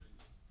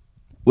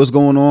What's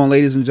going on,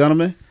 ladies and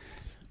gentlemen?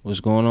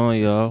 What's going on,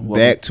 y'all?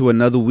 Back to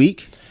another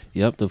week.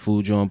 Yep, the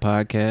Food Jawn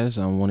Podcast.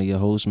 I'm one of your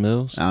hosts,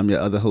 Mills. I'm your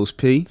other host,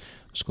 P.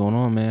 What's going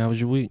on, man? How was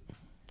your week?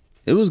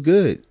 It was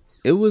good.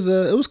 It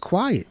was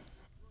quiet.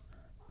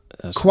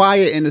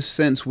 Quiet in the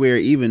sense where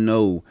even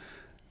though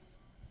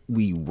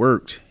we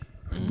worked,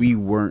 we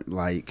weren't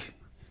like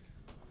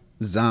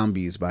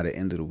zombies by the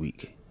end of the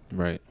week.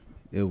 Right.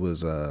 It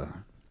was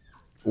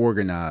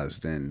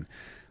organized and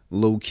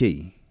low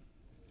key.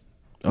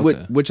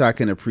 Okay. Which I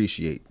can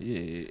appreciate.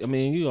 Yeah, I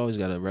mean, you always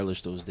gotta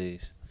relish those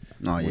days.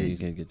 Oh yeah, you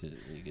can get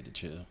to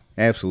chill.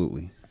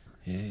 Absolutely.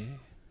 Yeah.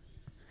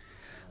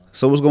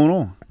 So what's going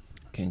on?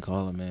 Can't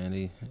call it, man.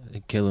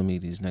 They killing me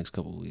these next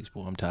couple of weeks,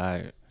 boy. I'm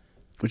tired.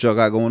 What y'all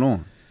got going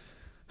on?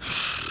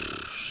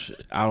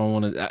 I don't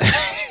want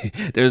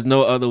to. There's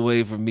no other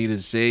way for me to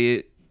say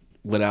it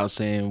without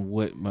saying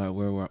where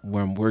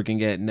I'm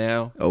working at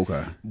now.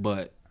 Okay.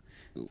 But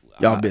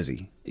y'all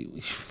busy?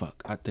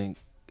 Fuck. I think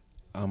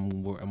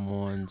I'm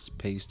on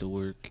pace to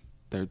work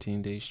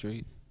 13 days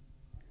straight.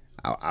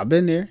 I've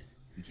been there.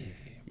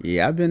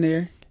 Yeah, I've been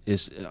there.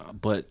 It's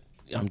but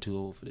I'm too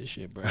old for this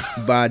shit, bro.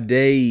 By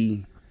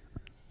day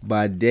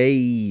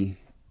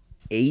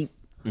 8,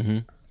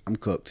 I'm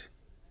cooked.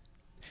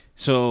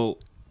 So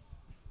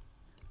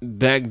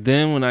back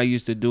then when I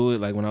used to do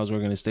it, like when I was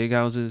working at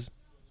steakhouses,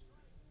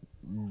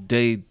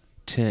 day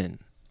 10,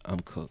 I'm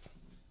cooked.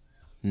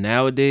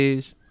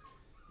 Nowadays,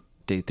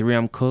 day 3,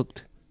 I'm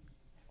cooked.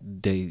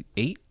 Day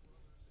 8,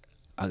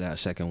 I got a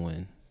second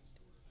win.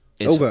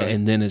 Okay.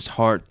 And then it's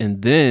hard.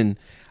 And then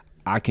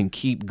I can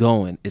keep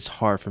going. It's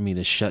hard for me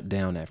to shut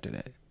down after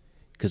that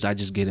because I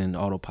just get in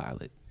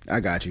autopilot. I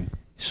got you.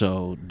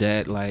 So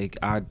that, like,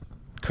 I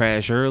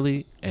crash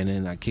early and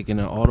then I kick in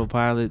an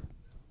autopilot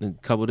a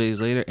couple days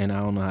later and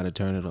I don't know how to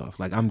turn it off.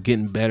 Like, I'm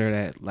getting better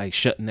at, like,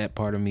 shutting that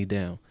part of me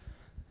down.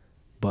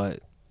 But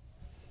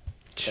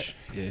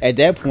yeah. At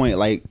that point,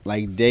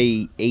 like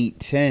day 8,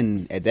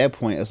 10, at that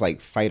point it's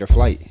like fight or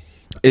flight.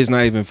 It's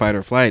not even fight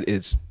or flight.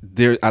 It's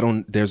there.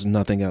 There's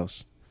nothing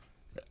else.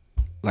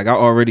 Like, I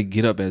already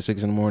get up at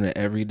 6 a.m.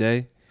 every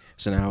day.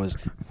 So now it's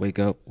wake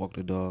up, walk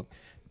the dog,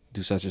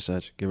 do such and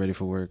such, get ready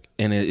for work,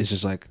 and it's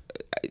just like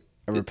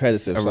a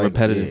repetitive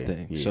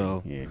thing. Yeah,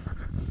 so, yeah.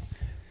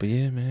 But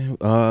yeah, man.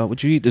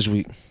 What you eat this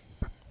week?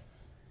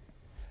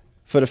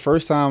 For the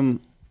first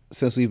time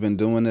since we've been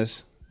doing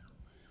this,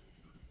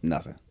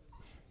 nothing.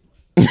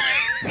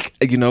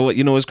 You know what?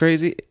 You know what's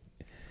crazy?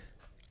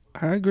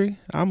 I agree.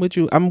 I'm with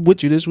you. I'm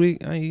with you this week.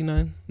 I ain't eat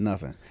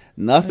nothing.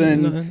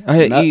 Nothing.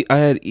 I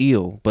had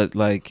eel, but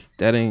like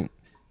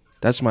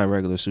that's my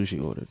regular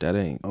sushi order. That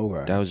ain't.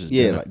 Okay. That was just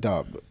dinner. Like,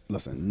 dog.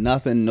 Listen,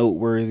 nothing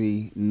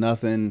noteworthy.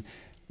 Nothing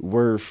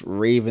worth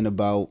raving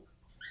about.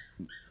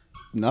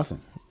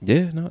 Nothing.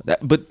 Yeah, no.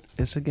 But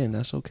it's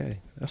that's okay.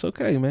 That's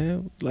okay,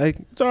 man. Like,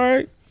 it's all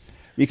right.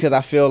 Because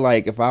I feel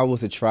like if I was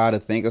to try to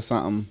think of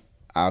something,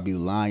 I'll be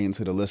lying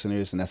to the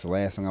listeners, and that's the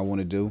last thing I want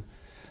to do.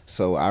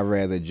 So I'd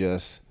rather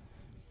just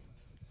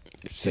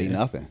say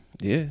nothing.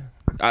 Yeah.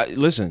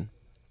 Listen,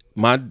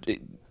 my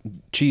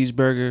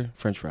cheeseburger,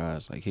 French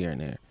fries, like here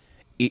and there.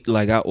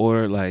 I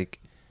ordered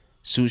like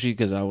sushi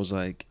because I was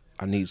like,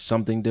 I need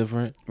something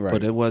different. Right.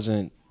 But it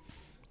wasn't.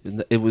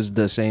 It was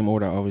the same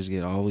order I always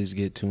get. I always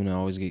get tuna. I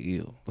always get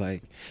eel.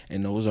 Like,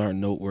 and those aren't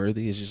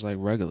noteworthy. It's just like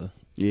regular.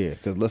 Yeah,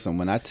 because listen,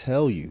 when I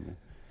tell you,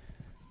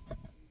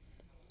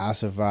 I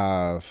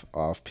survive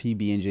off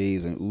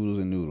PB&Js and oodles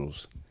and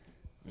noodles.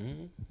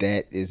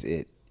 That is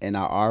it. And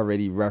I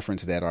already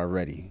referenced that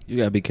already. You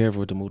gotta be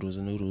careful with the oodles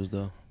and noodles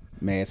though.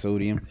 Mad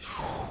sodium.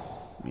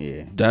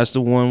 Yeah. That's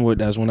the one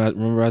that's when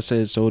I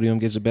said sodium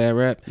gets a bad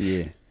rap.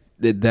 Yeah.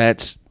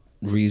 That's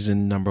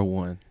reason number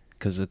 1.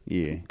 Because of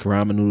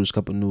ramen noodles,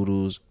 cup of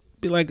noodles,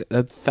 be like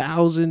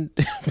 1,000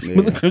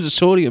 milligrams of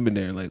sodium in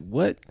there. Like,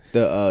 what?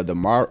 The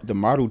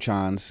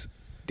Maruchans,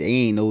 they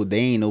ain't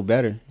no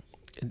better.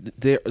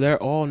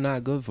 They're all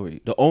not good for you.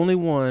 The only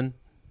one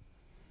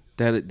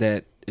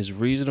that is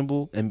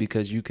reasonable and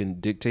because you can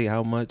dictate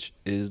how much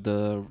is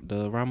the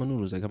ramen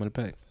noodles that come in a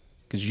pack.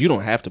 Because you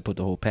don't have to put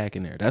the whole pack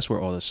in there. That's where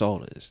all the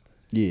salt is.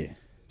 Yeah.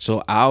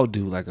 So I'll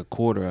do like a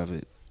quarter of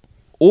it.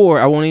 Or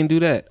I won't even do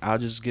that. I'll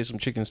just get some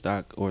chicken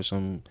stock or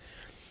some.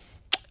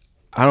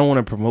 I don't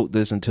want to promote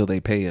this until they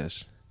pay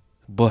us.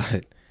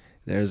 But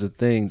there's a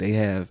thing. They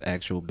have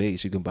actual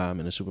base. You can buy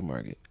them in the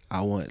supermarket. I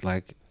want,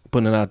 like,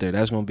 putting it out there.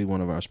 That's going to be one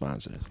of our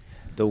sponsors.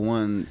 The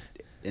one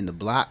in the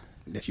block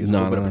that you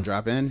open up and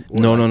drop in? Or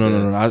No.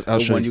 I'll show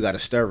show one you. You got to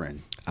stir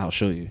in? I'll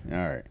show you.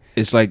 All right.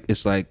 It's like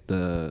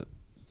the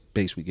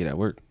base we get at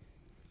work.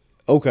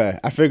 Okay.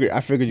 I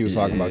figured you was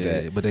talking about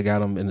that. But they got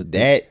them in the...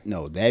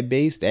 That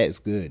base, that is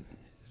good.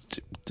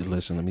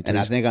 Listen, let me tell you.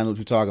 And I think I know what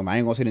you're talking about. I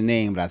ain't gonna say the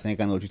name, but I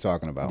think I know what you're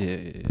talking about.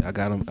 Yeah. I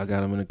got them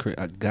in the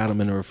I got them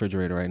in the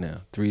refrigerator right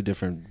now. 3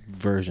 different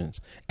versions,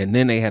 and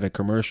then they had a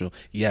commercial.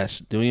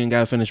 Yes, you ain't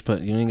gotta finish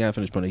putting.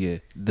 Yeah,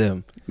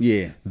 them.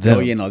 Yeah. Them. Oh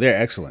yeah, no, they're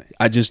excellent.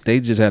 They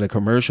just had a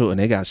commercial, and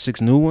they got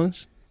 6 new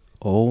ones.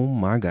 Oh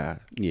my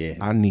God. Yeah.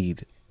 I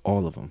need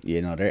All of them.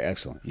 Yeah, no, they're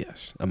excellent.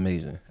 Yes,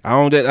 amazing.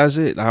 That's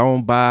it. I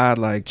don't buy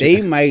like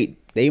they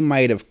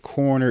might have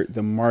cornered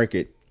the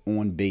market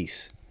on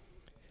base.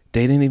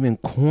 They didn't even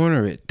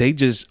corner it. They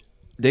just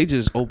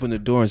opened the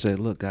door and said,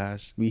 "Look,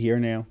 guys, we here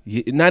now."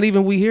 Not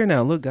even we here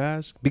now. Look,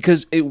 guys,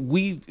 because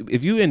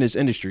if you're in this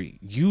industry,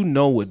 you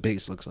know what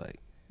base looks like.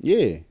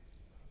 Yeah.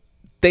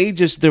 They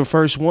just the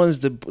first ones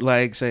to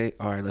like say,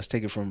 "All right, let's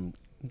take it from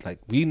like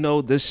we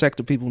know this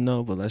sector people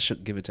know, but let's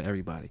give it to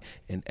everybody,"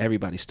 and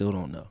everybody still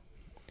don't know.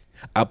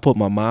 I put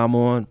my mom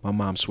on. My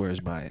mom swears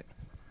by it.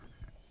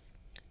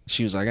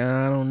 She was like,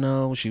 I don't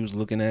know. She was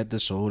looking at the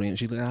sodium.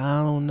 She's like,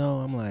 I don't know.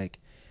 I'm like,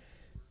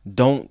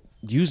 don't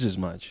use as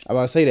much. I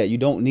about to say that you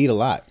don't need a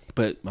lot.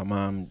 But my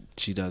mom,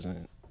 she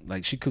doesn't.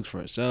 Like, she cooks for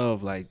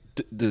herself. Like,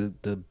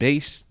 the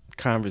base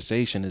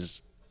conversation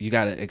is you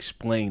got to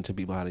explain to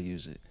people how to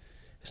use it.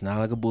 It's not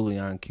like a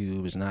bouillon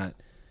cube. It's not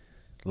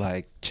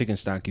like chicken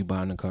stock you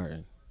buy in the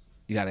carton.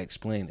 You got to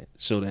explain it.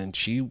 So then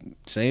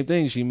same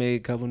thing. She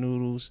made cup of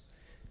noodles.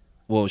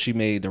 Well, she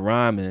made the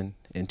ramen,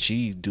 and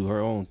she do her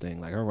own thing,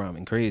 like her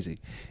ramen crazy.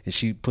 And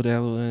she put that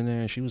little in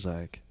there, and she was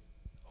like,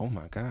 "Oh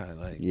my god!"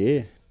 Like,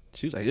 yeah.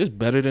 She was like, "It's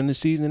better than the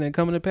seasoning that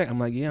come in the pack." I'm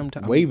like, "Yeah,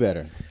 way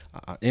better,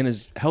 and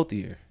it's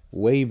healthier,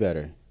 way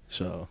better."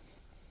 So,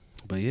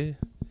 but yeah.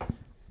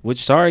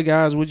 Sorry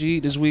guys, what you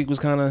eat this week was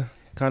kind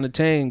of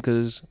tame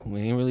because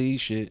we ain't really eat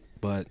shit,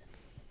 but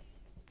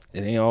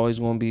it ain't always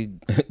gonna be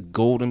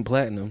gold and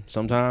platinum.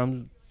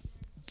 Sometimes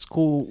it's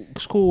cool.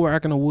 It's cool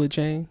rocking a wood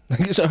chain.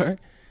 Like it's alright.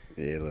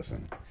 Yeah,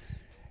 listen.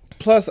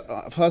 Plus,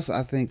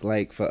 I think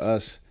like for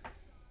us,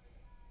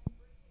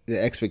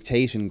 the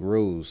expectation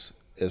grows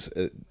as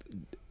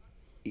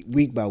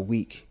week by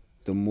week.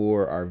 The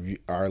more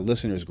our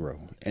listeners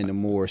grow, and the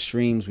more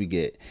streams we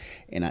get,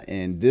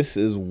 and this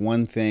is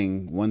one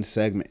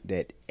segment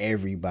that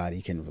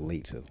everybody can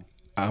relate to.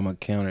 I'm gonna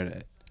counter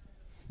that,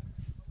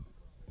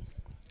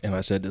 and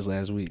I said this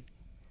last week.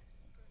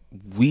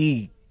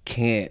 We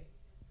can't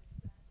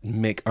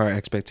make our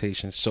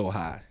expectations so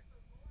high.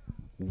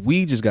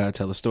 We just gotta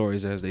tell the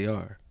stories as they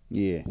are.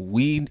 Yeah.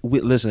 We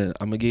listen.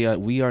 I'm gonna get you.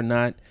 We are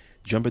not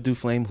jumping through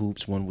flame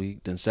hoops one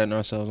week, then setting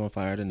ourselves on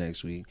fire the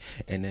next week,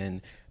 and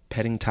then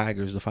petting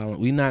tigers the following.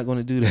 We're not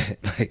gonna do that.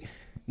 Like,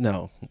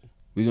 no.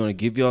 We're gonna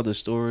give y'all the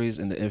stories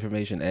and the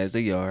information as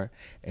they are,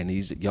 and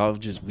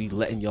we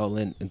letting y'all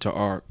into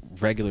our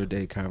regular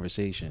day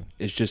conversation.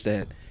 It's just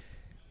that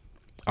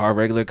our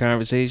regular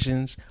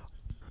conversations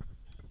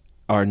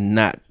are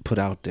not put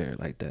out there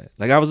like that.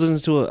 Like I was listening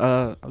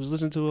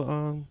to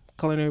a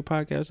culinary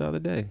podcast the other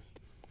day.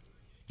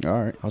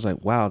 All right. I was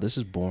like, wow, this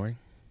is boring.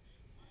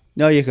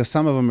 No, yeah, because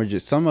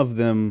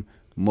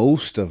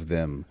most of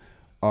them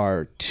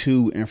are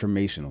too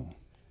informational.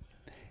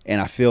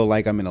 And I feel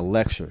like I'm in a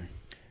lecture.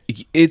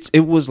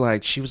 It was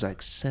like, she was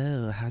like,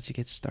 so how'd you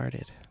get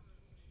started?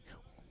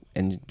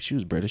 And she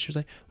was British. She was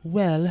like,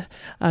 well,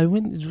 it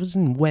was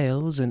in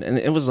Wales. And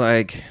it was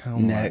like, oh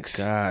next.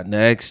 My God,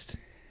 next.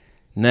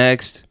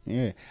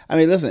 Yeah. I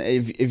mean, listen,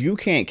 if you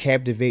can't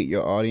captivate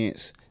your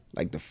audience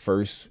like the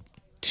first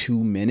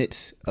 2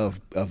 minutes of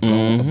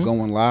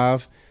going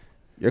live,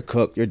 you're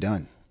cooked. You're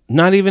done.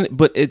 Not even,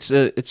 but it's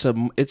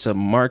a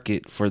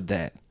market for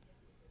that.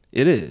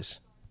 It is.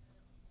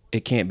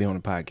 It can't be on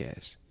a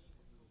podcast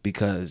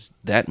because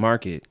that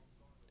market.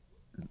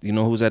 You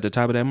know who's at the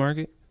top of that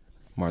market?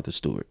 Martha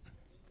Stewart.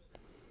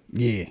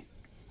 Yeah,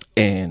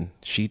 and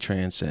she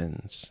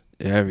transcends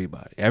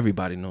everybody.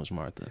 Everybody knows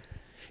Martha.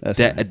 That's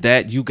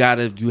you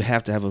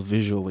have to have a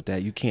visual with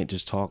that. You can't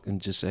just talk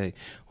and just say,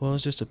 well,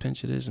 it's just a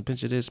pinch of this and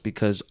pinch of this,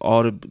 because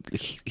all the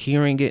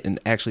hearing it and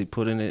actually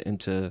putting it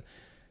into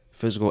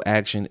physical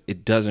action,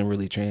 it doesn't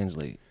really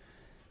translate.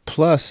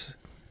 Plus,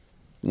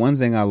 one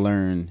thing I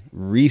learned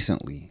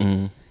recently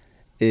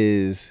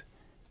is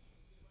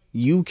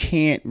you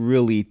can't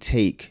really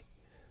take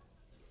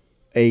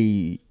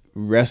a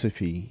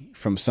recipe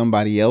from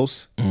somebody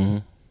else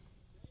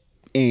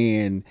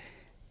and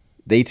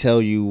they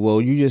tell you, well,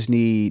 you just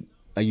need,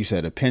 like you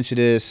said, a pinch of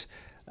this,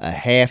 a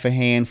half a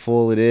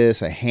handful of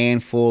this, a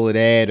handful of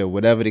that, or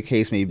whatever the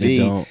case may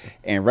be,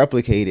 and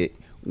replicate it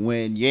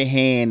when your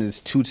hand is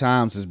 2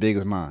 times as big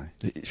as mine.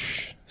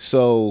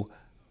 So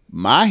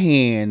my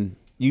hand,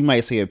 you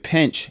might say a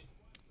pinch,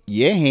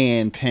 your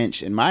hand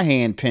pinch and my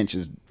hand pinch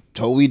is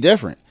totally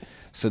different.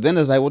 So then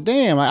it's like, well,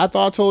 damn, I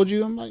thought I told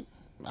you. I'm like,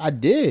 I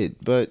did,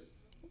 but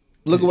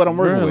look at what I'm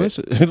working with.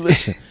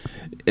 Listen.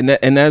 And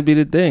that'd be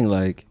the thing.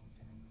 Like,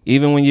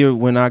 even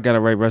when I gotta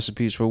write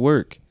recipes for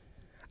work,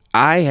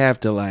 I have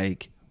to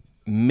like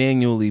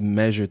manually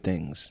measure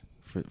things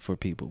for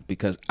people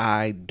because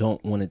I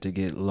don't want it to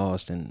get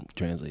lost in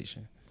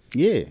translation.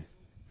 Yeah.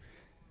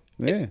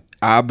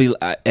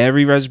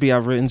 Every recipe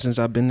I've written since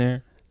I've been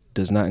there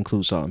does not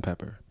include salt and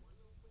pepper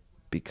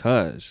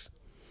because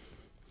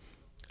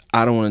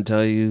I don't want to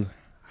tell you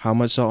how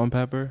much salt and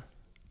pepper.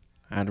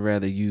 I'd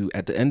rather you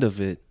at the end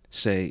of it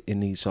say it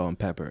needs salt and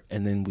pepper,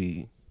 and then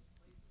we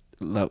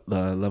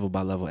level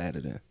by level add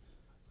it in.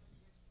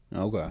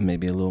 Okay.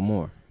 Maybe a little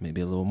more.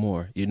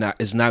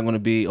 It's not going to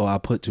be, I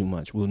put too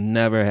much. We'll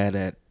never have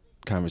that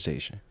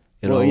conversation.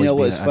 Well, you know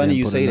what's funny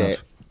you say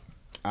that.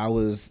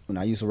 When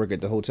I used to work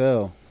at the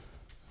hotel,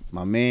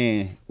 my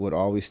man would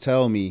always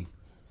tell me,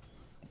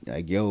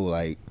 like, yo,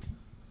 like,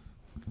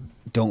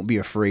 don't be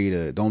afraid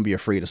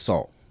of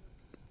salt.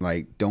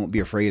 Like, don't be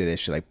afraid of that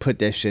shit. Like, put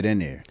that shit in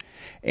there.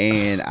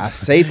 And I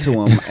say to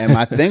him, and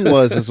my thing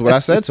was, this is what I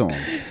said to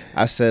him.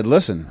 I said,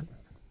 listen,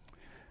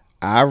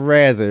 I'd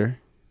rather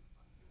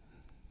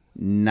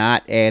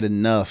not add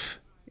enough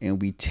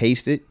and we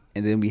taste it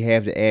and then we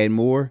have to add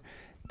more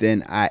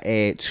than I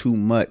add too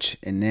much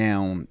and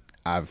now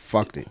I've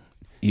fucked it.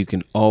 You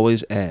can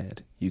always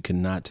add. You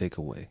cannot take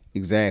away.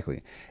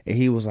 Exactly. And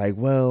he was like,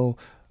 well,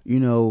 you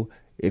know,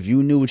 if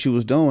you knew what you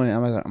was doing,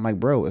 I'm like,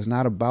 bro, it's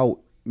not about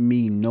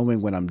me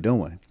knowing what I'm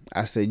doing.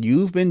 I said,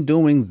 you've been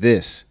doing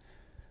this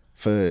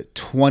for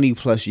 20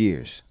 plus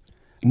years.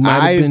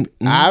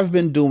 I've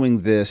been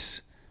doing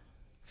this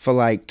for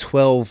like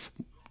 12,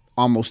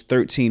 almost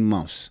 13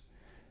 months.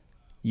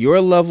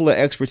 Your level of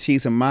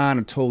expertise and mine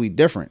are totally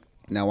different.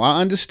 Now,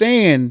 I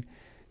understand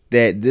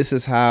that this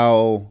is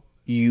how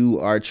you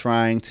are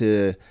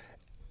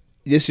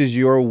this is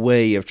your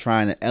way of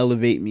trying to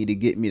elevate me to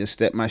get me to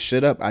step my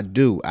shit up. I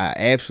do. I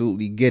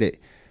absolutely get it.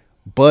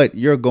 But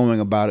you're going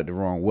about it the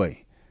wrong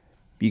way.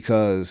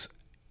 Because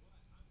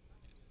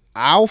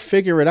I'll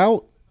figure it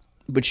out,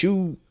 but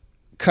you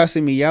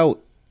cussing me out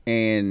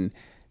and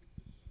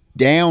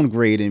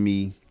downgrading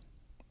me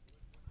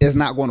is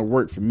not going to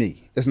work for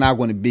me. It's not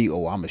going to be,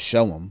 oh, I'm going to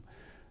show him.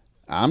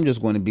 I'm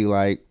just going to be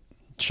like,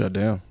 shut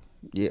down.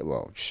 Yeah,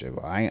 well, shit.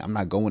 Well, I'm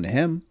not going to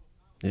him.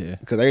 Yeah.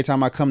 Because every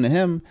time I come to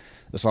him,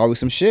 there's always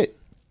some shit.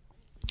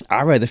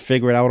 I'd rather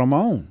figure it out on my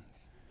own.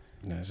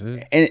 That's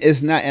it. And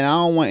it's not, and I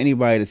don't want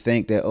anybody to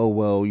think that, oh,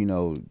 well, you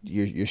know,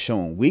 you're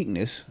showing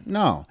weakness.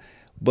 No.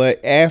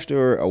 But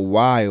after a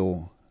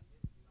while,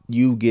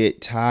 you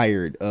get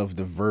tired of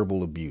the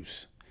verbal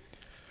abuse.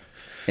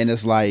 And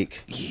it's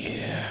like,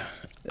 yeah.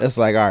 It's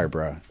like, all right,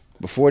 bro,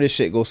 before this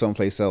shit goes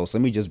someplace else,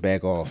 let me just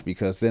back off,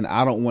 because then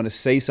I don't want to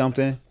say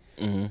something.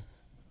 Mm-hmm.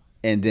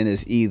 And then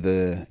it's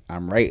either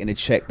I'm writing a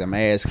check that my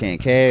ass can't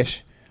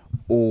cash,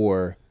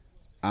 or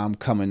I'm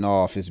coming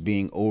off as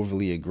being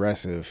overly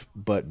aggressive,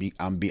 but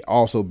I'm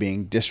also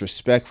being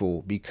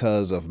disrespectful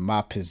because of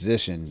my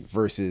position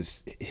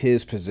versus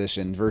his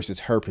position versus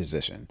her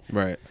position.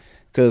 Right.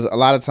 Because a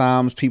lot of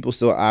times people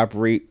still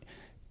operate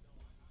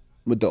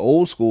with the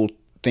old school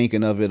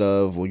thinking of it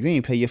of, well, you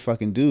ain't pay your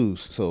fucking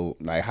dues, so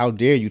like, how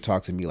dare you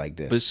talk to me like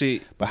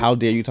this? But how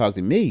dare you talk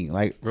to me?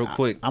 Like, real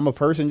quick, I'm a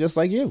person just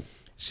like you.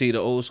 See, the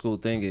old school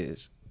thing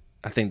is,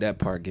 I think that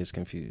part gets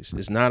confused.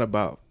 It's not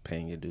about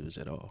paying your dues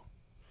at all.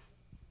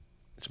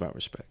 It's about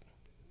respect.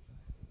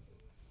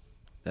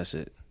 That's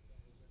it.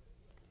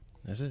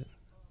 That's it.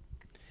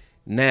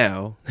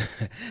 Now,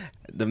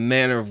 the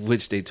manner of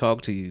which they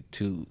talk to you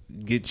to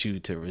get you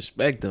to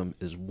respect them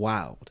is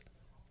wild.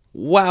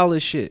 Wild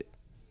as shit.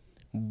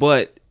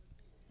 But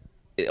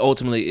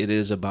ultimately, it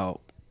is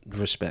about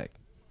respect.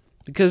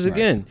 Because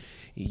again,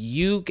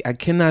 I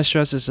cannot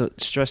stress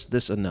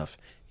this enough.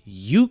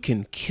 You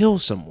can kill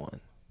someone.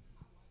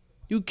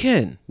 You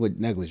can. With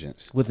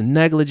negligence.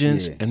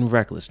 And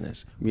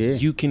recklessness. Yeah.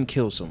 You can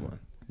kill someone.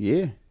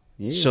 Yeah.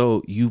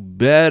 So you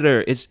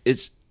better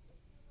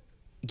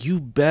you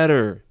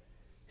better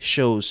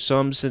show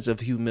some sense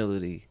of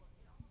humility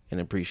and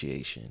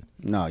appreciation.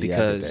 No, yeah,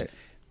 because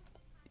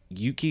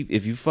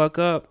if you fuck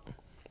up,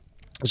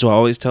 so I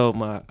always tell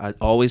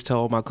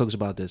all my cooks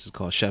about this. It's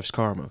called chef's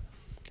karma.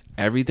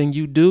 Everything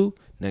you do,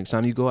 next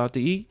time you go out to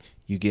eat,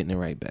 you getting it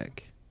right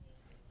back.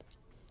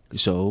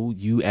 So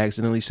you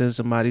accidentally send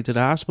somebody to the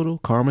hospital,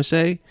 karma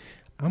say,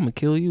 I'm going to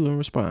kill you in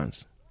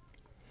response.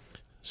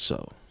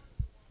 So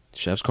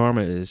chef's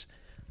karma is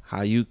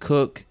how you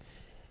cook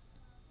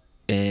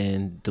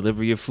and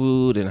deliver your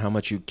food and how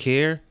much you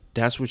care.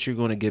 That's what you're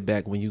going to get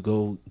back when you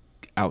go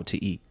out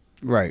to eat.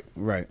 Right.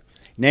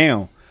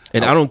 Now.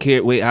 And I don't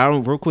care. Wait, I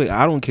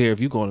don't care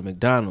if you go to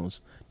McDonald's.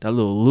 That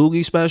little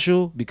loogie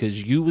special,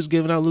 because you was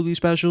giving out loogie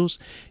specials.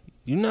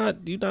 You're not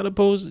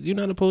opposed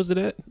to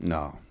that?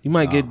 No. You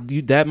might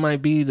get that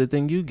might be the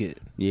thing you get.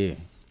 Yeah.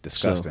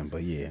 Disgusting,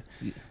 but yeah.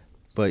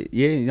 But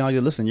yeah, you know,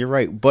 listen, you're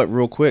right. But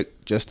real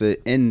quick, just to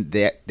end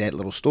that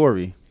little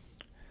story,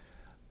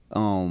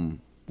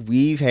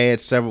 we've had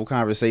several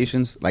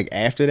conversations like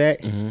after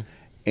that,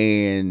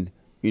 and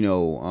you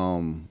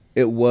know,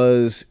 it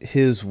was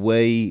his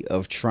way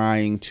of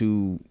trying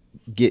to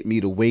get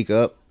me to wake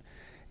up.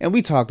 And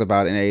we talked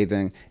about it and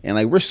everything, and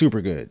like, we're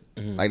super good.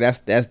 Like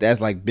that's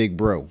like big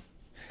bro.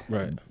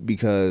 Right.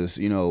 Because,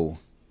 you know,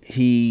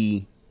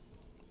 he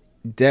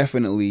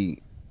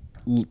definitely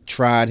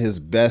tried his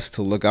best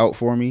to look out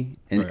for me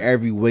in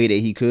every way that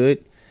he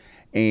could.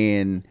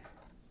 And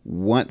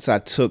once I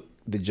took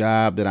the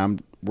job that I'm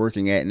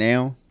working at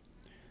now,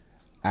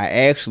 I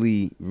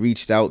actually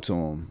reached out to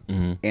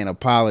him and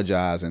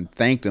apologized and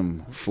thanked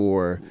him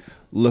for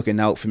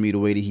looking out for me the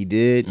way that he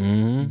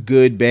did,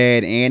 good,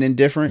 bad, and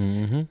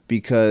indifferent,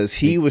 because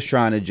he was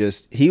trying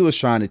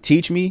to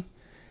teach me,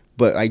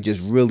 but like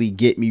just really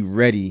get me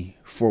ready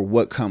for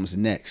what comes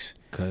next.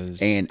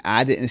 And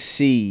I didn't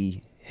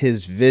see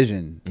his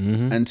vision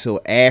until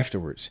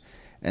afterwards.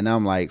 And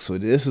I'm like, so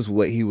this is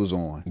what he was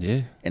on.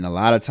 Yeah. And a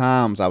lot of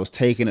times I was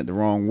taking it the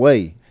wrong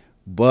way.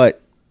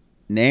 But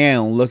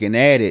now looking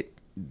at it,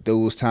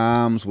 those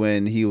times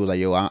when he was like,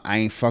 yo, I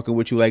ain't fucking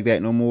with you like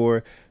that no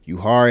more. You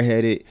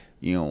hard-headed.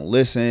 You don't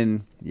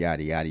listen.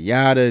 Yada, yada,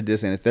 yada.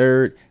 This and the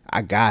third.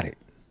 I got it.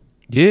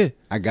 Yeah.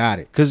 I got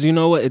it. Because you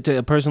know what?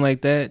 A person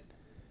like that,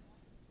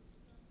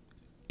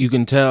 you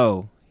can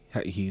tell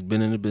he's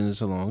been in the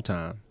business a long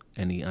time.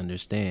 And he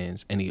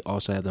understands. And he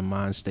also has the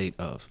mind state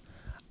of,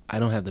 I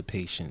don't have the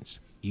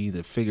patience. You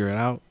either figure it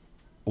out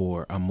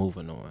or I'm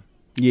moving on.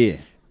 Yeah.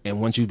 And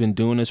once you've been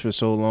doing this for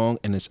so long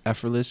and it's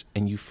effortless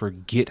and you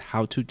forget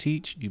how to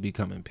teach, you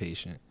become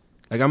impatient.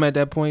 Like I'm at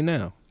that point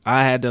now.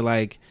 I had to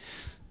like,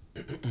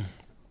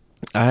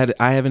 I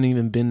haven't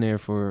even been there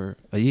for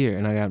a year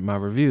and I got my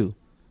review.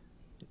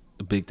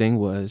 The big thing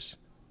was,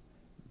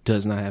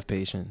 does not have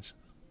patience.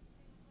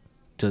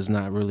 Does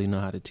not really know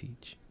how to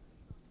teach.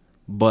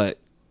 But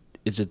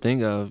it's a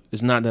thing of,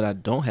 it's not that I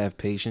don't have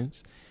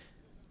patience.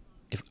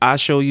 If I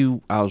show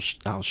you, I'll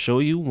show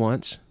you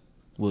once.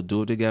 We'll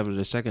do it together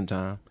the second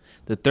time.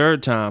 The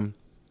third time,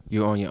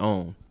 you're on your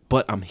own.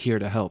 But I'm here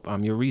to help.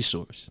 I'm your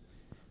resource.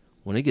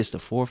 When it gets to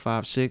 4,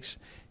 5, 6,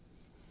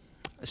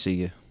 I see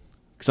you.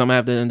 Because I'm going to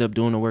have to end up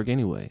doing the work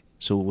anyway.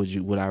 So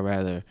would I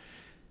rather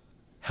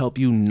help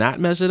you not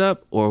mess it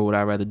up? Or would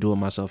I rather do it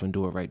myself and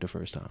do it right the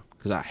first time?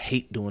 Because I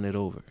hate doing it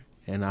over.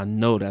 And I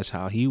know that's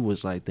how he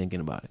was like thinking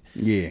about it.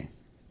 Yeah.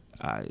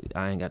 I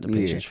ain't got the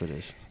patience for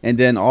this. And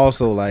then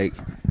also like,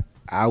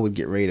 I would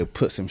get ready to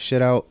put some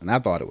shit out, and I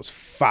thought it was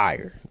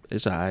fire.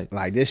 It's all right.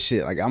 Like this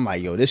shit, like I'm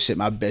like, yo, this shit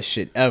my best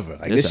shit ever.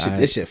 Like It's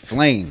this shit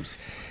flames.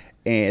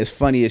 And it's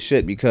funny as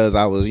shit because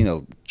I was,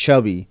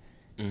 chubby.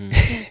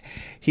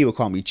 He would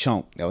call me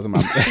Chunk. That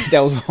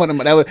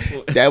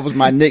was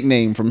my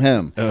nickname from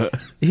him.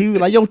 He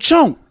was like, yo,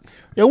 Chunk.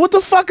 Yo, what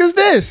the fuck is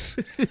this?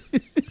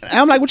 And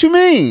I'm like, what you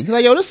mean? He's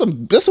like, yo, this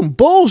some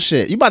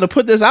bullshit. You about to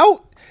put this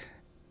out?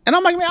 And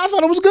I'm like, man, I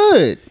thought it was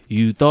good.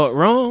 You thought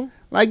wrong.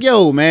 Like,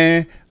 yo,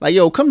 man, like,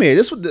 yo, come here.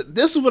 This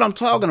is what I'm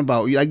talking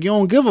about. Like, you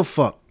don't give a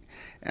fuck.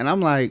 And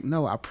I'm like,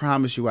 no, I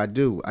promise you, I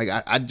do. Like,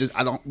 I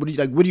don't. What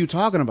are you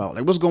talking about?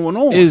 Like, what's going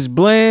on? It's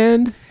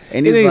bland.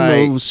 And he's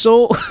like, no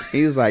soul.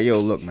 He's like, yo,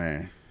 look,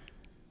 man,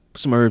 put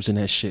some herbs in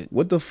that shit.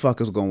 What the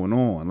fuck is going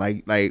on?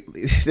 Like,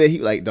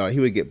 dog, he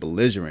would get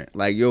belligerent.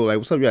 Like, yo, like,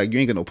 what's up? You ain't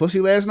get no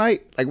pussy last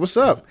night? Like, what's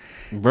up,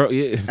 bro?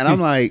 Yeah. And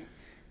I'm like,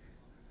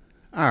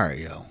 all right,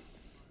 yo.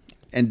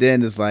 And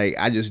then it's like,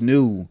 I just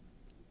knew.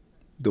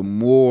 The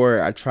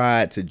more I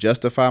tried to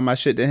justify my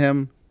shit to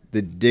him,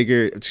 the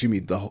deeper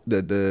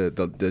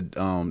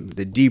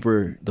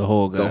the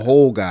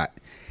hole got.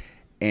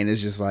 And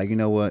it's just like, you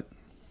know what?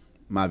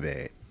 My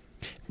bad.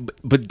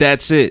 But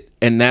that's it.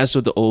 And that's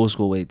what the old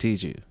school way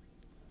teach you.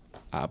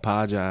 I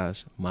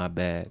apologize. My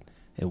bad.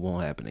 It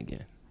won't happen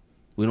again.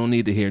 We don't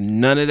need to hear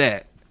none of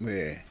that.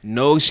 Yeah.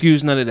 No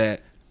excuse, none of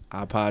that.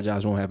 I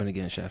apologize. Won't happen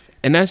again, chef.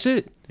 And that's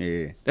it.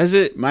 Yeah. That's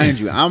it. Mind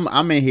you,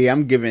 I'm in here.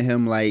 I'm giving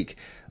him like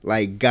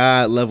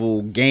God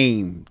level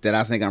game that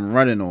I think I'm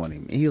running on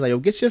him. And he's like, yo,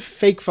 get your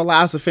fake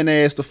philosophy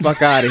ass the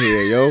fuck out of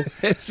here, yo.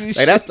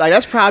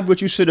 That's probably what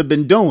you should have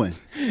been doing.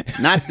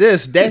 Not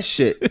that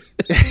shit.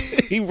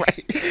 He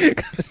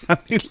right.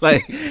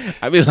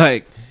 I'd be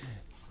like,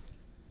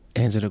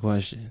 answer the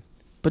question.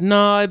 But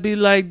no, it'd be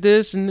like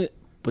this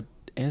but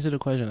answer the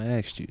question I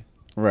asked you.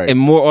 Right. And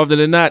more often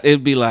than not,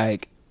 it'd be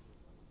like,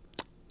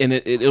 and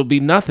it'll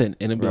be nothing,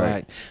 and it'll be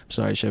like, I'm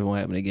sorry, chef, it won't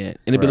happen again.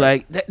 And it'll be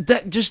like,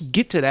 that just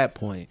get to that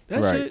point.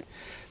 That's it.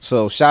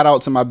 So shout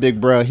out to my big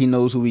bro. He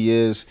knows who he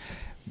is.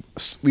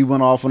 We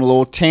went off on a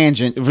little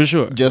tangent for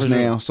sure just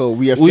now. So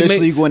we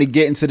officially going to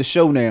get into the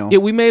show now. Yeah,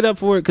 we made up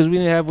for it because we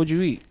didn't have what you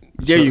eat.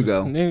 There you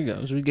go. There you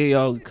go. So we gave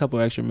y'all a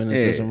couple extra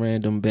minutes of some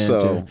random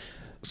banter.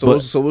 So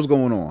what's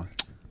going on?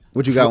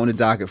 What you got on the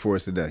docket for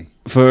us today?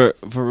 For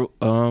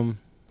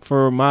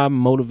my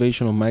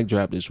motivational mic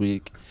drop this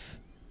week,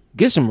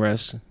 get some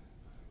rest,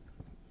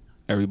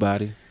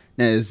 everybody.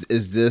 Now,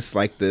 is this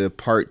like the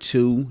part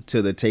 2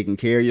 to the taking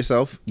care of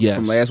yourself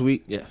from last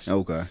week? Yes.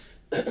 Okay.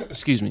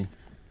 Excuse me.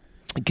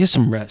 Get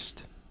some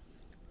rest.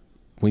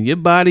 When your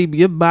body,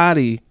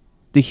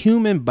 the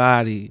human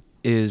body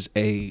is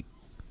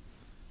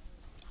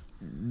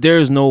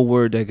there's no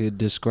word that could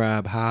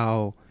describe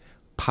how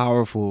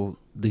powerful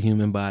the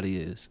human body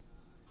is.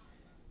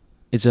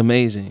 It's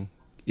amazing.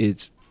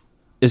 It's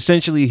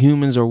essentially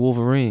humans are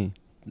Wolverine.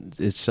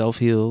 It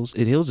self-heals.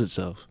 It heals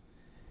itself.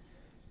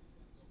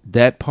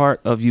 That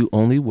part of you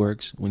only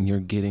works when you're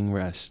getting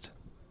rest.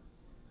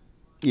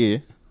 Yeah.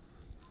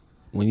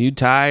 When you're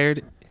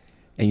tired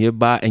and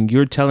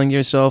you're telling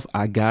yourself,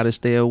 I gotta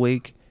stay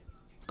awake,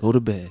 go to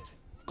bed.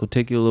 Go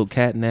take your little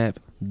cat nap.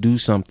 Do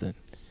something.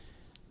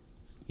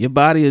 Your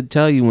body will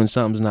tell you when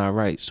something's not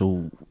right.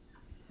 So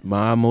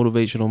my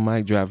motivational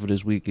mic drop for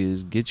this week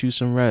is get you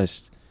some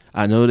rest.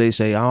 I know they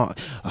say I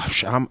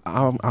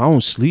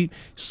don't sleep.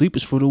 Sleep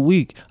is for the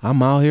weak.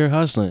 I'm out here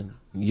hustling.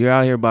 You're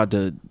out here about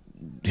to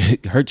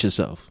hurt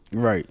yourself.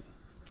 Right.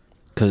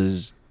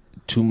 because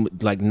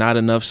not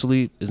enough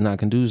sleep is not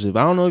conducive.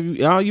 I don't know if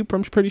you.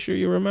 I'm pretty sure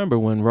you remember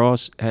when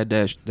Ross had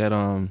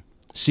that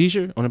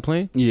seizure on the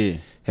plane. Yeah,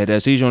 had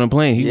that seizure on the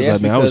plane. He was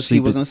like, man, I was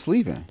sleeping. He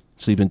wasn't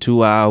sleeping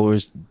 2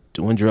 hours,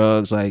 doing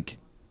drugs. Like,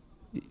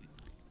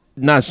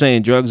 not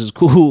saying drugs is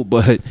cool,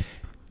 but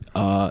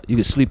you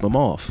can sleep them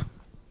off.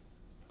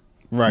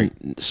 Right.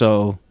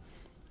 So,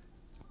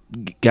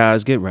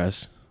 guys, get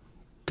rest.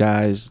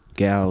 Guys,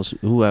 gals,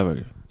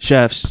 whoever,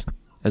 chefs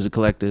as a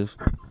collective.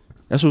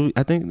 That's what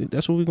I think.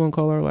 That's what we're gonna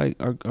call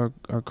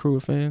our crew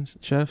of fans,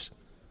 chefs.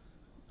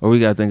 Or we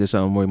gotta think of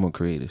something way more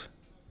creative.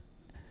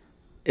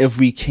 If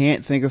we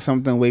can't think of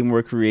something way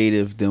more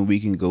creative, then we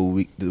can go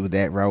with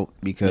that route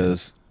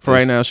because for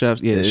right now,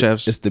 chefs. Yeah,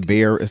 chefs. It's the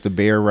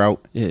bear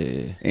route.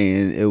 Yeah,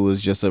 and it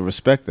was just a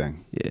respect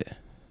thing.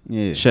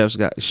 Yeah. Chefs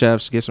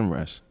get some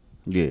rest.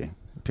 Yeah.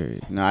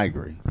 Period. No, I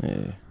agree.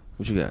 Yeah.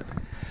 What you got?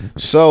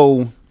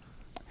 So,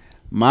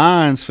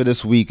 mine's for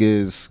this week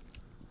is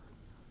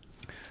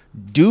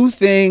do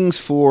things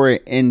for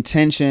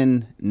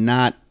intention,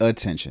 not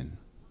attention.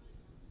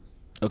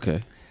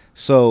 Okay.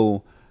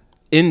 So,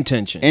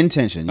 intention,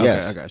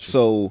 yes. Okay, I got you.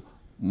 So,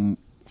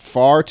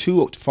 far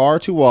too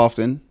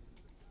often,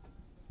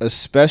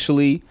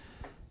 especially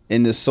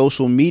in the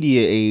social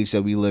media age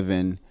that we live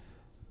in,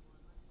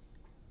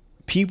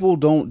 people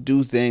don't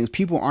do things.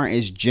 People aren't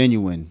as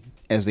genuine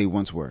as they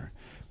once were.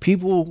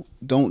 People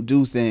don't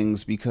do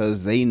things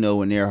because they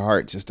know in their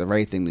hearts it's the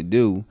right thing to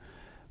do.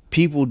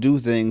 People do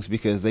things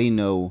because they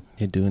know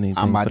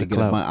I'm about to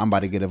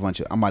get a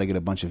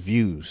bunch of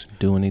views.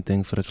 Do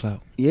anything for the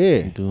clout.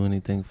 Yeah. Do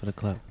anything for the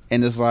clout.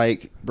 And it's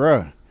like,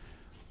 bruh,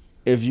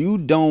 if you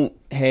don't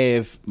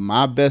have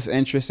my best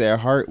interest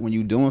at heart when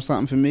you doing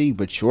something for me,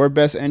 but your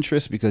best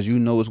interest because you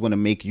know it's going to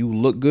make you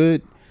look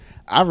good,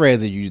 I'd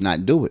rather you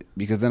not do it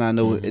because then I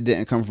know it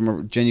didn't come from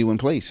a genuine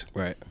place.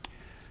 Right.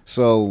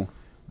 So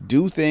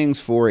do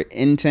things for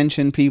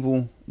intention,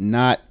 people,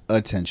 not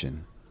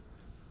attention.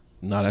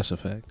 No, that's a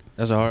fact.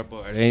 That's a hard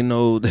part.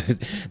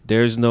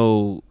 There's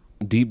no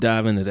deep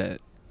dive into that.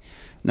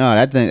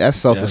 No, that's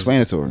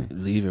self-explanatory.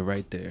 Leave it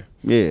right there.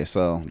 Yeah,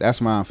 so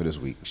that's mine for this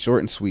week. Short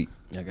and sweet.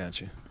 I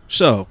got you.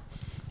 So,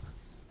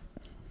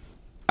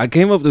 I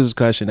came up with this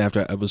question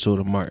after an episode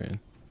of Martin.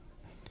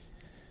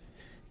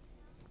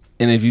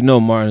 And if you know,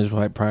 Martin is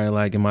probably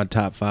like in my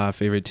top 5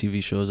 favorite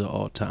TV shows of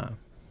all time.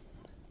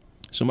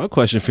 So my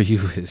question for you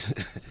is,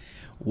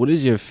 what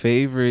is your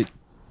favorite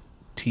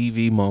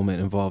TV moment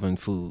involving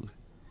food?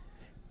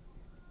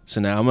 So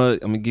now I'm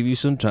gonna give you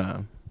some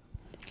time.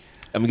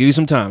 I'm gonna give you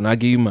some time, and I'll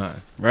give you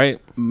mine. Right?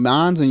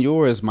 Mine's and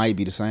yours might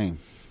be the same.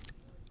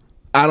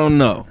 I don't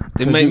know.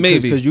 Maybe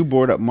because you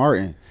brought up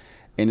Martin,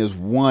 and there's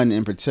one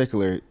in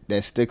particular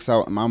that sticks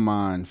out in my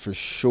mind for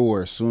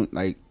sure. Soon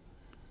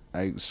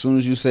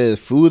as you said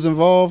food's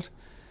involved,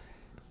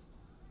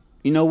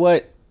 you know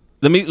what?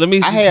 Let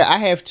me. I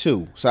have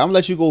 2, so I'm gonna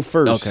let you go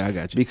first. Okay, I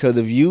got you. Because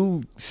if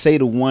you say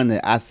the one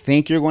that I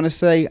think you're going to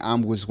say,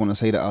 I'm just going to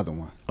say the other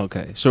one.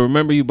 Okay, so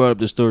remember you brought up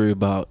the story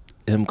about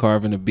him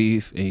carving the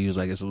beef, and he was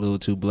like, "It's a little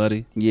too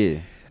bloody."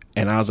 Yeah.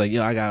 And I was like,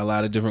 yo, I got a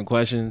lot of different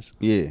questions.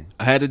 Yeah.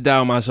 I had to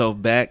dial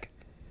myself back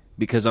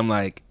because I'm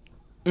like,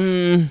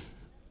 I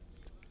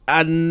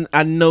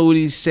know what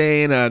he's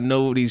saying, I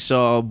know what he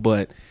saw,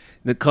 but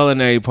the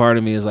culinary part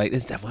of me is like,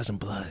 that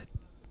wasn't blood.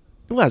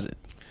 It wasn't.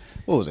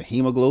 What was it,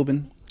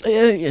 hemoglobin?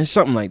 Yeah,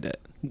 something like that.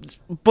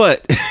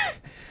 But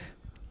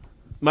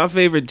my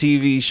favorite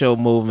TV show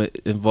moment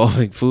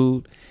involving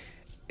food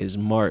is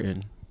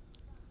Martin.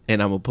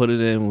 And I'm going to put it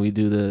in when we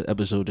do the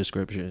episode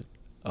description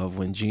of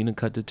when Gina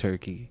cut the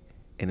turkey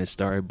and it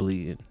started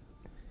bleeding.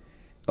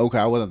 Okay,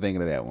 I wasn't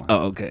thinking of that one.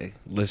 Oh, okay.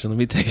 Listen, let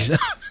me tell you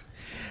something.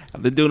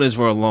 I've been doing this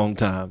for a long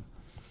time.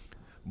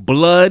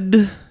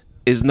 Blood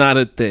is not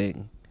a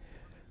thing.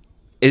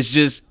 It's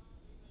just,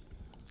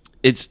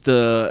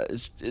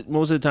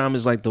 most of the time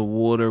it's like the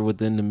water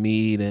within the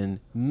meat and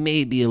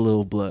maybe a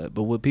little blood.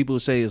 But what people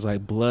say is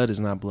like blood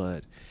is not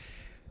blood.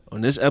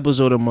 On this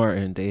episode of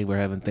Martin, they were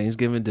having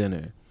Thanksgiving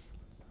dinner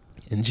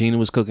and Gina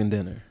was cooking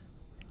dinner.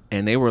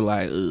 And they were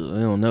like, I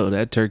don't know,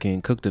 that turkey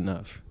ain't cooked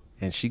enough.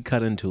 And she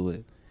cut into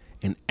it.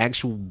 And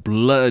actual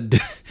blood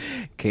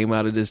came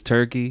out of this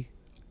turkey.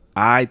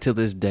 I, to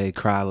this day,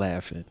 cry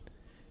laughing.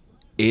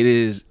 It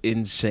is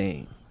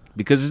insane.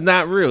 Because it's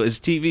not real. It's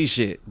TV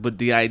shit. But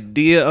the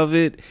idea of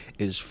it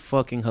is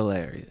fucking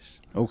hilarious.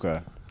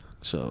 Okay.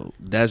 So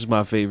that's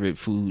my favorite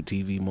food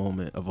TV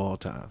moment of all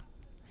time.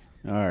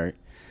 All right.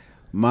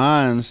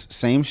 Mine's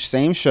same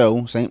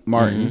show, St.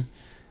 Martin. Mm-hmm.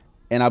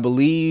 And I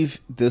believe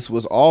this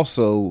was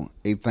also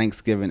a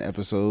Thanksgiving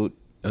episode.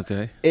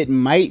 Okay. It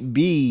might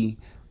be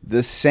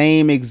the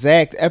same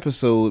exact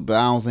episode, but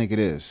I don't think it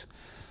is.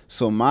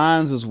 So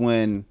mine's is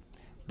when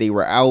they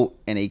were out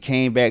and they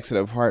came back to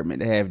the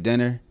apartment to have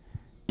dinner.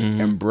 Mm-hmm.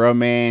 And bruh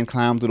man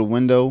climbed through the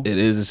window. It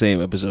is the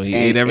same episode. He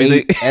ate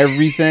everything.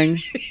 Everything.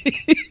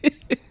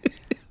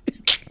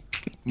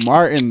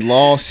 Martin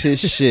lost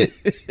his shit.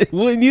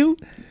 Wouldn't you?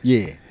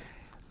 Yeah.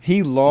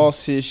 He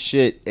lost his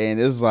shit, and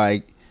it's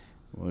like,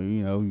 well,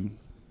 you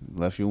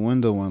left your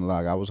window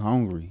unlocked. I was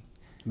hungry.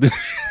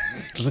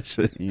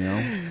 Listen, You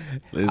know,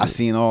 I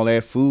seen all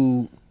that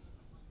food.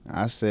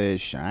 I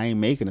said, I ain't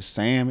making a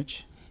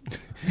sandwich.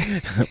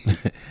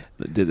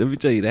 Let me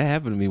tell you, that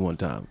happened to me one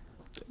time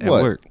at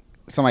What? work.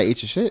 Somebody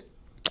ate your shit?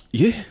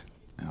 Yeah.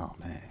 Oh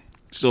man.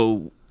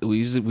 So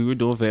we were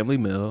doing family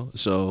meal.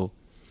 So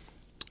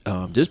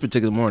this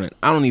particular morning,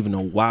 I don't even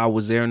know why I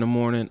was there in the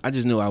morning. I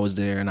just knew I was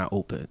there and I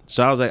opened.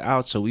 So I was like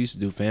out. So we used to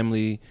do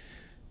family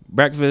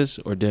breakfast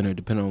or dinner,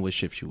 depending on what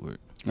shift you work.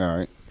 All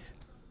right.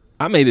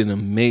 I made an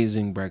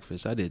amazing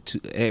breakfast. I did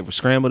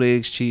scrambled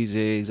eggs, cheese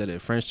eggs. I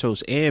did French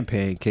toast and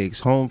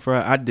pancakes, home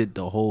fry. I did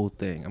the whole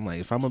thing. I'm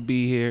like, if I'm gonna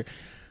be here,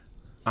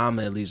 I'm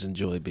at least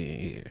enjoy being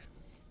here.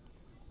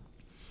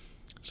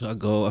 So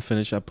I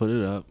finish, I put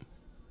it up,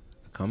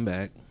 I come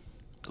back,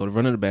 go to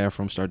run to the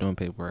bathroom, start doing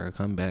paperwork. I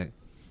come back,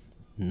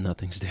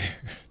 nothing's there.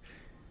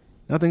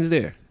 Nothing's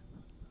there.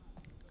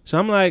 So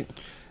I'm like,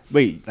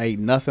 wait, like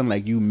nothing,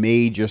 like you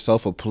made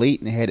yourself a plate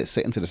and had it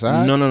sitting to the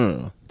side?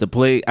 No. The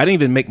plate, I didn't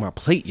even make my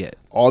plate yet.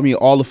 All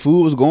the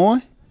food was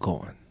gone?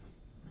 Gone.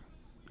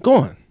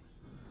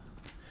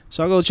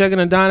 So I go check in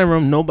the dining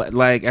room. Nobody,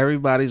 like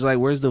everybody's like,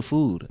 "Where's the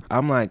food?"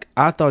 I'm like,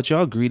 "I thought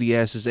y'all greedy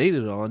asses ate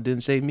it all and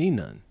didn't save me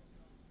none."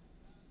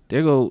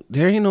 They go,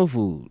 "There ain't no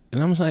food,"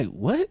 and I was like,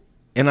 "What?"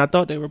 And I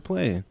thought they were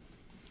playing.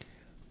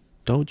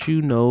 Don't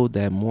you know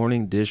that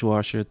morning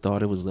dishwasher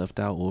thought it was left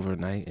out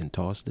overnight and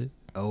tossed it?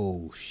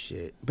 Oh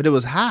shit! But it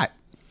was hot.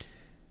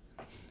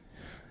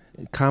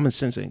 Common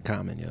sense ain't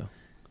common, yo.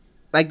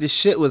 Like the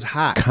shit was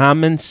hot.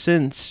 Common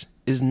sense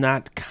is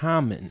not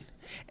common.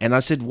 And I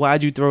said,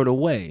 "Why'd you throw it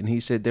away?" And he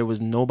said, "There was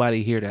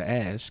nobody here to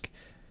ask."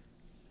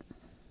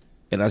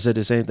 And I said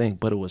the same thing,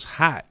 but it was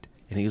hot.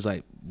 And he was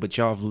like, "But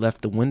y'all have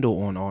left the window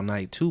on all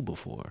night too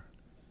before."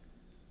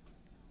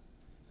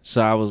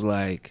 So I was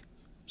like,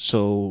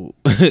 "So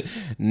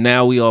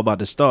now we all about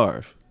to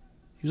starve?"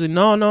 He was like,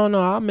 No,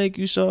 I'll make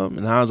you some.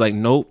 And I was like,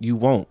 "Nope, you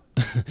won't."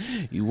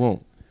 You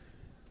won't.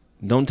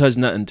 Don't touch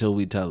nothing until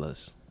we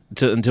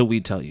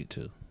tell you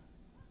to.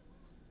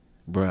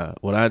 Bruh,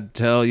 what I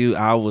tell you,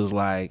 I was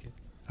like,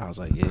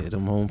 yeah,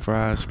 them home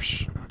fries,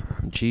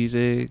 them cheese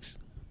eggs.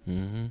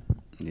 Mm-hmm.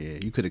 Yeah,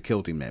 you could have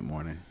killed him that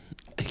morning.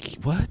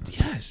 What?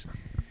 Yes.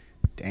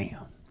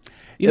 Damn.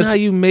 You know how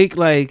you make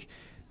like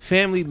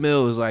family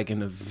meal is like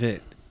an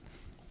event.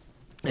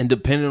 And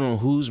depending on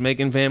who's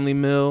making family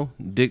meal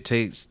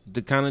dictates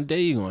the kind of day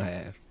you're going to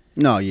have.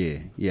 No, yeah,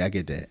 I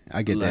get that.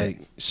 That.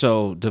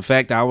 So the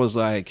fact I was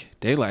like,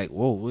 they like,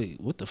 whoa, wait,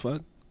 what the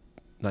fuck?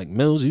 Like,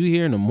 Mills, you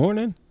here in the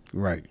morning?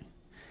 Right.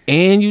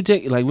 And you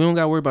take, like, we don't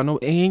got to worry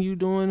about and you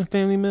doing a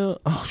family meal?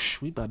 Oh,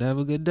 we about to have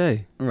a good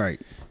day. Right.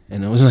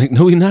 And I was like,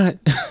 no, we not.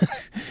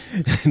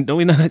 No,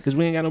 we not, because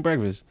we ain't got no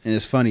breakfast. And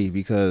it's funny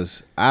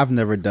because I've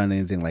never done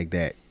anything like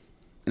that.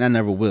 And I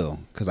never will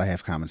because I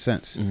have common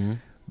sense. Mm-hmm.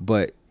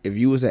 But if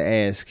you was to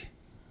ask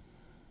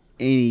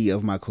any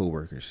of my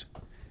coworkers,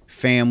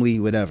 family,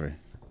 whatever,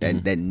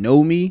 that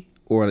know me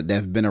or that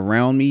have been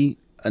around me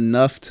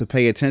enough to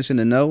pay attention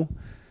to know,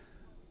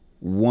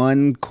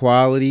 one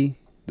quality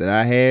that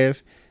I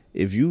have,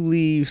 if you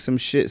leave some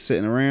shit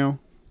sitting around,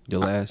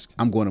 you'll ask.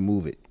 I'm going to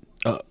move it.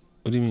 What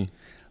do you mean?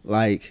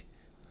 Like,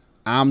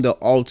 I'm the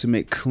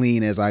ultimate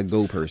clean as I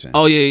go person.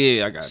 Oh,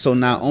 yeah, I got it. So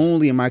not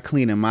only am I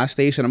cleaning my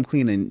station, I'm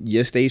cleaning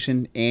your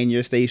station and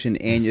your station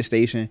and your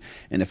station.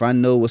 And if I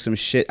know with some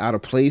shit out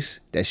of place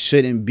that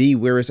shouldn't be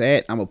where it's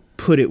at, I'm going to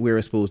put it where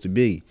it's supposed to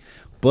be.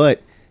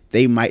 But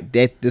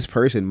this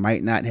person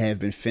might not have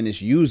been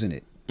finished using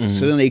it. Mm-hmm.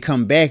 So then they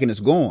come back and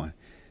it's gone.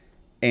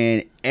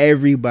 And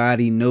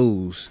everybody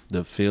knows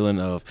the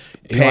feeling of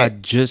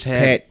Pat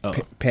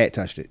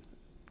touched it.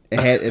 It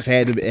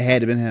had to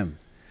have been him.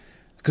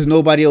 Because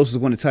nobody else is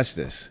going to touch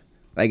this.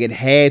 Like, it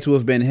had to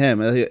have been him.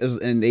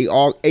 And they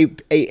all,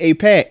 hey,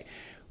 Pat,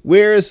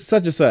 where is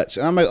such and such?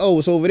 And I'm like, oh,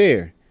 it's over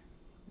there.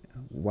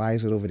 Why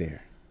is it over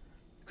there?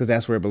 Because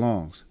that's where it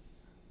belongs.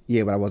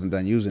 Yeah, but I wasn't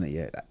done using it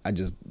yet. I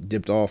just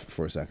dipped off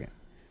for a second.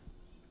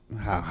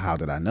 How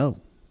did I know?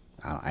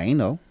 I ain't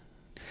know.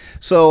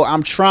 So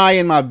I'm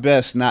trying my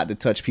best not to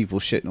touch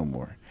people's shit no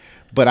more.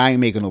 But I ain't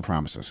making no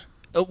promises.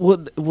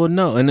 Well,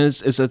 no. And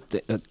it's a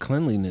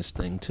cleanliness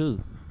thing,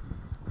 too.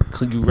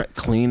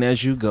 Clean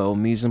as you go,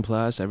 mise en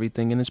place,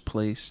 everything in its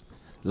place.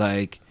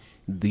 Like,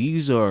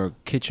 these are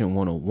kitchen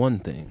 101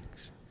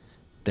 things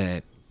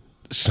that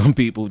some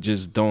people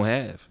just don't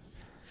have.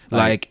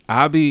 Like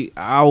I've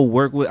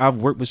worked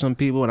with some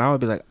people and I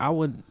would be like, I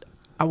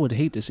would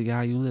hate to see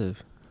how you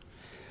live.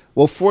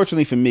 Well,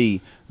 fortunately for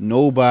me,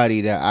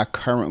 nobody that I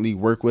currently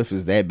work with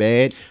is that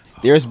bad.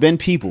 There's been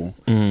people,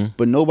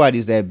 but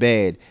nobody's that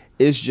bad.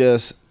 It's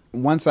just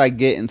once I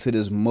get into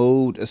this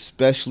mode,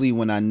 especially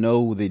when I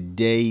know the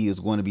day is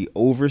going to be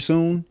over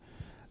soon,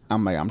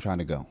 I'm like, I'm trying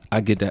to go.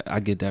 I get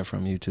that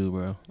from you too,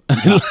 bro.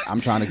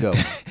 I'm trying to go.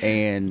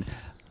 And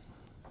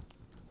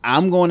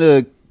I'm going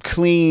to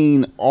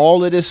clean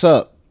all of this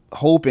up,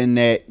 hoping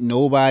that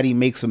nobody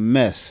makes a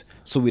mess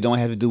so we don't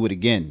have to do it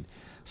again.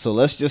 So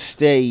let's just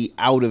stay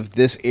out of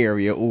this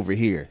area over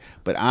here.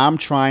 But I'm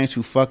trying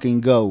to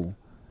fucking go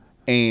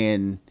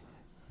and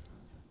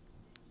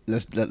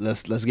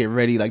let's get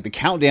ready. Like the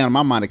countdown in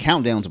my mind, the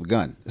countdown's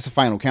begun. It's the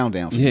final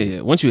countdown. For me.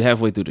 Yeah. Once you're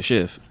halfway through the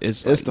shift,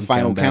 it's the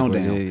final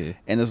countdown. Yeah.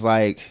 And it's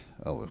like,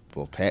 oh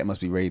well, Pat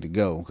must be ready to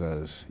go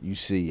because you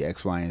see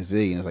X, Y, and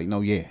Z, and it's like,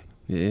 no, yeah,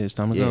 it's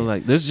time to go.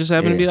 Like this just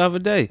happened to be the other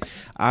day.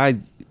 I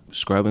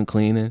scrubbing,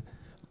 cleaning.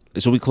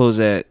 So we close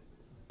at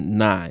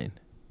 9.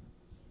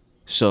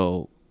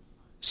 So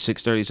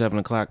 6:30, 7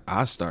 o'clock,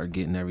 I start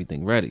getting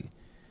everything ready.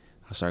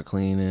 I start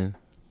cleaning,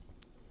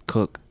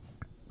 cook.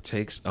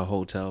 Takes a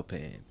hotel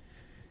pan.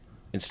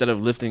 Instead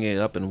of lifting it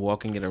up and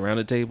walking it around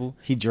the table,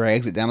 he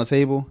drags it down the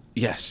table.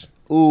 Yes.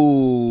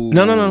 Ooh.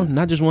 No,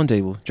 not just one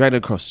table. Drag it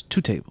across 2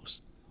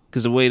 tables.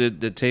 Because the way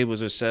that the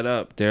tables are set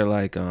up, they're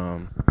like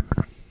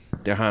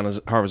they're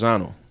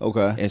horizontal.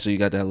 Okay. And so you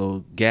got that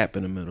little gap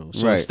in the middle.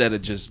 So instead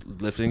of just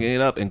lifting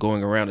it up and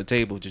going around the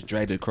table, just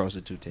drag it across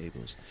the 2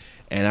 tables.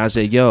 And I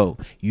said, yo,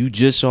 you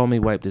just saw me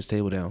wipe this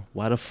table down.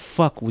 Why the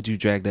fuck would you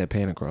drag that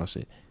pan across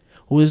it?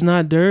 Well, it's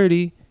not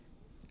dirty.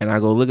 And I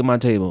go, look at my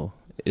table.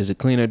 Is it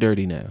clean or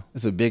dirty now?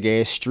 It's a big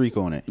ass streak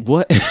on it.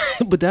 What?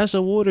 But that's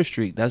a water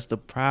streak. That's the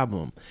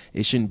problem.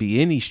 It shouldn't be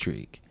any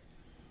streak.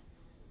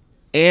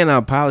 And I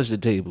polished the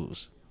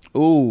tables.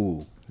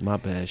 Ooh. My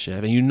bad,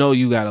 chef. And you know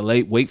you got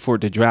to wait for it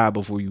to dry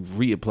before you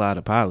reapply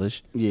the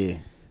polish. Yeah.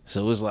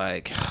 So it's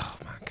like, oh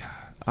my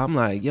God. I'm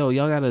like, yo,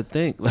 y'all got to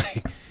think.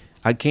 Like,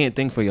 I can't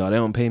think for y'all. They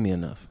don't pay me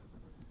enough.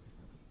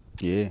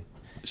 Yeah.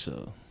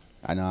 So.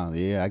 I know.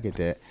 Yeah, I get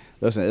that.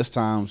 Listen, it's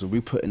times when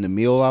we putting the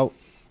meal out.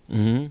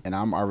 Mm-hmm. And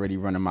I'm already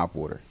running mop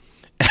water.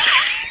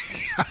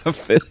 I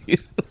feel you.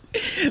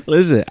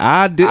 Listen,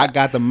 I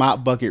got the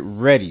mop bucket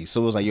ready.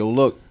 So it was like, yo,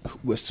 look,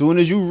 as soon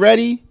as you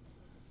ready,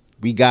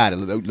 we got it.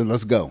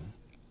 Let's go.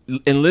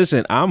 And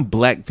listen, I'm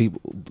black people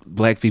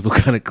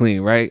kind of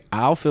clean, right?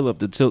 I'll fill up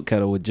the tilt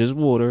kettle with just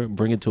water,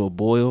 bring it to a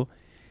boil,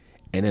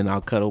 and then I'll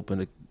cut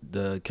open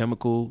the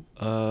chemical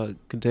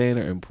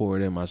container and pour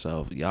it in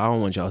myself. Y'all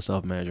don't want y'all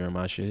self-measuring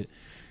my shit.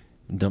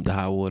 Dump the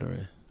hot water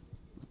in.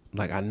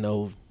 Like, I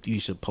know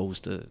you're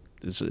supposed to.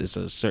 It's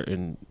a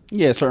certain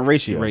certain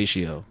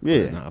ratio.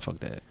 Yeah, nah, fuck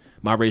that.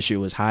 My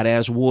ratio is hot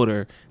ass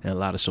water and a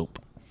lot of soap.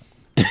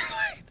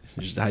 That's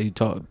just how you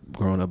talk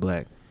growing up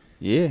black.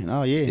 Yeah,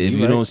 no, yeah. If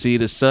you don't see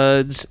the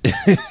suds,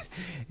 it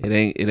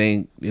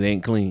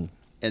ain't clean.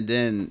 And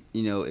then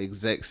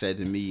exec said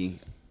to me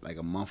like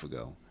a month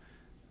ago,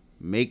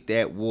 make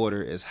that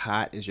water as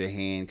hot as your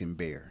hand can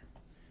bear.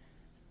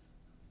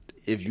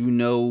 If you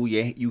know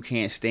you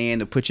can't stand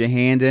to put your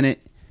hand in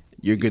it,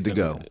 you're good to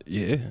go.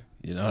 Yeah,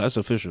 that's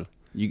official.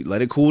 You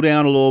let it cool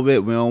down a little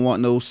bit. We don't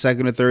want no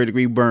 2nd or 3rd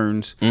degree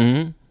burns.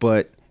 Mm-hmm.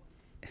 But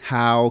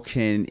how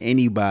can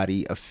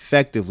anybody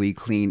effectively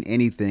clean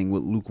anything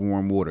with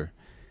lukewarm water?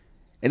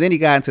 And then he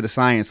got into the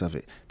science of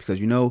it because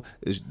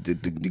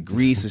the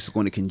grease is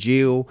going to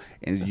congeal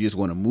and you're just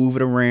going to move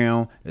it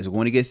around. It's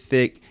going to get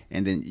thick,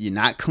 and then you're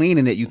not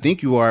cleaning it. You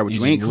think you are, but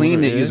you ain't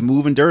cleaning it. You're just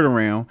moving dirt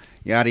around.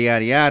 Yada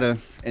yada yada.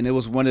 And it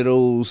was one of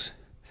those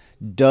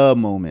duh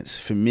moments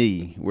for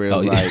me where it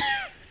was like,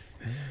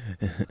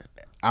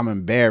 I'm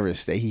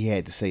embarrassed that he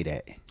had to say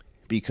that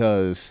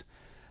because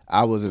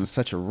I was in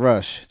such a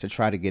rush to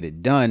try to get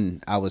it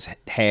done. I was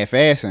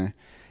half-assing,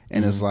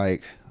 and it's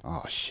like,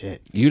 oh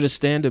shit. You're the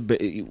standard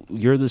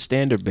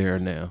bearer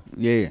now.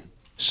 Yeah.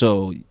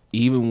 So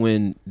even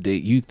when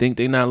you think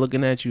they're not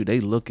looking at you, they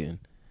looking.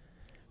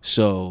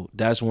 So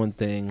that's one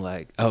thing.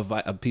 Like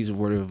a piece of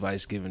word of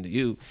advice given to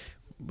you,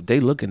 they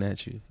looking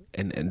at you,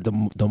 and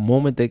the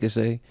moment they can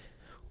say,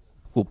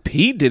 well,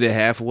 Pete did it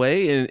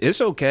halfway and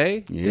it's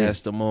okay. Yeah. That's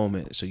the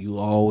moment. So you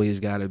always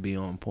got to be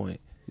on point.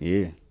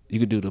 Yeah. You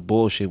could do the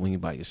bullshit when you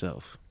by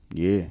yourself.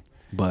 Yeah.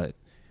 But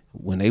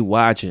when they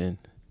watching,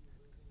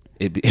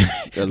 it be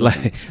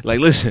like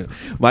listen,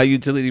 my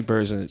utility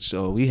person.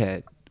 So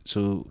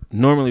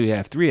normally we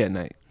have 3 at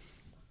night.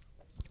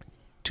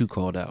 2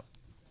 called out.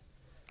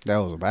 That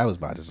was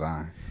by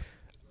design.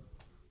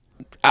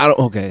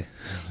 Okay.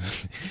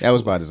 That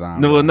was by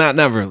design. No, well,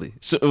 not really.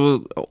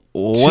 So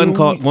one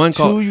call.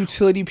 2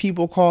 utility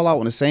people call out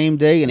on the same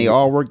day, and they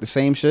all work the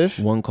same shift.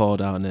 One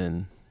called out, and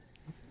then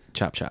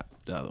chop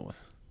the other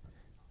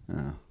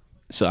one.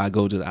 So I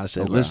go to. I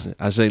said,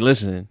 okay.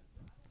 Listen.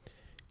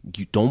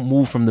 You don't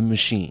move from the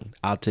machine.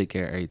 I'll take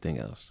care of everything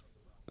else.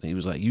 And he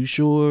was like, you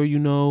sure?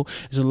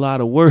 It's a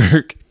lot of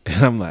work.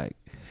 And I'm like,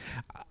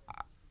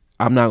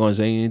 I'm not going to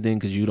say anything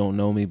because you don't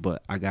know me,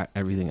 but I got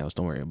everything else.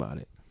 Don't worry about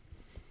it.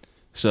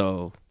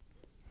 So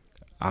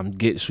I'm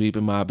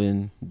sweeping,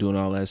 mopping, doing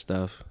all that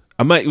stuff.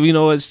 I might,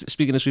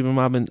 speaking of sweeping,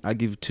 mopping, I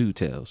give 2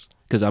 tales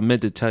because I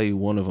meant to tell you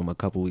one of them a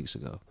couple weeks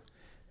ago.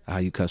 How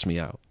you cussed me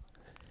out.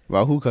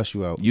 Well, who cussed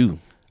you out? You.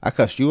 I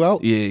cussed you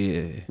out?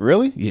 Yeah.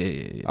 Really?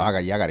 Yeah. Oh,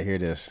 I got to hear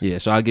this. Yeah,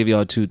 so I'll give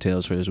y'all 2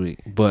 tales for this week.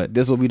 But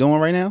this is what we doing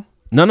right now?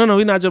 No,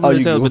 we're not jumping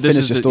to tales, but this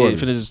is the story.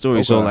 Finish the story.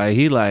 Okay. So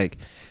he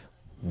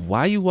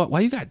why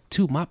you got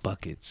 2 mop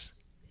buckets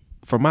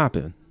for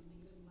mopping?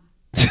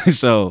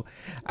 So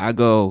I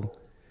go,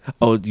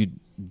 you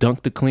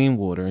dunk the clean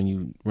water and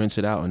you rinse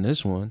it out on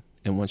this one,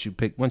 and once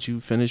you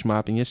finish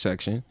mopping your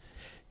section,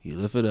 you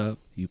lift it up,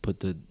 you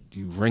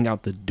wring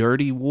out the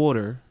dirty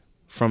water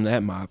from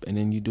that mop, and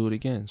then you do it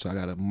again. So I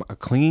got a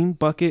clean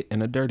bucket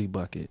and a dirty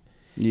bucket.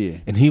 Yeah.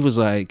 And he was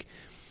like,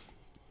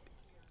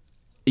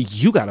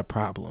 you got a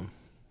problem.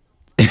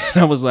 And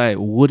I was like,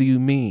 what do you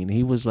mean?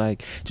 He was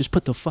like, just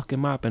put the fucking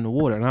mop in the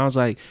water. And I was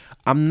like,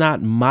 I'm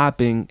not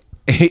mopping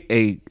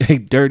a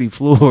dirty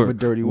floor with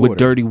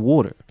dirty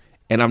water.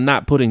 And I'm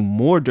not putting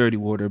more dirty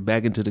water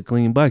back into the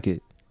clean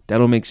bucket. That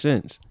don't make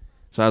sense.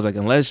 So I was like,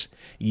 unless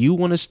you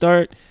want to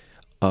start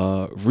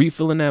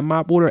refilling that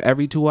mop water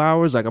every 2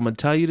 hours, like I'm going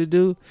to tell you to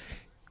do,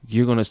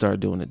 you're going to start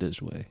doing it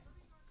this way.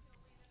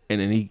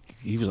 And then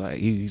he was like,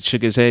 he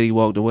shook his head, he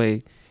walked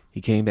away. He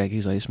came back,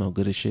 he's like, it smells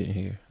good as shit in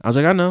here. I was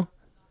like, I know.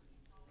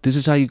 This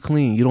is how you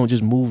clean. You don't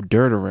just move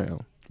dirt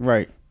around.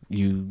 Right.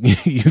 You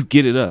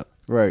get it up.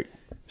 Right.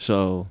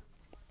 So,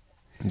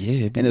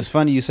 yeah. And it's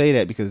funny you say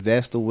that because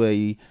that's the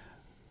way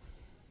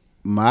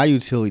my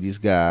utilities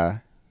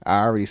guy,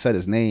 I already said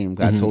his name.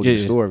 I told you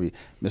the story,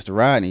 Mr.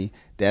 Rodney.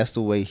 That's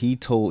the way he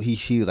told.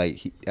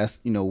 That's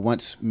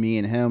once me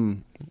and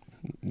him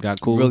got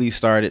cool, really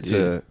started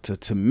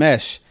to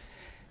mesh.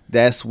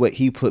 That's what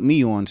he put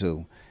me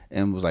onto,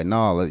 and was like,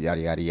 no,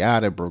 yada yada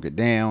yada. Broke it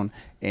down,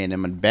 and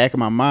in the back of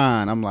my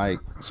mind, I'm like,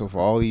 so for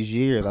all these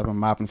years, I've been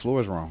mopping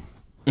floors wrong.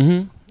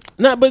 Mm-hmm.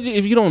 No, but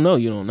if you don't know,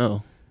 you don't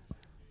know.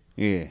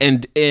 Yeah,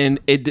 and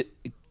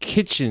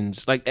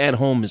kitchens like at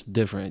home is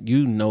different.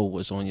 You know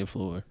what's on your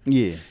floor.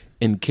 Yeah.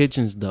 In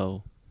kitchens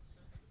though,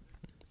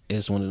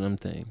 it's one of them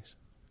things.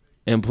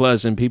 And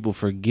plus, and people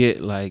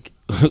forget, like,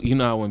 you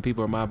know how when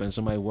people are mopping,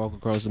 somebody walk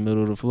across the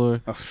middle of the floor,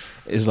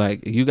 it's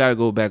like you got to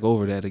go back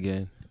over that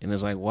again. And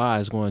it's like, why?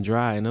 It's going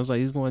dry. And I was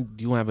like, you going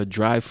to have a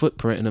dry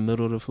footprint in the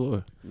middle of the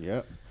floor.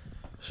 Yep.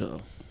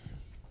 So,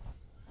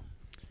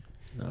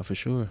 no, for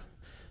sure.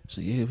 So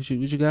yeah, what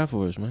you got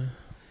for us, man?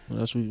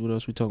 What else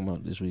we talking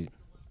about this week?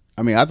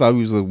 I mean, I thought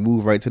we was gonna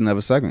move right to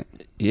another segment.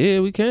 Yeah,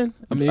 we can.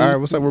 I mean, all right.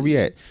 What's up? Where we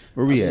at?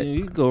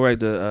 You can go right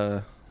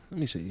to. Let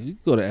me see. You can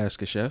go to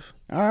Ask a Chef.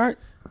 All right.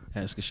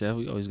 Ask a Chef.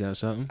 We always got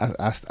something.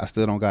 I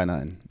still don't got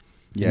nothing.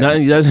 Yeah.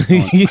 Nothing.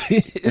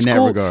 In that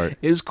cool. regard,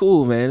 it's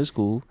cool, man. It's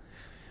cool.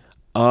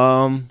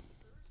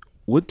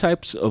 What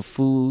types of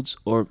foods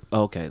or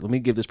okay? Let me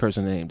give this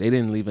person a name. They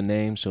didn't leave a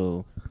name,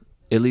 so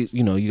at least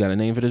you got a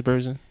name for this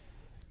person.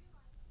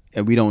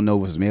 And we don't know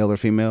if it's male or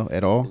female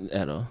at all.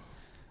 At all.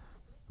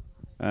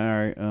 All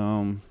right.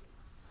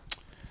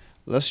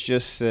 Let's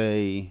just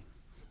say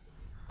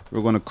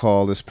we're gonna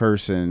call this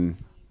person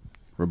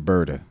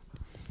Roberta.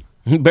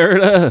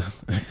 Roberta,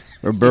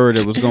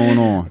 what's going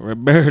on?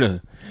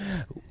 Roberta,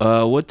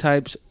 what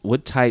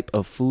type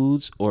of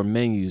foods or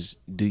menus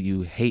do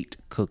you hate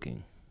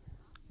cooking?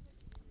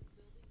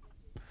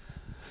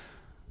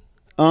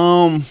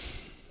 All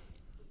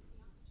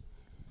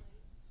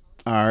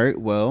right.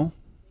 Well,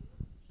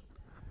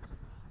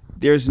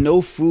 there's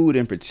no food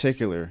in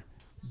particular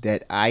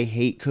that I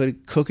hate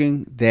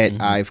cooking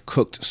that I've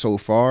cooked so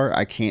far.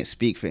 I can't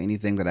speak for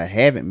anything that I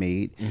haven't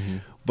made. Mm-hmm.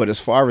 But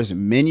as far as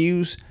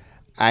menus,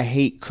 I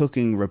hate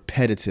cooking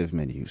repetitive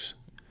menus.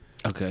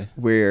 Okay.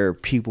 Where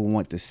people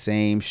want the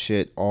same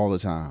shit all the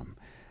time.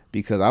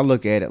 Because I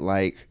look at it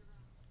like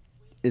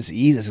it's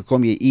easy. It's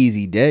going to be an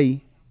easy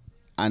day.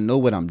 I know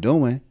what I'm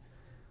doing.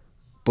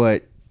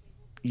 But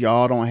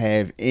y'all don't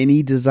have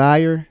any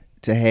desire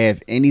to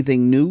have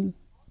anything new,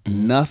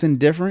 nothing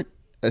different.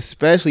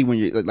 Especially when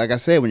you're, like I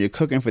said, when you're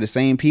cooking for the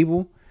same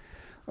people,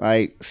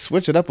 like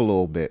switch it up a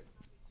little bit.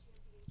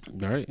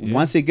 All right. Yeah.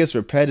 Once it gets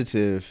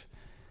repetitive,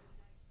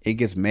 it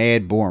gets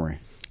mad boring.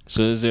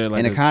 So is there like,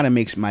 and it kind of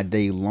makes my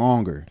day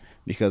longer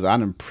because I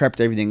done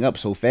prepped everything up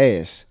so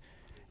fast,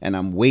 and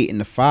I'm waiting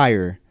to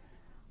fire.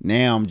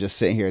 Now I'm just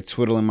sitting here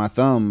twiddling my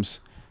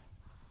thumbs,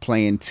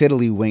 playing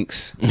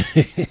tiddlywinks,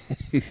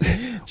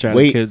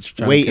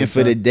 waiting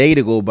for the day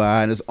to go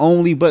by. And there's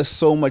only but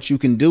so much you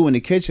can do in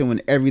the kitchen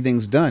when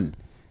everything's done.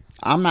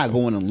 I'm not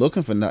going and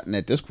looking for nothing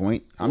at this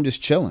point. I'm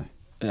just chilling.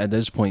 At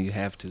this point, you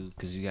have to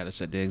because you got to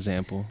set the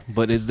example.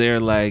 But is there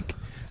like,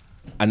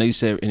 I know you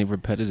said any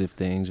repetitive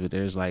things, but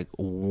there's like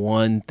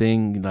one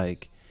thing,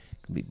 like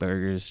it could be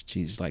burgers,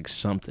 cheese, like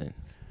something.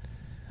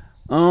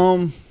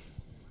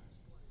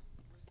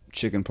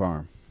 Chicken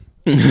parm.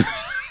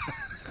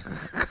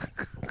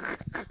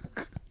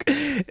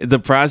 The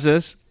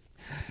process,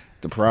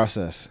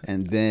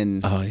 and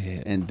then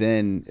and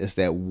then it's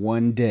that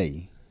one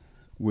day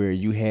where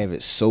you have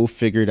it so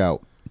figured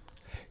out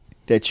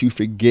that you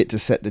forget to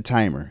set the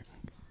timer,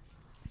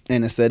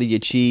 and instead of your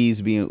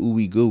cheese being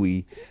ooey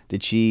gooey, the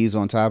cheese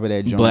on top of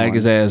that joint, black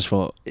as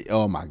asphalt.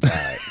 Oh my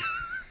god!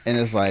 And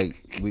it's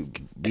like we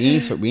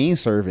ain't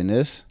serving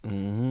this.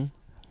 Mm-hmm.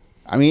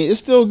 I mean, it's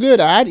still good.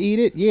 I'd eat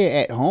it,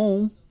 at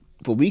home,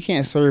 but we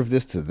can't serve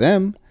this to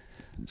them.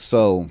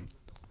 So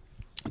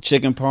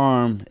chicken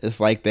parm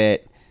is like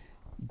that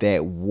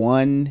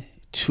 1-2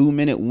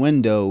 minute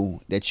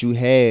window that you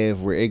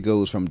have where it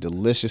goes from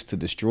delicious to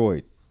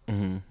destroyed.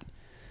 Mm-hmm.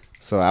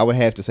 So I would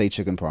have to say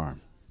chicken parm.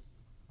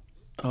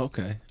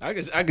 Okay, I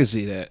can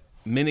see that.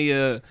 Many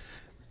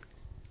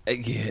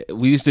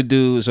we used to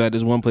do, so at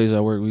this one place I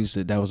worked,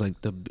 that was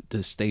like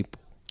the staple.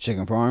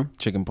 Chicken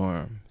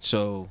parm.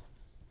 So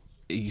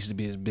It used to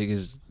be as big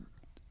as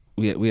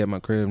we at my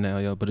crib now,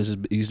 yo. But it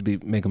used to be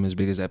make them as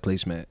big as that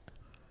placemat.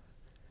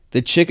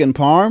 The chicken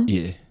parm?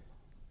 Yeah.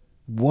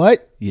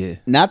 What? Yeah.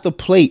 Not the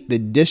plate, the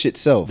dish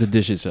itself. The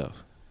dish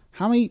itself.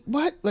 How many?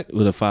 What? Like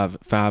with a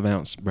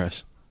 5-ounce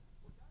breast.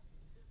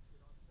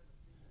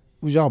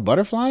 Was y'all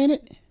butterflying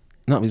it?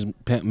 No, it was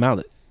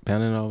mallet,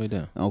 pounding it all the way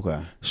down.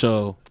 Okay.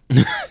 So,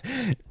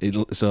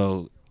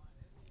 so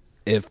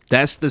if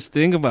that's the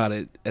thing about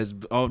it, as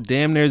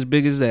damn near as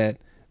big as that,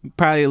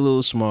 probably a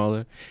little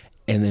smaller,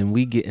 and then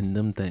we getting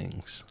them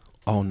things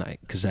all night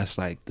because that's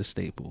like the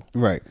staple.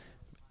 Right.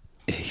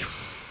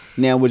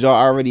 Now, would y'all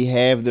already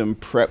have them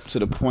prepped to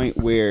the point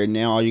where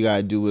now all you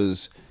gotta do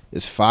is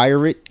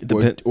fire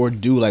it, or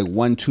do like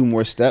 1-2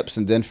 more steps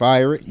and then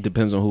fire it?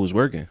 Depends on who was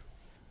working.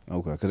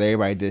 Okay, because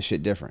everybody did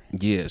shit different.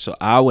 Yeah, so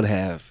I would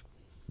have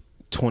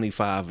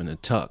 25 in a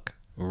tuck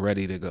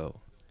ready to go,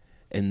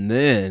 and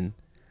then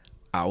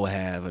I would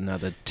have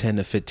another 10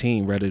 to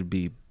 15 ready to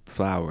be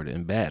floured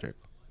and battered.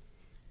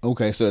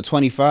 Okay, so the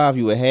 25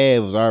 you would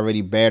have was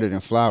already battered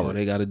and floured. All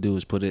they got to do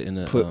is put it in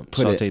a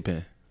saute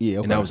pan. Yeah,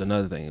 okay. And that was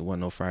another thing. It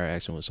wasn't no fryer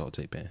action with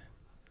saute pan.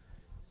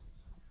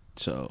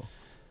 So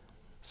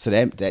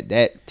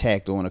that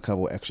tacked on a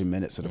couple extra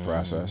minutes of the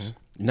process.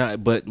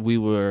 Not, but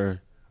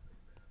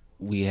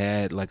we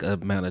had like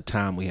an amount of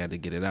time we had to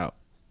get it out.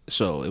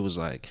 So it was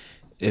like,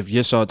 if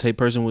your saute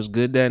person was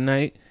good that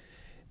night,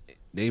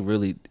 they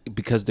really,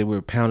 because they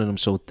were pounding them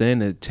so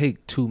thin, it'd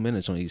take 2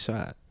 minutes on each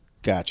side.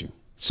 Got you.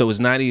 So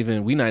we're not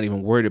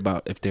even worried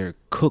about if they're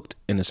cooked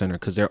in the center,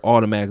 because they're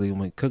automatically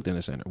when cooked in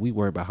the center. We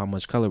worry about how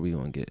much color we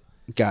gonna get.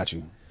 Got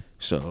you.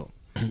 So,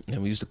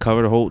 and we used to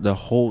cover the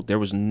whole. There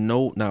was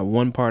not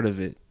one part of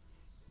it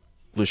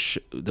was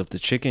of the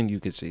chicken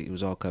you could see. It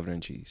was all covered in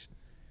cheese,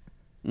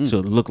 so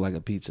it looked like a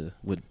pizza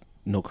with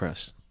no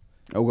crust.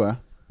 Okay.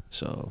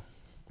 So,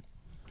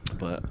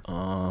 but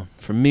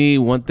for me,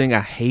 one thing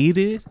I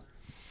hated,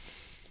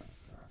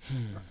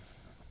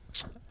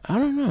 I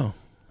don't know.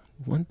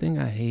 One thing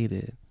I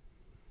hated.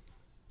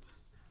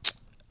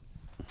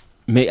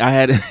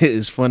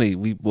 It's funny,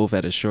 we both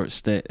had a short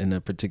stint in a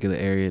particular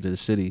area of the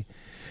city.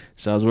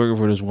 So I was working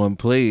for this one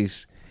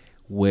place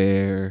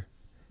where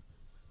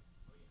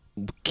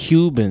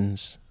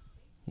Cubans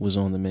was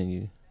on the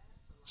menu.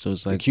 So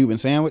it's like the Cuban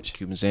sandwich,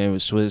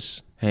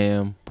 Swiss,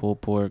 ham,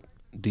 pulled pork,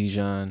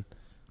 Dijon,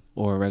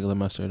 or regular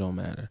mustard, don't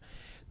matter.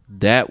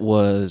 That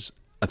was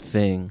a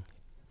thing.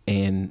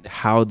 And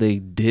how they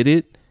did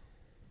it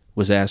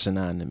was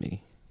asinine to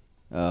me.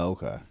 Oh,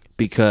 okay.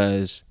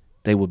 Because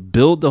they would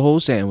build the whole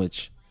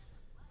sandwich,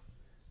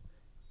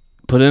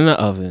 put it in the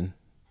oven,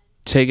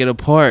 take it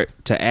apart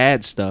to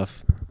add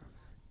stuff,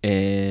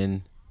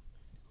 and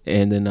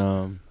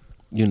then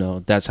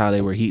that's how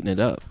they were heating it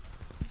up.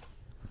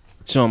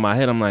 So in my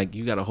head, I'm like,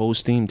 you got a whole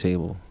steam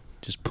table.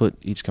 Just put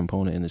each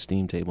component in the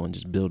steam table and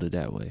just build it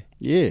that way.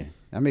 Yeah,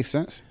 that makes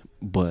sense.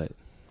 But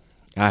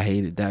I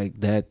hated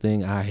that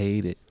thing. I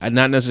hate it.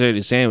 Not necessarily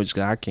the sandwich,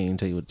 because I can't even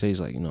tell you what it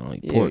tastes like.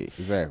 Like pork. Yeah,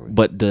 exactly.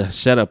 But the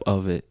setup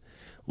of it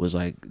was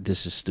like,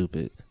 this is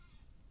stupid.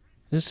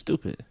 This is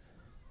stupid.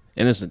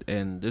 And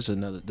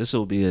this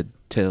will be a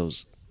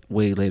tales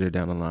way later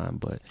down the line.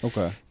 But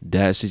okay,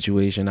 that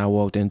situation I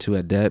walked into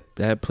at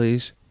that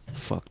place,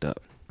 fucked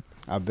up.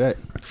 I bet.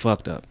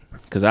 Fucked up.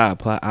 Because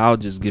I'll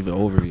just give it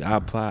overview.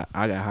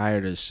 I got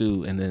hired as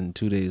Sue, and then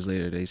 2 days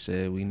later they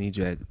said, we need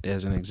you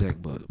as an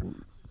exec, but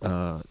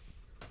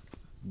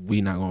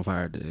we not gonna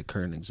fire the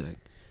current exec.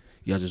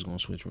 Y'all just gonna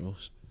switch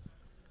roles.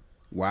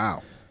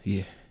 Wow.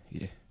 Yeah.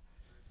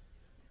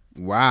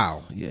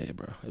 Wow. Yeah,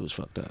 bro. It was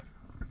fucked up.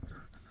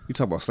 You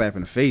talk about slap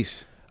in the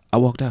face. I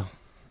walked out.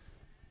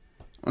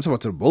 I'm talking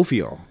about to the both of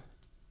y'all.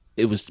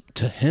 It was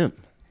to him.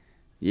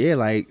 Yeah,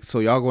 like, so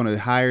y'all gonna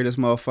hire this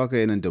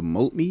motherfucker and then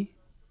demote me?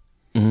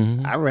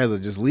 Mm-hmm. I'd rather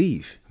just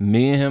leave.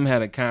 Me and him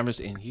had a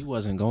conversation, and he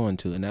wasn't going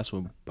to, and that's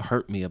what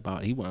hurt me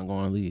about it. He wasn't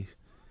going to leave.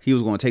 He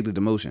was going to take the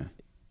demotion.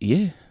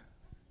 Yeah.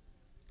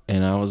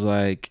 And I was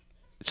like,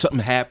 something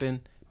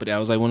happened, but that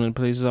was like one of the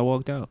places I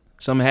walked out.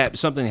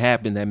 Something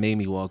happened that made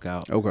me walk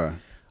out. Okay.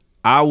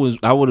 I would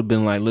have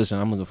been like, listen,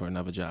 I'm looking for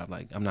another job.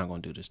 Like, I'm not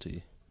going to do this to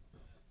you.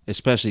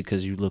 Especially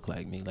because you look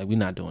like me. Like, we're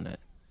not doing that.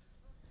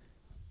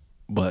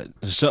 But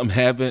something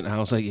happened. I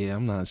was like, yeah,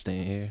 I'm not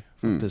staying here.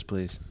 Fuck this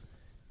place.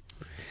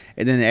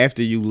 And then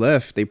after you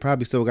left, they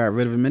probably still got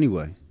rid of him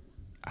anyway.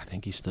 I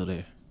think he's still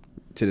there.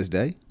 To this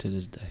day? To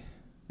this day.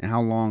 And how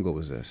long ago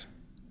was this?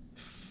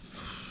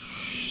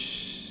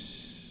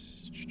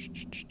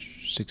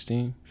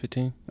 16,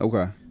 15.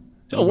 Okay.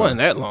 So it wasn't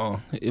that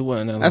long. It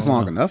wasn't that long. That's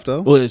long enough,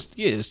 though. Well,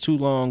 it's too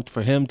long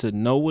for him to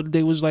know what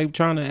they was like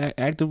trying to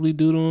actively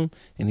do to him,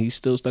 and he's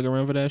still stuck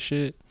around for that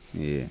shit.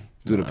 Yeah.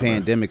 Through the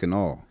pandemic and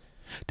all.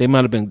 They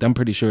might have been, I'm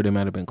pretty sure they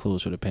might have been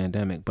closed for the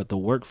pandemic, but the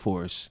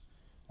workforce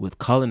with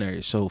culinary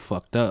is so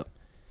fucked up,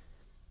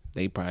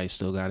 they probably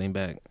still got him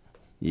back.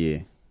 Yeah.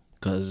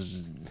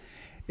 Because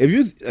if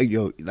you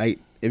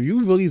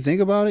really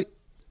think about it,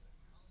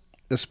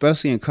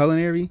 especially in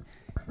culinary,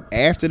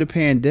 after the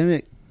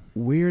pandemic,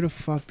 where the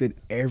fuck did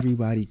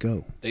everybody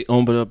go? they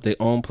opened up their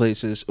own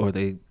places, or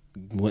they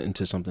went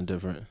into something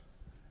different.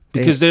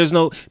 Because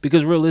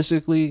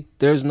realistically,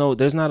 there's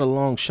not a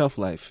long shelf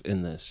life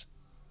in this.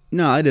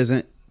 No, it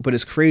isn't. But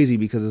it's crazy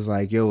because it's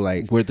like, yo,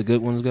 like, where'd the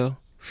good ones go?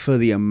 For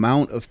the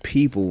amount of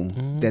people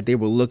that they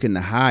were looking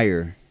to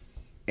hire,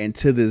 and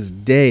to this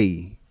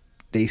day,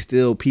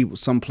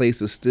 some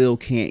places still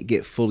can't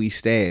get fully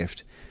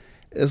staffed.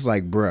 It's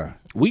like, bruh,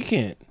 we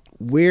can't.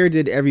 Where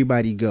did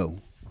everybody go?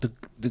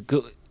 The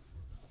good,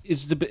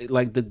 it's the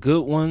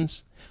good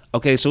ones.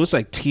 Okay, so it's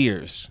like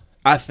tiers,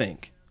 I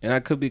think, and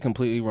I could be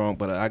completely wrong,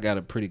 but I got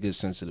a pretty good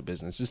sense of the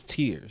business. It's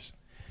tiers.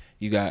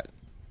 You got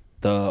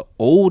the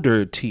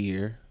older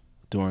tier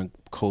during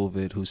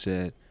COVID who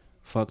said,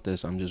 fuck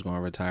this, I'm just going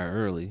to retire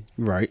early.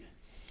 Right.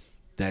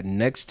 That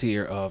next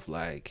tier of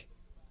like,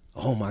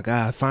 oh my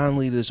God,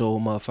 finally this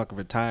old motherfucker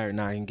retired,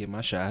 now I can get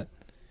my shot.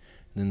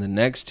 Then the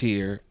next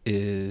tier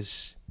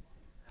is,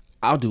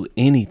 I'll do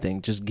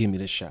anything, just give me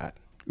the shot.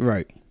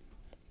 Right.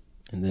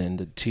 And then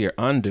the tier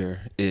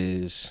under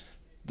is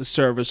the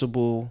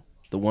serviceable,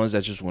 the ones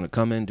that just want to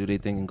come in, do their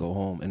thing and go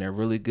home. And they're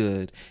really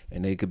good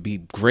and they could be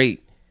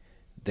great.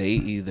 They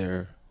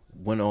either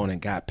went on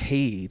and got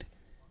paid,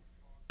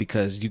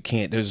 because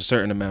there's a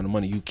certain amount of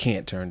money you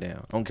can't turn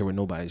down. I don't care what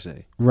nobody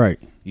say. Right.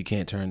 You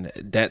can't turn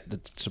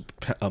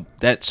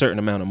that certain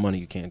amount of money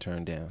you can't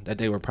turn down that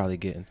they were probably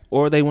getting.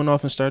 Or they went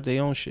off and started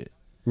their own shit.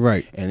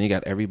 Right. And they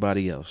got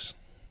everybody else.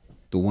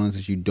 The ones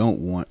that you don't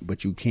want,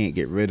 but you can't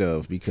get rid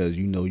of because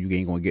you know you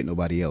ain't going to get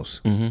nobody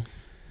else. Mm-hmm.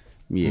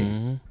 Yeah.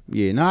 Mm-hmm.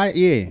 Yeah. No,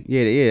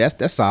 yeah.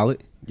 That's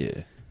solid.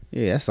 Yeah.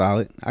 Yeah, that's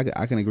solid.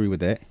 I can agree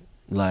with that.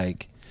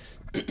 Like...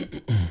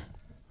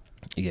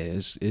 Yeah,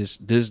 it's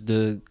this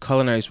the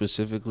culinary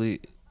specifically,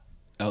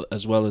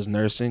 as well as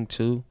nursing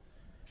too,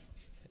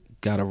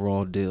 got a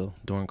raw deal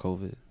during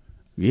COVID.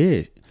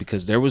 Yeah,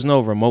 because there was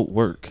no remote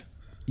work.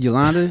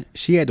 Yolanda,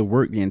 she had to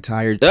work the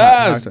entire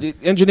time.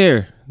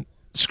 Engineer,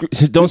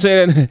 don't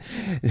say that.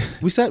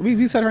 we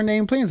said her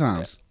name plenty of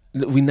times.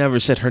 We never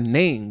said her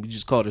name. We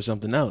just called her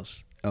something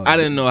else. Oh, I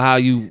didn't know how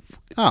you.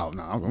 Oh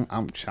no, I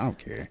don't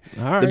care.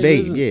 All right, the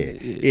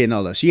babe, yeah.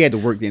 No, look, she had to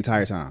work the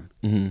entire time.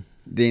 Mm-hmm.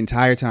 The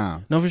entire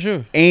time. No, for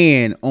sure.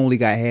 And only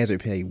got hazard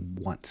pay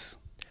once.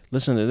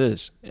 Listen to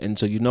this. And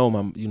so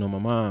my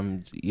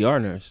mom's ER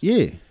nurse.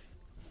 Yeah.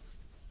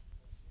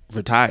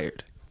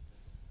 Retired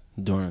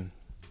during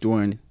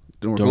COVID?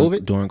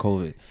 During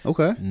COVID.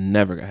 Okay.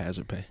 Never got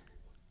hazard pay.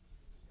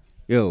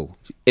 Yo.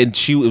 And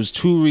it was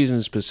two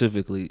reasons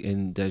specifically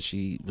in that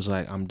she was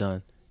like, I'm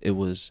done. It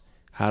was,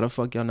 how the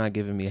fuck y'all not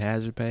giving me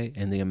hazard pay?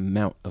 And the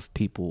amount of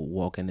people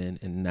walking in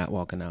and not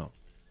walking out.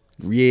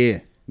 Yeah.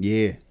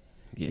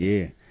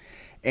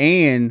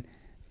 And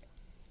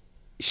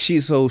she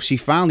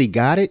finally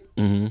got it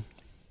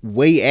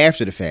way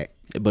after the fact.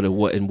 But it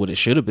wasn't what it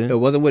should have been. It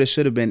wasn't what it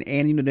should have been.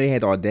 And they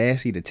had the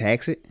audacity to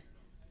tax it.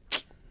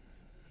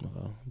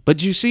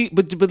 But you see,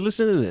 but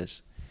listen to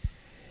this.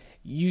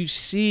 You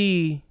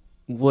see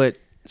what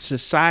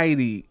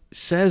society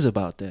says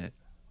about that.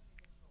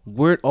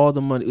 Where'd all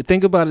the money,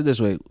 think about it this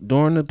way,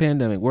 during the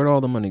pandemic, where'd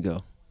all the money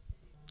go?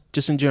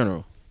 Just in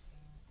general.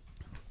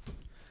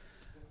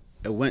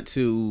 It went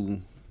to,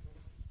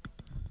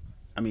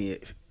 I mean,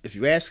 if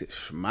you ask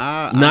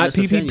my not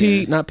PPP,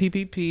 opinion, not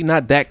PPP,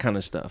 not that kind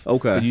of stuff.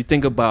 Okay. But you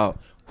think about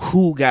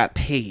who got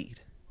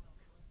paid.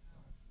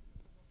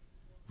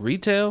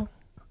 Retail.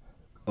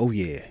 Oh,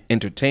 yeah.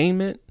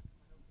 Entertainment.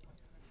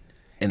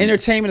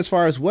 Entertainment as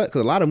far as what?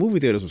 Because a lot of movie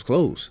theaters was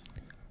closed.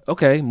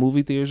 Okay,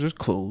 movie theaters was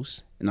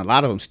closed. And a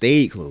lot of them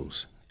stayed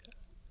closed.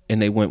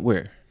 And they went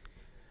where?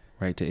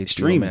 Right to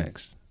HBO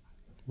Max.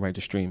 Right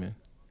to streaming.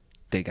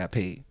 They got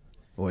paid.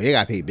 Well, they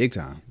got paid big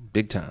time.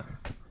 Big time.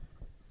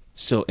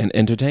 So, in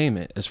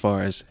entertainment, as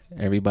far as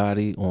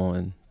everybody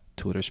on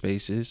Twitter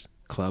Spaces,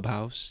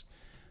 Clubhouse,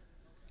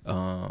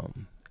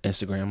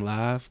 Instagram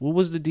Live. What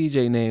was the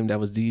DJ name that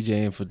was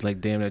DJing for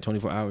like damn that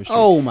 24 hours straight?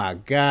 Oh my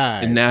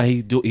God. And now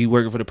he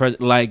working for the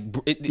president. Like,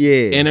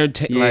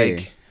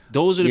 like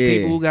those are the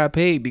people who got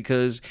paid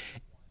because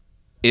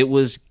it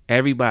was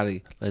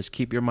everybody. Let's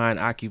keep your mind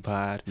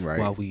occupied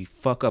while we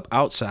fuck up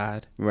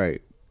outside.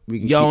 Right.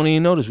 Y'all don't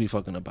even notice we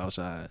fucking up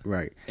outside.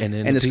 Right. And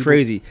it's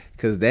crazy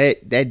because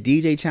that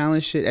DJ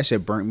challenge shit, that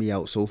shit burnt me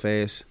out so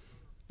fast.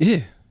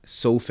 Yeah.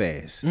 So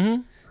fast.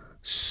 Mm-hmm.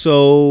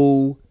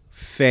 So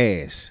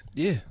fast.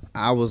 Yeah.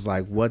 I was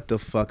like, what the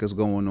fuck is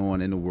going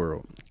on in the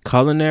world?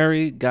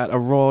 Culinary got a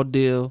raw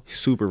deal.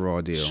 Super raw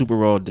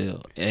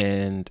deal.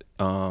 And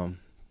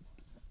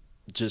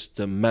just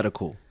the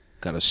medical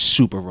got a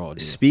super raw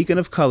deal. Speaking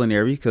of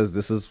culinary, because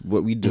this is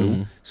what we do.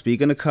 Mm-hmm.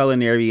 Speaking of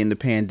culinary in the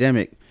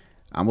pandemic,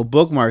 I'm a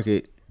bookmark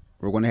it.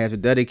 We're going to have to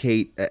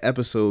dedicate an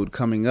episode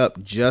coming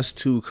up just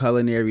to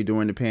culinary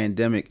during the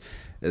pandemic,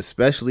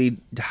 especially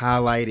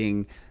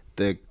highlighting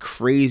the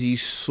crazy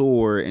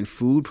soar in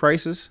food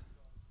prices.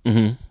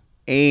 Mm-hmm.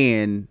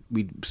 And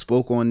we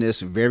spoke on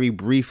this very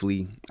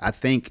briefly. I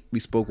think we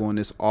spoke on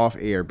this off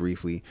air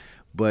briefly,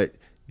 but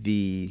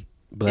the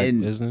Black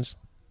business?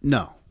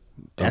 No,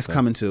 that's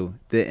coming too.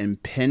 The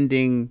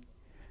impending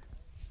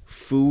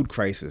food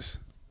crisis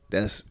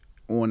that's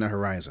on the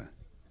horizon.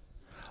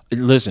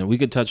 Listen, we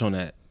could touch on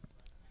that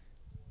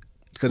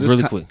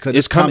really quick. Because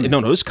It's coming.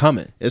 No, it's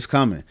coming. It's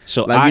coming.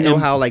 So like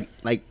how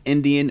like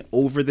Indian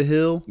over the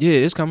hill. Yeah,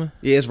 it's coming.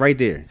 Yeah, it's right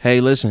there. Hey,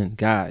 listen,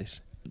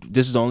 guys.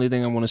 This is the only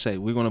thing I want to say.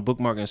 We're going to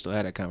bookmark and still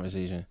have that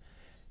conversation.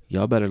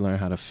 Y'all better learn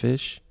how to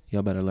fish.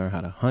 Y'all better learn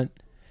how to hunt.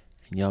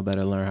 And y'all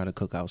better learn how to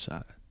cook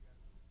outside.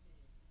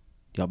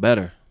 Y'all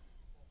better.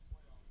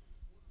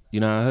 You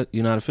know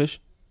how to fish?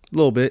 A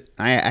little bit.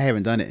 I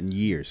haven't done it in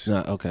years.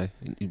 No, okay.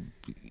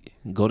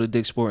 Go to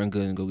Dick's Sporting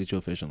Goods and go get you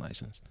a fishing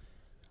license.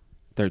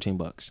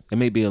 $13. It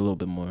may be a little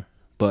bit more,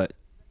 but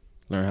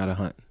learn how to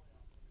hunt.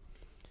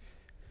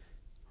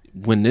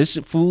 When this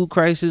food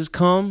crisis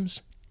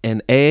comes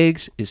and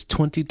eggs is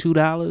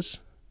 $22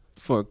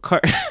 for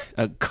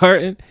a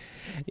carton,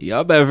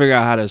 y'all better figure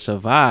out how to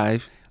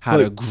survive, how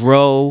to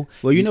grow.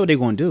 Well, you know what they're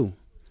going to do.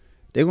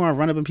 They're going to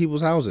run up in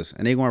people's houses,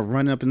 and they're going to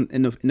run up in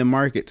the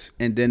markets,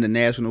 and then the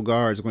National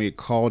Guard is going to get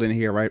called in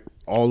here right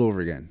all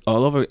over again.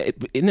 All over.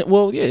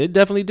 Well, yeah, it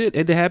definitely did.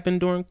 It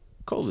happened during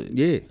COVID.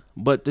 Yeah.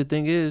 But the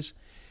thing is,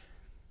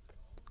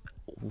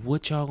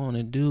 what y'all going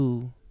to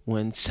do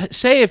when,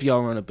 say if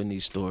y'all run up in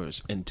these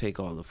stores and take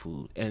all the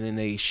food, and then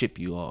they ship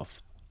you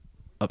off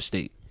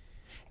upstate.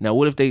 Now,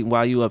 what if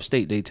while you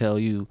upstate, they tell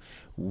you,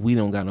 we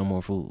don't got no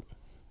more food?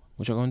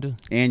 What y'all going to do?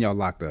 And y'all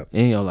locked up. What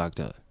y'all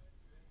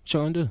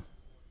going to do?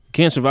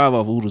 Can't survive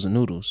off oodles and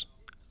noodles.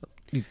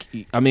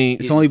 I mean,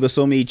 it's only but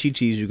so many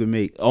chi-chis you can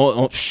make.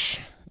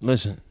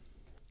 Listen,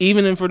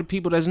 even for the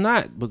people that's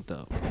not booked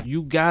up,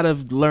 you gotta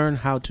learn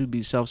how to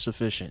be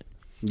self-sufficient.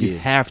 You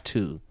have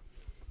to.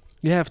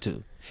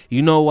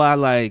 You know why?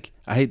 Like,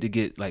 I hate to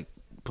get like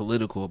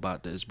political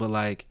about this, but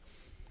like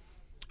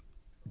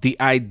the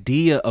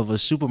idea of a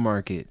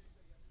supermarket,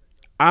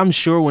 I'm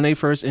sure when they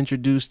first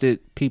introduced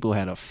it, people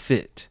had a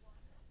fit.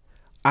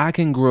 I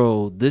can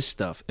grow this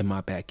stuff in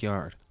my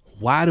backyard.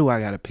 Why do I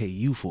got to pay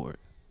you for it?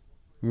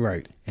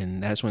 Right.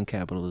 And that's when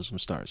capitalism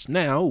starts.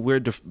 Now, we're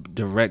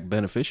direct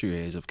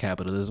beneficiaries of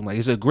capitalism. Like,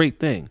 it's a great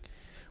thing.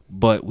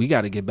 But we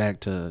got to get back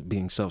to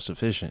being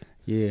self-sufficient.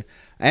 Yeah.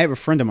 I have a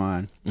friend of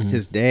mine. Mm-hmm.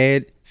 His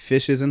dad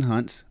fishes and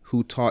hunts,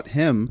 who taught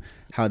him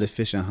how to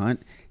fish and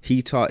hunt.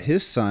 He taught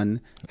his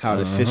son how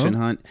to fish and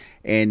hunt.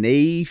 And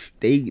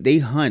they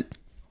hunt,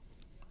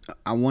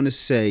 I want to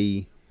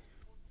say,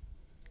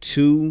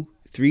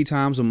 2-3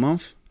 times a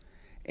month.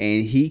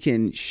 And he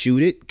can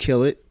shoot it,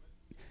 kill it.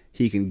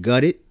 He can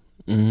gut it.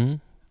 Mm-hmm.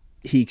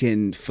 He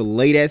can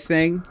fillet that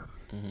thing.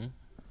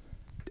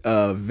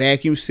 Mm-hmm.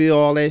 Vacuum seal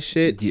all that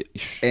shit. Yeah.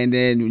 And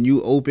then when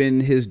you open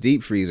his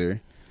deep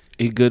freezer,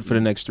 it's good for the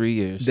next 3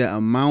 years. The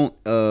amount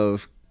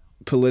of,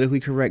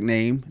 politically correct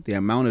name, the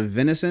amount of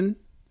venison.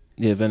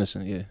 Yeah,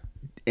 venison, yeah.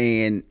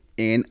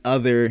 And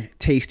other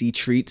tasty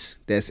treats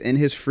that's in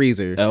his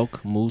freezer.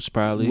 Elk, moose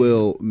probably.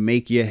 Will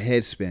make your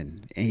head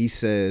spin. And he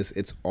says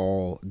it's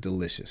all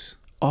delicious.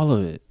 All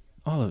of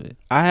it.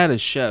 I had a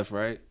chef,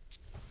 right?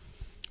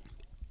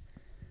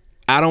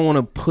 I don't want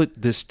to put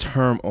this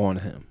term on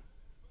him,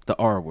 the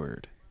R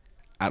word.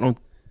 I don't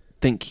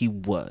think he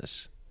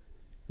was.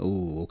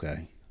 Oh,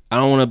 okay. I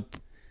don't want to.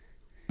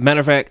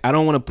 Matter of fact, I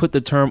don't want to put the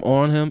term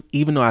on him,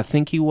 even though I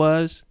think he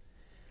was.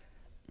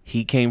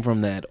 He came from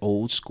that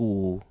old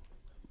school.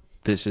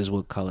 This is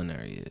what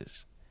culinary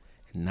is.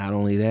 And not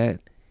only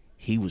that,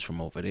 he was from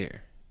over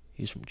there.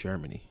 He's from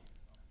Germany.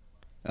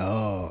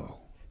 Oh.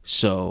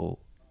 So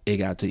it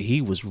got to,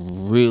 he was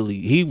really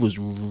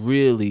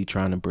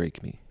trying to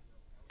break me.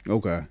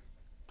 Okay.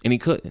 And he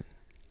couldn't.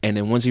 And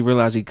then once he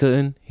realized he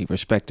couldn't, he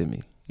respected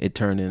me. It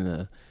turned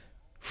into,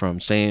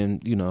 from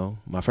saying,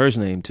 my first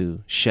name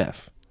to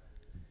chef.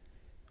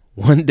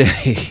 One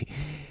day,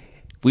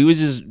 we were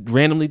just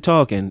randomly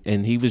talking,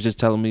 and he was just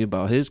telling me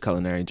about his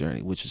culinary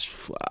journey, which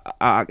is,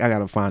 I got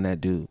to find that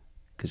dude,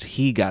 because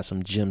he got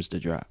some gems to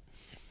drop.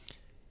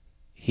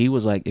 He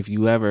was like, if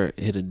you ever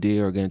hit a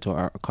deer or get into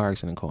a car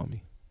accident, call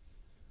me.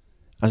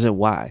 I said,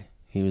 why?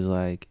 He was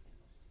like,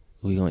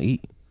 we gonna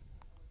eat?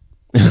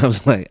 And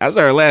I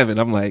started laughing.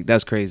 I'm like,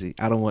 that's crazy.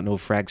 I don't want no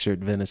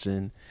fractured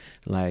venison,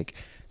 like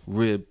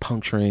rib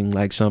puncturing,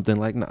 like something.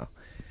 Like, no.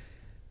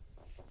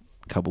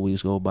 Couple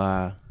weeks go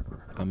by.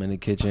 I'm in the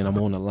kitchen. I'm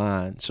on the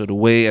line. So the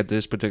way at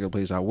this particular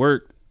place I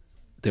worked,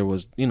 there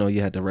was,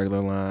 you had the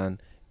regular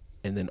line,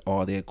 and then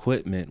all the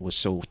equipment was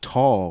so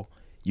tall,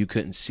 you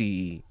couldn't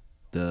see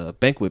the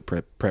banquet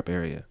prep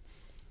area.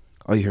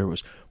 All you heard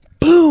was,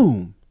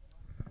 boom!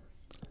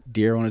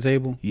 Deer on the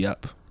table?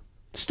 Yep.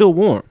 Still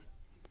warm.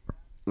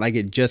 Like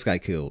it just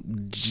got killed.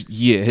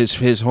 Yeah, his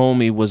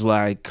homie was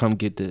like, come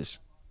get this.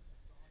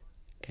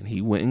 And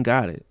he went and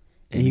got it.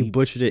 And he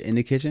butchered it in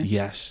the kitchen?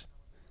 Yes.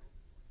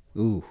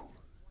 Ooh.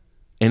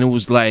 And it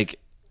was like,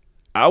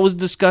 I was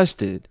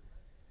disgusted.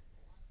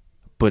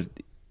 But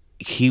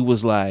he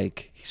was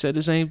like, he said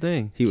the same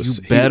thing. You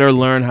better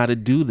learn how to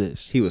do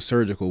this. He was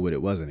surgical with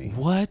it, wasn't he?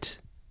 What?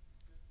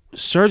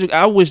 Surgical?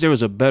 I wish there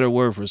was a better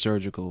word for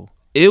surgical.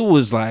 It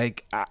was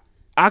like,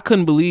 I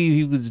couldn't believe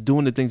he was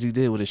doing the things he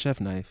did with a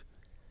chef knife.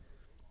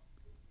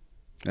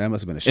 That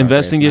must have been a sharp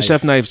Invest in your knife.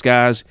 chef knives,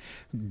 guys.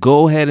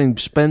 Go ahead and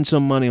spend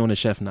some money on a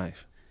chef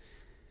knife.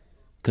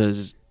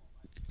 Because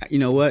You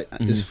know what?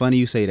 It's funny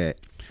you say that,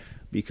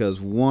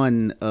 because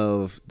one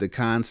of the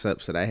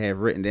concepts that I have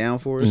written down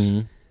for us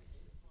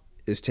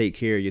is take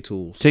care of your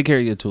tools. Take care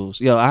of your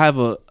tools. Yo, I have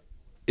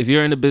if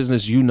you're in the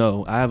business, you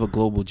know, I have a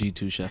global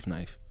G2 chef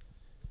knife.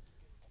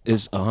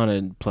 It's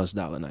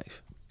 $100+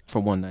 knife for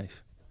one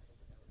knife.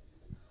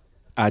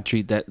 I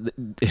treat that.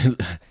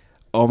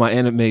 All my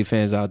anime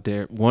fans out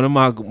there, one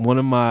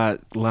of my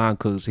line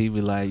cooks, he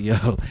be like,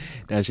 yo,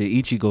 that's your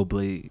Ichigo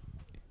blade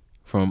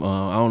from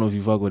I don't know if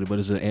you fuck with it, but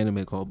it's an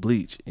anime called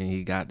Bleach, and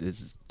he got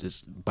this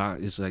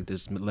it's like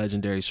this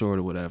legendary sword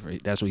or whatever.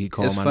 That's what he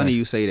called. It's my funny knife.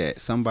 you say that.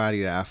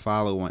 Somebody that I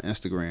follow on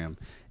Instagram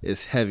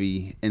is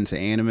heavy into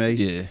anime.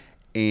 Yeah,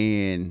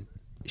 and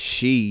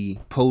she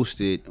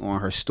posted on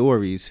her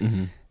stories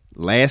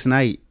last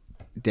night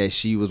that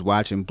she was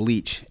watching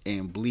Bleach,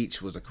 and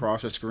Bleach was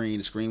across her screen.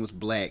 The screen was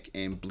black,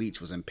 and Bleach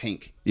was in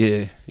pink.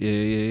 Yeah.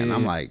 And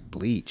I'm like,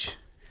 Bleach,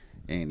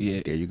 and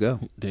there you go.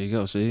 There you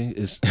go. See,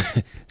 it's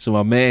so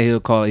my man,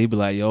 he'll call it. He be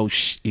like, yo,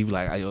 he be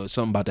like, yo,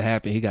 something about to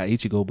happen. He got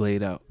Ichigo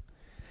blade out.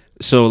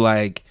 So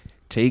like,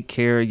 take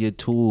care of your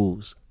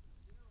tools.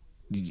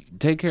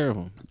 Take care of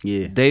them.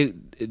 Yeah,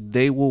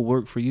 they will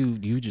work for you.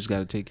 You just got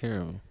to take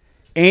care of them.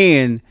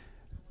 And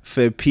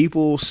for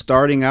people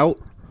starting out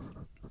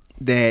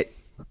that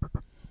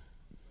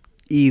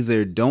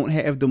either don't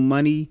have the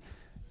money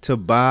to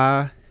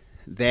buy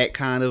that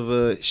kind of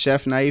a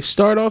chef knife,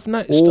 start off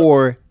nice,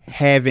 or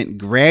haven't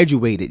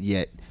graduated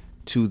yet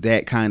to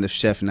that kind of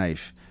chef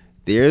knife,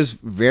 there's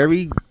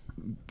very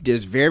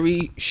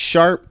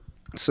sharp,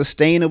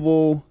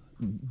 sustainable,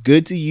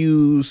 good to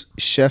use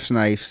chef's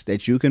knives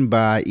that you can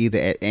buy either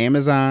at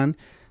Amazon.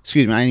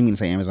 Excuse me, I didn't mean to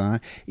say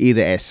Amazon.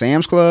 Either at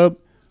Sam's Club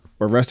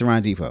or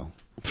Restaurant Depot.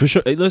 For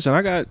sure. Hey, listen,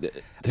 I think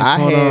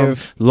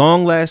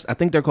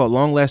they're called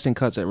long lasting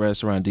cuts at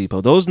Restaurant Depot.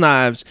 Those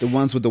knives, the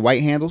ones with the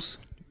white handles.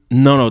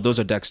 No, those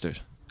are Dexter's.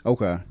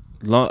 Okay.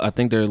 I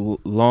think they're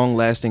long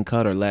lasting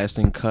cut or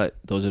lasting cut.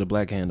 Those are the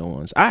black handle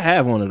ones. I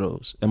have one of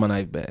those in my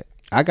knife bag.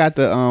 I got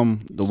the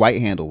white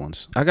handle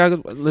ones.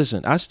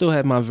 I still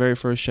have my very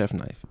first chef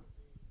knife.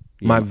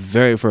 Yeah. My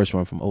very first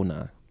one from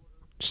 2009.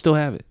 Still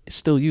have it.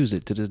 Still use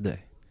it to this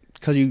day.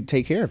 Because you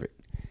take care of it.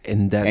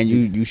 And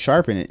you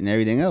sharpen it and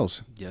everything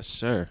else. Yes,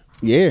 sir.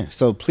 Yeah.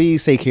 So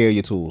please take care of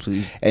your tools.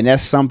 Please. And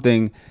that's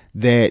something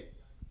that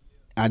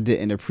I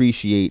didn't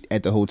appreciate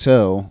at the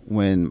hotel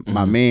when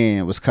my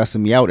man was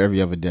cussing me out every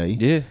other day.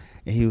 Yeah.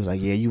 And he was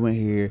like, yeah, you in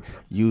here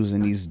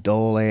using these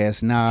dull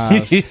ass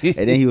knives. And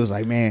then he was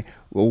like, man,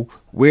 well,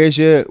 where's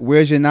your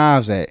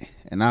knives at?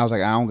 And I was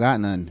like, I don't got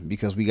none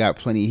because we got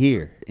plenty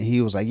here. And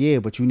he was like, yeah,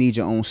 but you need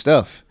your own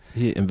stuff.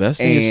 Yeah,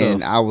 invest in yourself.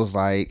 And I was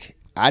like,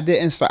 I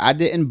didn't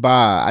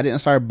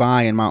start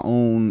buying my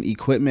own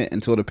equipment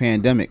until the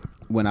pandemic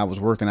when I was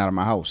working out of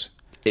my house.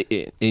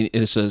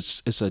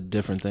 It's a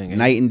different thing.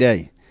 Night and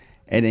day.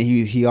 And then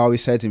he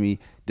always said to me,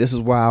 this is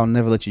why I'll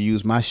never let you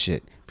use my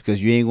shit,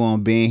 because you ain't going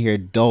to be in here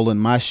dulling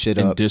my shit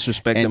and up.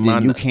 Disrespecting and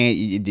then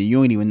you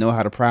don't even know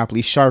how to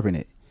properly sharpen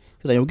it.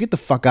 He's like, yo, get the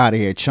fuck out of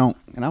here, chunk.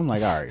 And I'm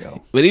like, all right,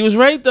 yo. But he was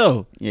right,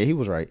 though. Yeah, he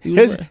was right.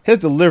 His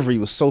delivery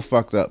was so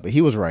fucked up, but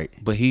he was right.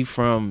 But he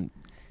from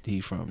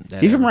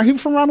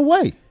around the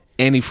way.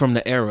 And he from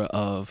the era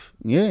of,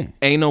 yeah,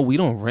 we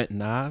don't rent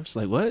knives.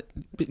 Like, what?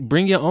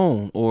 Bring your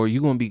own, or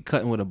you going to be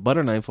cutting with a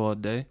butter knife all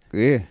day.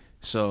 Yeah.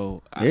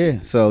 So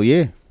yeah. Shout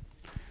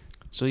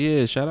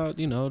out,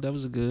 that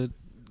was a good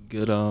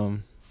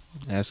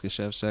Ask a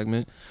Chef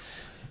segment.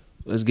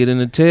 Let's get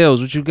into tales.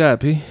 What you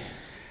got, P?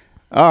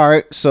 All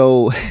right,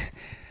 so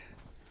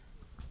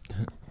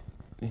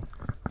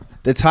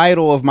the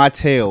title of my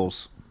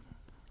tales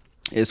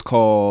is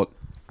called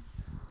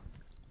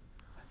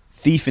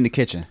Thief in the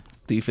Kitchen.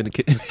 Thief in the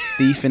Kitchen.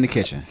 Thief in the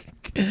Kitchen.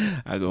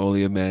 I can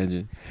only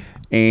imagine.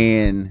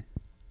 And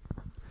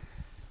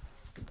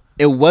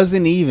it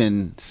wasn't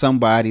even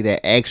somebody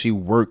that actually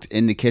worked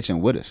in the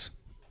kitchen with us,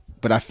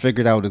 but I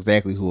figured out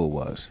exactly who it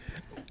was.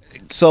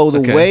 So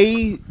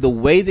the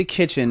way the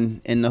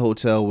kitchen in the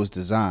hotel was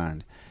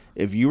designed,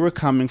 if you were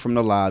coming from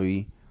the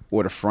lobby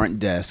or the front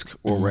desk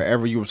or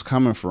wherever you was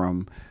coming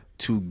from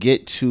to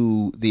get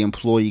to the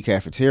employee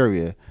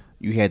cafeteria,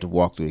 you had to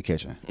walk through the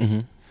kitchen. Mm-hmm.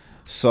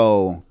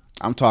 So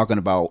I'm talking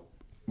about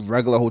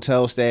regular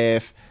hotel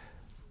staff,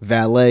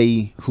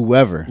 valet,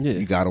 whoever. Yeah.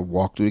 You got to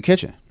walk through the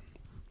kitchen.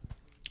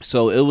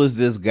 So it was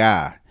this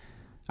guy.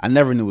 I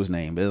never knew his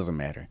name, but it doesn't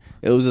matter.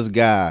 It was this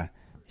guy.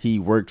 He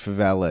worked for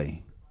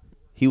valet.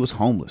 He was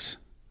homeless.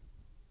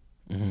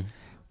 Mm-hmm.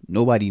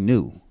 Nobody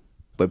knew,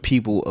 but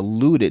people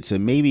alluded to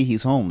maybe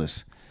he's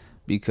homeless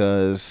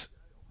because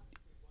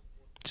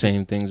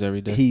same things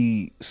every day.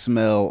 He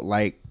smelled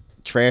like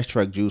trash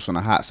truck juice on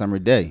a hot summer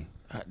day.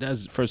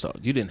 That's, first off,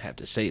 you didn't have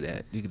to say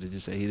that. You could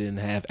just say he didn't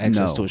have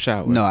access to a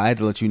shower. No, I had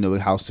to let you know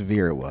how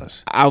severe it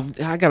was.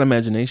 I got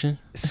imagination.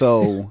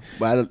 So,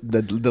 but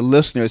the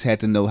listeners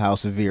had to know how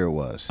severe it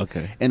was.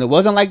 Okay. And it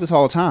wasn't like this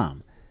all the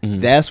time.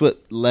 Mm-hmm. That's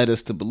what led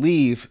us to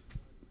believe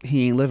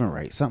he ain't living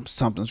right.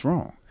 Something's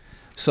wrong.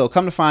 So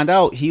come to find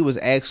out, he was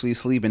actually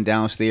sleeping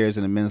downstairs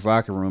in the men's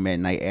locker room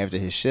at night after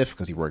his shift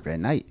because he worked at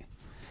night.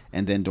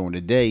 and then during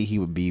the day he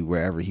would be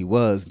wherever he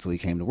was until he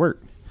came to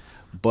work.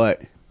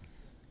 But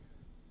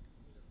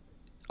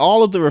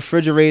all of the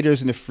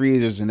refrigerators and the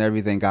freezers and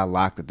everything got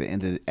locked at the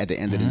end of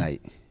the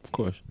night. Of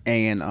course.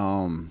 And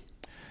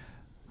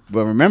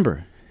but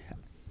remember,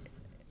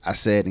 I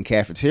said in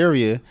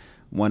cafeteria,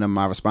 one of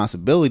my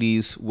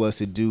responsibilities was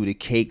to do the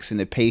cakes and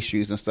the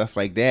pastries and stuff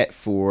like that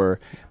for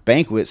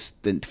banquets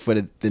for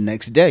the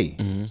next day.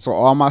 Mm-hmm. So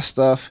all my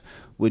stuff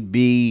would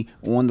be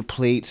on the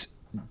plates,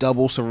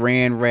 double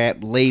saran wrap,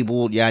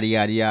 labeled, yada,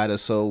 yada, yada.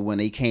 So when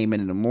they came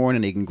in the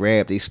morning, they can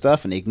grab their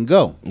stuff and they can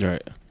go.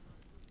 Right.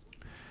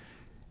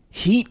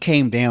 Heat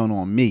came down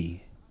on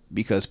me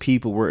because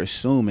people were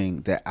assuming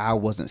that I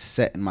wasn't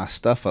setting my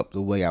stuff up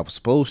the way I was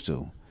supposed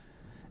to.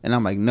 And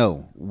I'm like,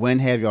 no, when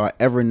have y'all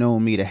ever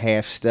known me to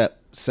half step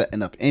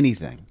setting up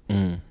anything?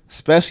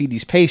 Especially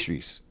these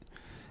pastries.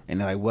 And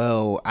they're like,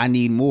 well, I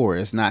need more.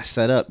 It's not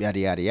set up, yada,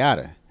 yada,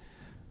 yada.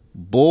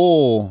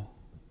 Bull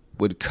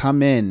would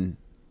come in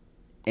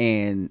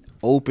and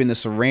open the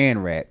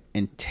saran wrap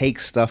and take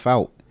stuff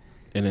out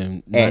and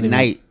then at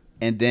night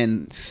and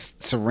then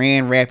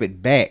saran wrap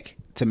it back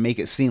to make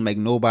it seem like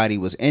nobody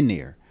was in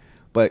there.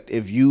 But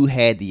if you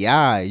had the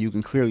eye, you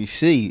can clearly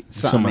see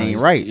something ain't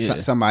right. Yeah.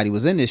 Somebody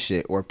was in this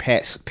shit, or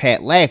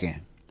Pat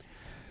lacking.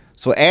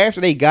 So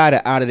after they got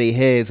it out of their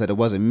heads that it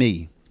wasn't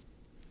me,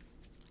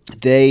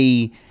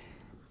 they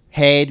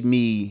had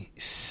me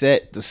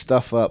set the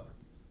stuff up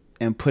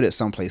and put it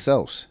someplace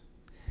else.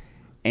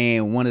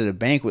 And one of the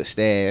banquet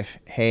staff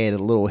had a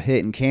little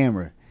hidden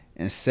camera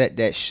and set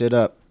that shit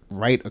up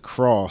right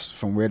across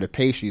from where the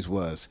pastries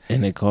was.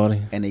 And they caught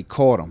him? And they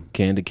caught him.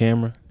 Candid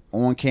camera?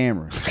 On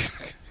camera.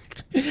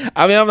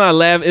 I mean, I'm not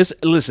laughing.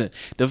 Listen,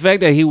 the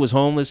fact that he was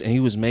homeless and he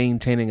was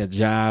maintaining a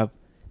job,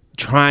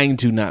 trying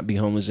to not be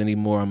homeless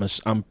anymore,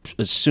 I'm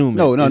assuming.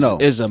 No.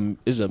 Is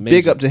amazing.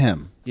 Big up to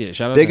him. Yeah,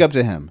 shout out. Big up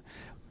to him.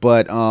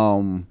 But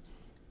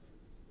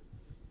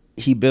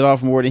he bit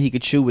off more than he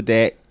could chew with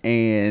that,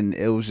 and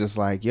it was just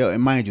like, yo.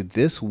 And mind you,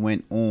 this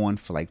went on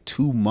for like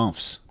 2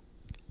 months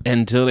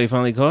until they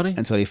finally caught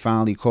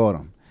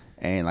him.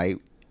 And like,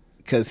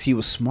 because he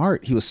was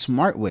smart. He was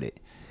smart with it.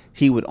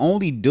 He would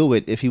only do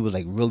it if he was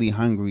like really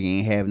hungry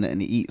and have nothing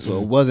to eat.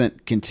 So it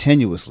wasn't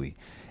continuously.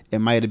 It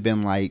might have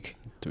been like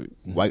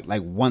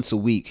once a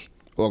week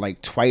or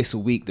like twice a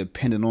week,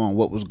 depending on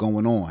what was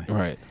going on.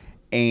 Right.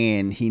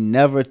 And he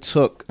never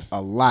took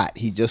a lot.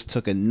 He just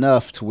took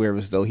enough to where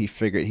as though he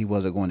figured he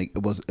wasn't going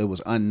to. It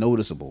was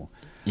unnoticeable.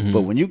 Mm-hmm.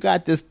 But when you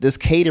got this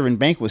catering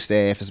banquet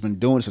staff has been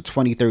doing this for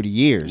 20, 30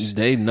 years.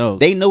 They know.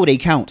 They know they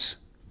counts.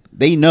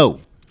 They know.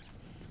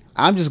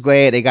 I'm just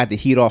glad they got the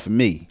heat off of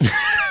me.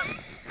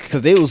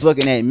 Because they was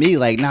looking at me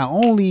like, not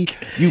only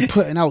you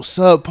putting out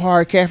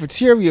subpar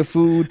cafeteria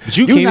food, but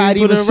you not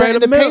even setting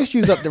the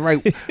pastries up the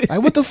right.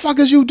 Like, what the fuck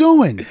is you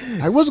doing?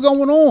 Like, what's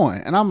going on?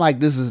 And I'm like,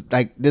 this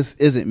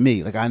isn't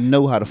me. Like, I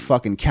know how to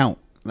fucking count.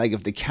 Like,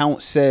 if the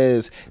count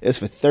says it's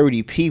for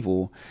 30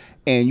 people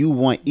and you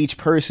want each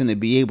person to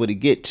be able to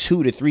get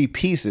 2 to 3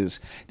 pieces,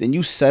 then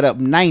you set up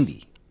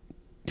 90.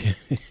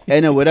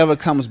 And then whatever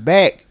comes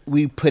back,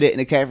 we put it in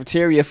the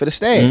cafeteria for the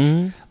staff.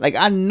 Mm-hmm. Like,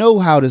 I know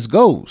how this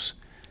goes.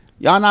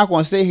 Y'all not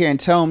going to sit here and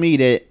tell me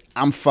that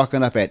I'm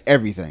fucking up at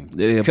everything. Did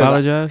they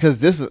apologize? Because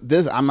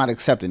this, I'm not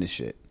accepting this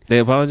shit. They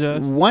apologize?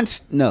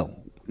 No,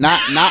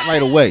 not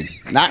right away.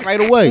 Not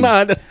right away.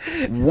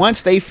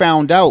 Once they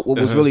found out what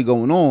was really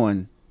going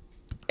on,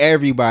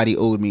 everybody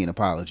owed me an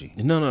apology.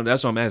 No,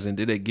 that's what I'm asking.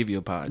 Did they give you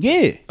an apology?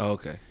 Yeah. Oh,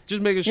 okay.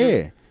 Just making sure.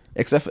 Yeah.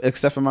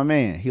 Except for my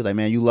man. He like,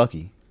 man, you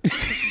lucky.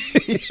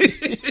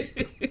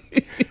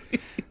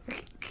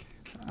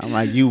 I'm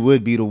like, you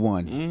would be the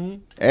one. Mm-hmm.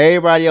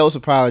 Everybody else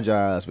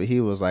apologized, but he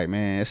was like,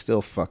 man, it's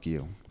still fuck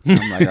you.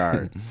 I'm like, all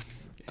right.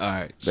 All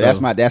right. But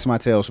so, that's my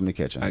tales from the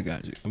kitchen. I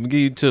got you. I'm going to give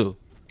you 2.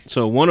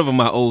 So one of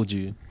them I owed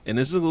you, and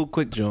this is a little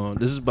quick, John.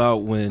 This is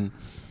about when,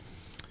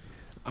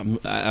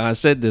 I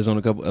said this on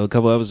a couple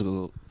episodes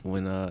ago,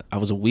 when I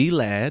was a wee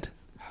lad.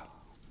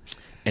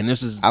 And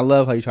this is... I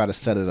love how you try to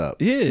set it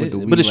up. Yeah, with the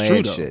wee but it's lad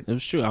true, shit. It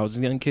was true. I was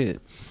a young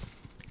kid.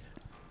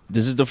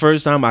 This is the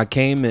first time I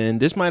came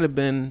in. I might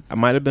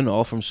have been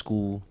off from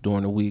school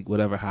during the week,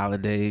 whatever,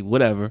 holiday,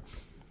 whatever.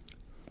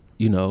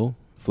 You know,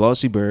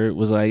 Flossie Bird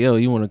was like, yo,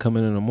 you want to come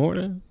in the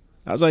morning?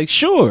 I was like,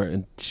 sure.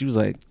 And she was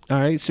like, all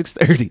right,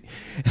 6:30.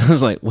 And I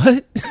was like,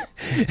 what?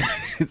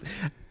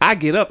 I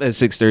get up at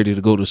 6:30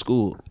 to go to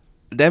school.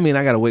 That means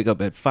I got to wake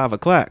up at 5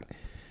 o'clock.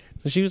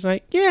 So she was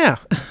like, yeah.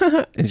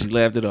 And she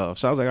laughed it off.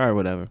 So I was like, all right,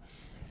 whatever.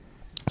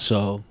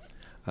 So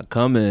I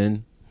come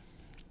in.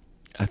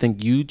 I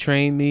think you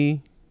trained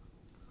me.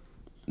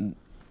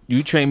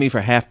 You trained me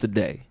for half the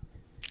day.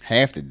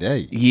 Half the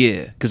day?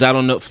 Yeah, because I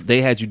don't know if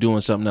they had you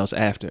doing something else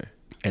after.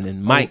 And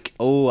then Mike.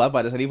 Oh, I was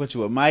about to say, they put you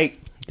with Mike.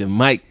 Then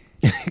Mike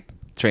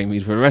trained me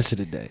for the rest of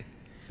the day.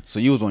 So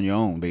you was on your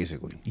own,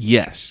 basically?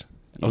 Yes.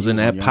 I was in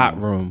that pot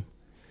room,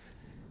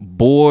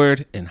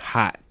 bored and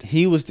hot.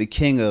 He was the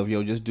king of,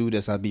 yo, just do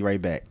this, I'll be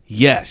right back.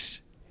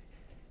 Yes.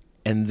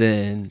 And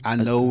then... I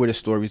know where the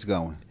story's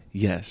going.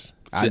 Yes.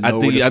 I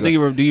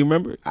think do you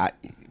remember?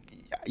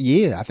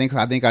 Yeah, I think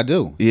I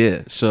do.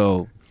 Yeah.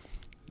 So,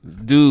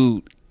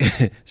 dude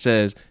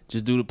says,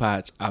 "Just do the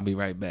pots. I'll be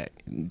right back."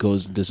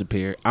 Goes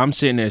disappear. I'm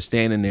sitting there,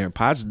 standing there.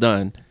 Pot's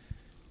done,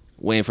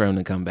 waiting for him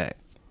to come back.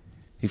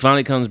 He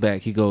finally comes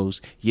back. He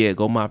goes, "Yeah,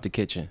 go mop the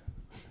kitchen."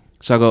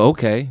 So I go,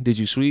 "Okay, did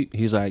you sweep?"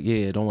 He's like,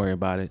 "Yeah, don't worry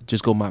about it.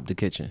 Just go mop the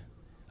kitchen."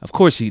 Of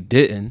course he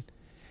didn't.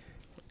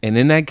 And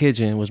in that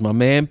kitchen was my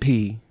man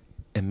P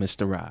and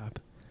Mr. Rob.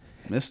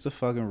 Mr.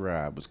 fucking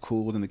Rob was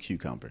cooler than the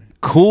cucumber.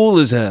 Cool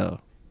as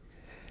hell.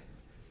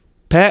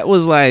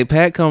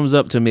 Pat comes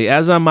up to me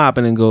as I'm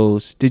mopping and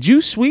goes, "Did you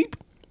sweep?"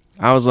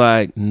 I was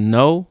like,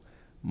 "No.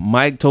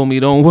 Mike told me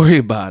don't worry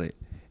about it."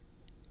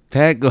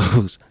 Pat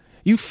goes,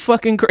 "You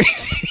fucking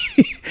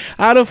crazy.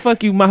 How the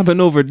fuck you mopping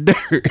over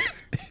dirt?"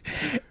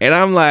 And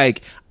I'm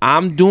like,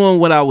 "I'm doing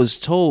what I was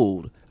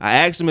told." I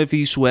asked him if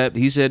he swept.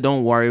 He said,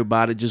 "Don't worry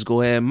about it. Just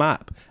go ahead and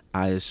mop."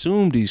 I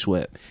assumed he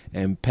swept.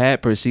 And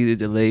Pat proceeded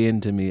to lay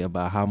into me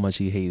about how much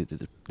he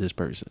hated this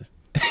person.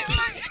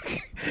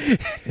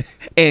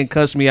 And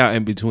cussed me out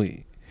in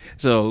between.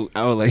 So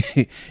I was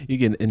like, "You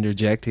can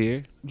interject here."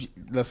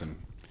 Listen,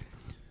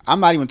 I'm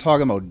not even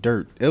talking about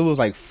dirt. It was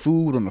like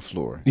food on the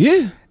floor.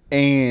 Yeah.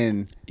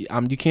 And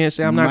you can't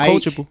say I'm not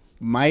coachable.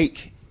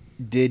 Mike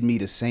did me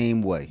the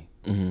same way.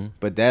 Mm-hmm.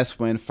 But that's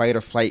when fight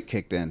or flight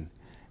kicked in.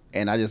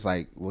 And I just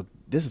like, well,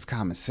 this is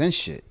common sense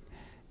shit.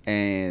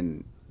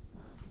 And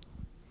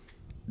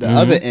the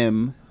other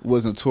M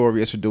was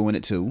notorious for doing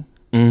it too.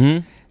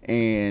 Mm-hmm.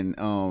 And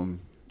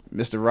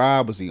Mr.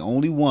 Rob was the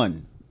only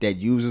one that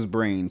used his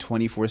brain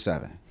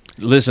 24/7.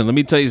 Listen, let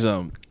me tell you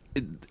something.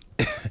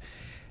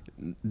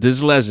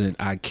 This lesson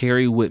I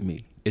carry with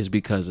me is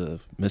because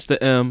of Mr.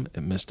 M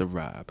and Mr.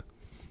 Rob.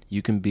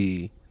 You can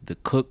be the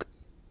cook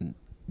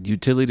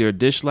utility or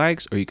dish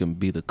likes, or you can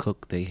be the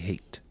cook they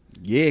hate.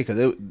 Yeah,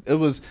 because it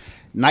was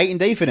night and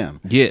day for them.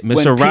 Yeah,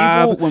 Mr.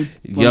 Rob.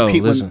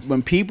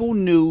 When people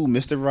knew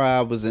Mr.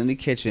 Rob was in the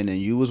kitchen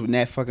and you was in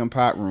that fucking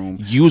pot room,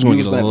 you was going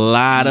to get a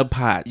lot of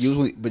pots.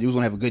 But you was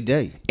going to have a good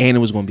day. And it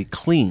was going to be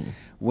clean.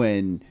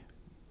 When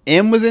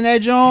M was in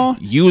that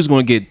joint, you was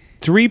going to get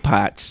 3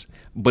 pots,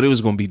 but it was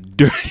going to be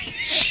dirty.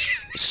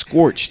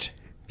 Scorched,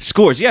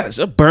 yes,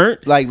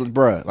 burnt. Like,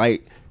 bruh,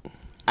 like,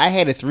 I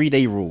had a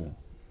 3-day rule.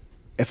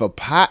 If a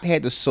pot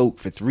had to soak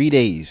for 3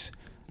 days,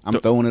 I'm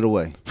throwing it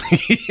away.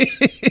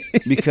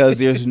 Because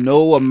there's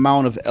no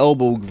amount of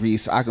elbow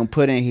grease I can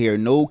put in here,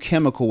 no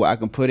chemical I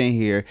can put in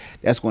here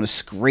that's going to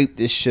scrape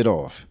this shit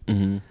off.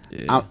 Mm-hmm.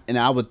 Yeah.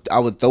 I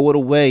would throw it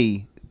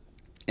away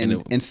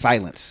in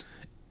silence.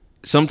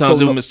 Sometimes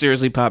it would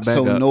mysteriously pop back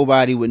up. So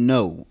nobody would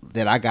know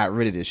that I got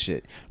rid of this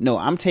shit. No,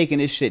 I'm taking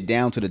this shit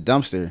down to the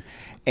dumpster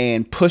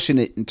and pushing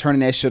it and turning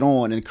that shit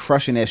on and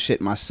crushing that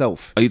shit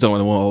myself. Are you talking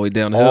about the one all the way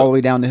down the hill? All the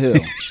way down the hill.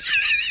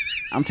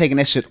 I'm taking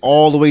that shit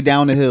all the way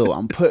down the hill.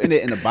 I'm putting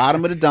it in the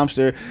bottom of the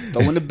dumpster,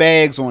 throwing the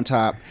bags on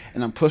top,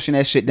 and I'm pushing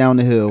that shit down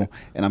the hill,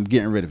 and I'm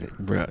getting rid of it.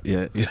 Bruh,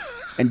 yeah.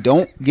 And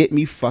don't get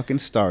me fucking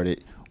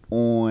started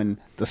on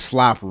the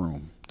slop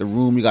room. The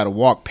room you got to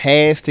walk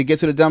past to get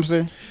to the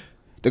dumpster.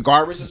 The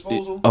garbage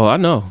disposal. Oh, I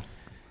know.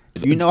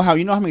 You know how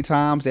many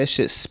times that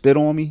shit spit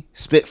on me?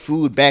 Spit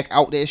food back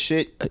out that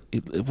shit?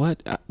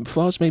 What?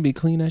 Floss made me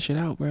clean that shit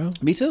out, bro.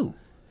 Me too.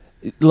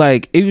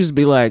 Like, it used to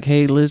be like,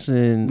 "Hey,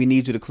 listen, we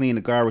need you to clean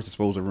the garbage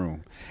disposal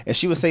room." And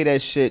she would say that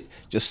shit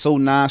just so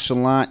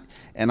nonchalant,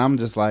 and I'm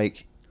just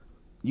like,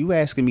 "You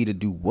asking me to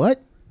do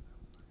what?"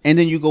 And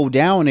then you go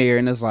down there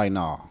and it's like,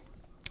 "Nah."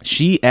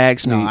 She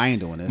asked me. No, I ain't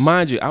doing this.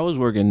 Mind you, I was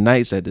working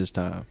nights at this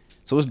time.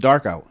 So it's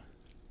dark out.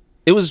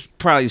 It was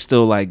probably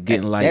still like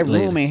getting light. That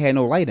room later. ain't had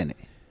no light in it.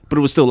 But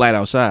it was still light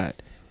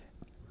outside.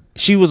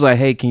 She was like,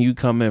 "Hey, can you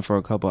come in for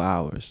a couple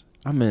hours?"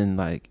 I'm in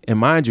like, and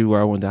mind you,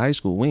 where I went to high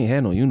school, we ain't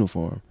had no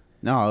uniform.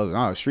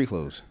 No, street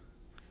clothes.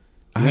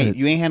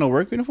 You ain't had no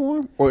work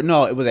uniform? Or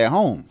no, it was at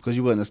home because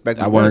you wasn't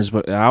expecting. I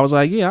was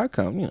like, "Yeah, I'll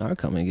come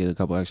and get a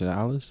couple extra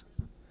dollars."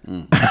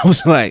 I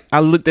was like, I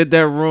looked at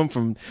that room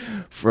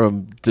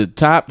from the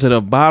top to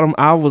the bottom.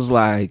 I was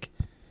like,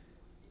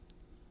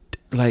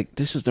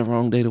 this is the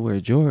wrong day to wear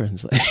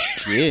Jordans. Like,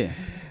 yeah.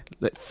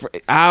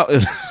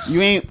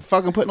 You ain't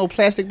fucking put no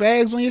plastic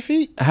bags on your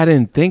feet? I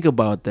didn't think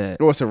about that.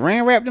 Or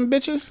saran wrap them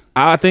bitches?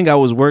 I think I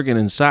was working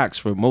in socks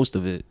for most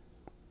of it.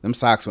 Them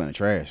socks went in the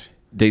trash.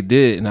 They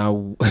did, and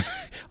all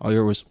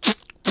there was.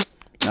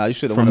 No, you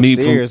should have went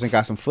upstairs and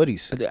got some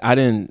footies. I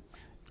didn't.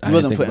 You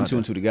wasn't putting 2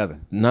 and 2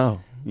 together.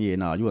 No. Yeah,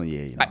 no, you wasn't.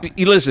 Yeah, no.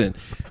 You listen.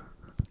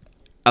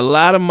 A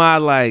lot of my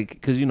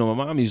because my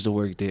mom used to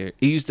work there.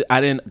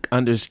 I didn't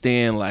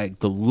understand like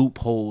the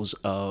loopholes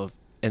of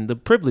and the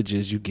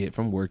privileges you get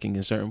from working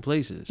in certain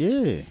places.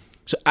 Yeah.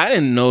 So I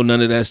didn't know none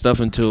of that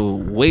stuff until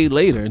way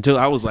later. Until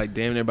I was like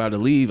damn near about to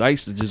leave. I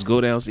used to just go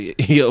down and say,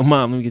 "Yo,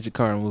 mom, let me get your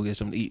car and we'll get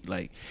something to eat."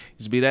 Like, it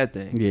used to be that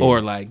thing. Yeah. Or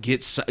like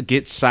get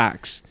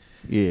socks.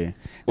 Yeah.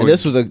 And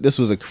this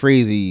was a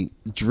crazy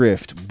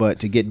drift, but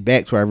to get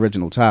back to our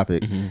original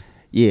topic,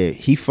 yeah,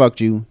 he fucked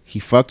you, he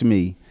fucked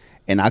me,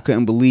 and I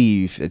couldn't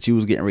believe that you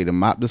was getting ready to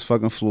mop this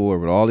fucking floor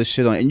with all this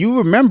shit on. And you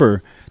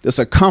remember the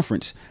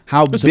circumference,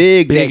 how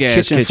big that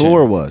kitchen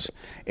floor was,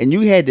 and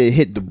you had to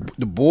hit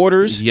the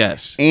borders,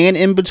 yes, and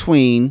in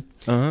between,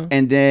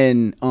 and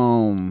then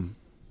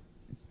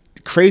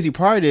the crazy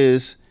part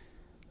is,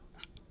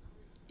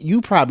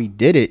 you probably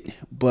did it,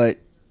 but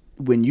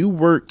when you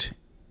worked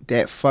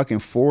that fucking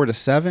 4 to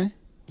 7,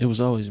 it was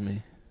always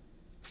me.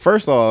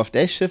 First off,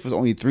 that shift was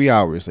only 3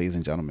 hours, ladies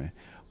and gentlemen.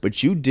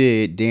 But you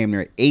did damn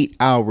near 8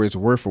 hours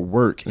worth of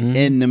work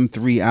in them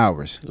 3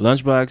 hours.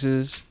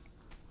 Lunchboxes,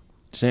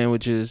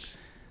 sandwiches,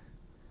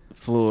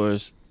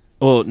 floors.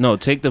 Oh, no,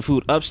 take the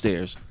food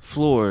upstairs,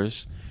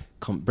 floors,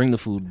 bring the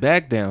food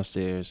back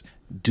downstairs,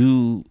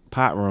 do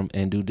pot room,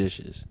 and do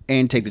dishes.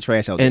 And take the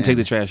trash out. And take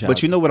the trash out.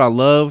 But you know what I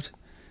loved?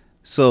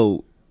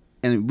 So,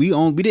 and we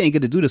didn't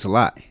get to do this a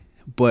lot.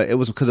 But it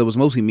was because it was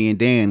mostly me and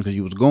Dan because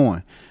you was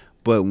gone.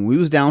 But when we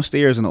was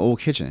downstairs in the old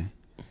kitchen,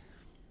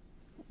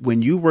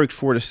 when you worked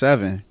 4 to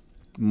 7,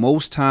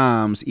 most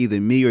times either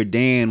me or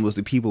Dan was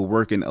the people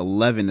working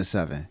 11 to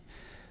 7.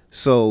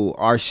 So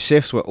our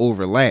shifts would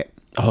overlap.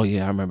 Oh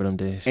yeah, I remember them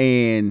days.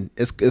 And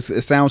it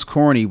sounds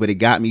corny, but it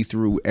got me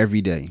through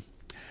every day.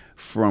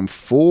 From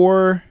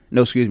 5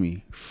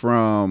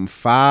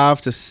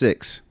 to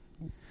 6,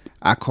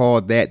 I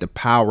called that the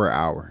power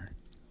hour.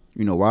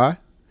 You know why?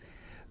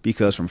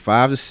 Because from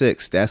 5 to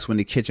 6, that's when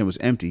the kitchen was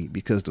empty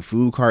because the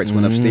food carts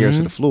went upstairs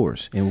to the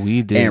floors. And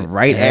we did. And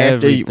right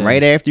after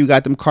you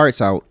got them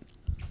carts out,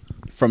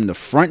 from the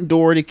front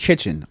door of the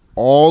kitchen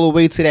all the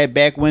way to that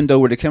back window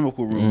where the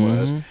chemical room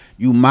was,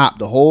 you mopped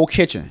the whole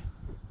kitchen.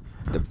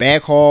 The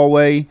back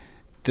hallway,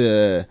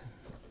 the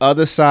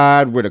other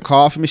side where the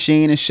coffee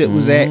machine and shit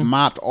was at,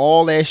 mopped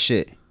all that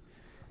shit.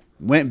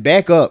 Went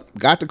back up,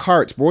 got the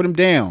carts, brought them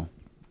down.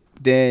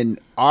 Then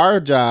our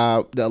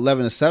job, the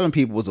 11 to 7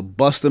 people, was to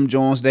bust them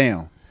joints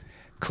down.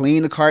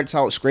 Clean the carts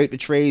out, scrape the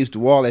trays,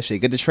 do all that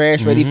shit. Get the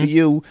trash ready for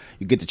you.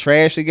 You get the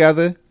trash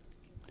together.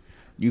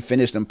 You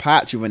finish them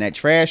pots. You run that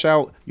trash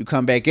out. You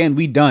come back in.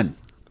 We done.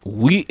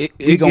 We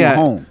going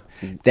home.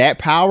 That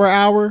power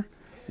hour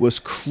was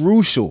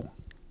crucial.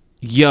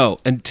 Yo,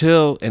 and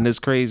it's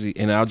crazy.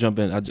 And I'll jump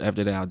in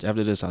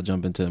after this. I'll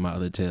jump into my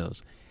other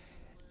tales.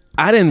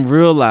 I didn't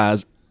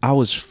realize I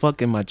was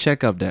fucking my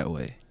check up that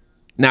way.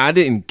 Now, I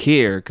didn't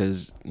care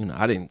because,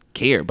 I didn't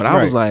care. But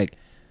I was like,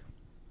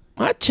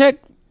 my check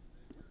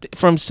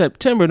from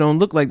September don't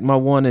look like my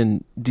one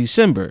in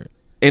December.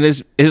 And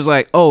it's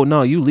like, oh,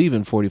 no, you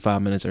leaving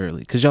 45 minutes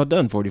early because y'all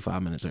done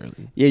 45 minutes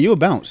early. Yeah, you a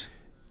bounce.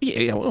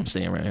 Yeah, what I'm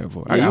staying around here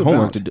for. I got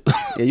homework to do.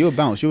 Yeah, you a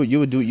bounce.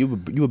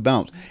 You a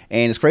bounce.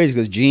 And it's crazy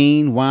because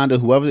Gene, Wanda,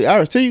 whoever, all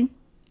right, see you.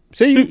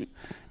 Yeah,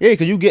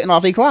 because you getting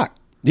off their clock.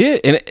 Yeah,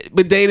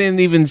 but they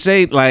didn't even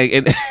say, like...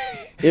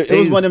 It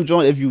was one of them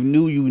joints, if you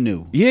knew, you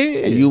knew.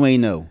 Yeah. And you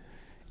ain't know.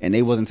 And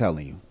they wasn't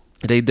telling you.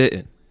 They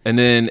didn't. And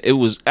then I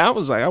was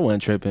like, I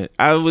wasn't tripping.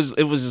 It was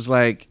just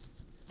like,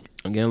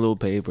 I'm getting a little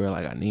paper,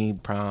 like I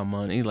need prime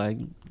money. Like,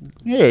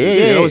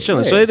 yeah. I was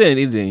chilling. Yeah. So it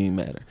didn't even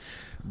matter.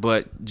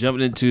 But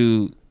jumping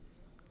into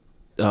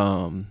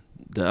the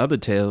other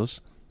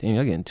tales, damn,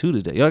 y'all getting 2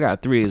 today. Y'all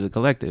got 3 as a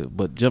collective.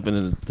 But jumping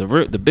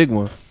into the big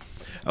one,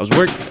 I was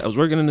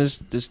working in this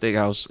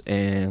steakhouse,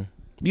 and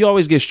you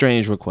always get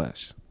strange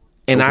requests.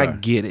 And I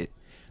get it.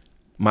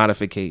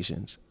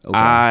 Modifications.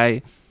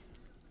 Okay.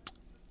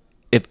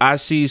 If I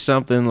see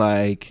something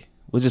like,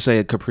 we'll just say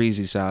a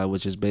caprese salad,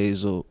 which is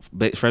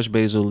fresh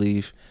basil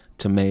leaf,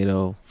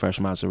 tomato, fresh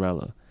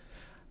mozzarella.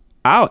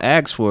 I'll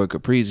ask for a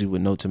caprese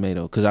with no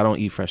tomato because I don't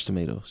eat fresh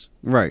tomatoes.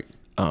 Right.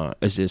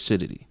 It's the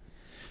acidity.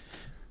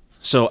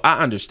 So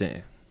I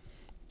understand.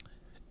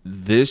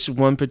 This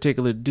one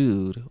particular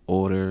dude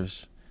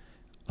orders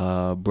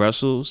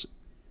Brussels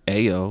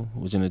AO,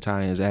 which in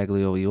Italian is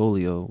aglio e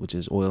olio, which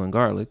is oil and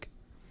garlic.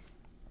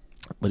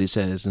 But he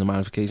says, and the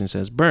modification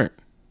says burnt.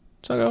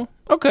 So I go,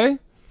 okay.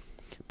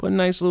 Put a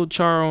nice little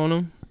char on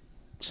them,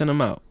 send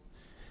them out.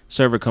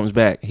 Server comes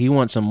back. He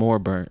wants some more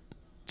burnt.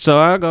 So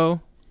I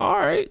go, all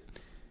right.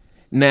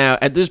 Now,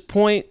 at this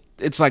point,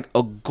 it's like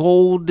a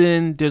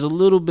golden, there's a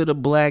little bit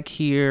of black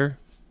here,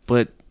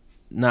 but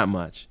not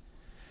much.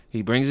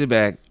 He brings it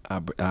back. I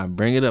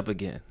bring it up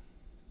again.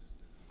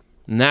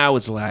 Now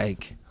it's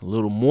like a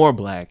little more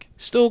black,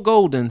 still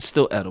golden,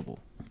 still edible.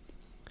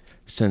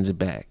 Sends it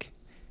back.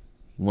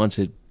 Wants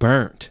it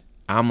burnt.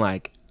 I'm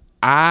like,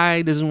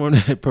 this is when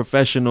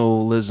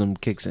professionalism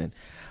kicks in.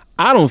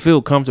 I don't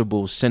feel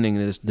comfortable sending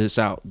this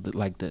out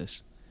like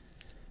this.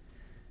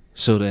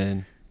 So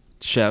then,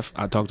 chef,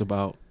 I talked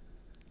about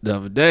the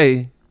other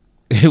day,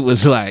 it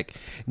was like,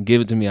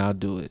 give it to me, I'll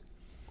do it.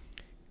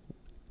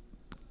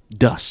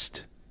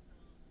 Dust.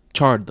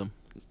 Charred them.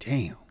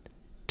 Damn.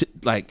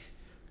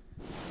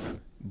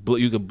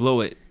 You could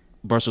blow it,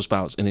 Brussels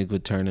sprouts, and it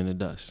would turn into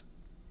dust.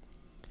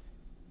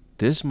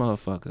 This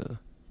motherfucker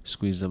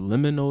squeezed a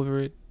lemon over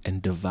it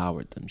and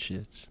devoured them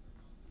shits.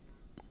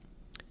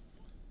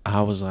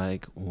 I was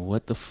like,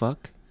 what the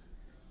fuck?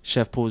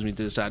 Chef pulls me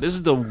to the side. This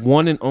is the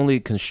one and only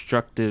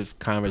constructive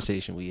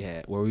conversation we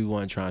had where we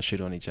weren't trying to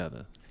shit on each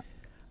other.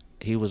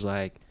 He was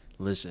like,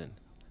 listen,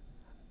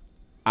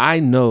 I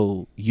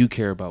know you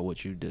care about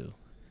what you do,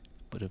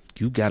 but if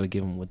you got to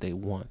give them what they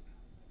want.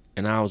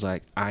 And I was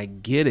like, I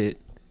get it,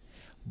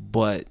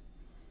 but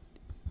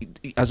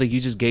I was like, you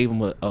just gave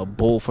them a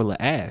bowl full of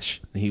ash.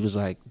 And he was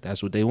like,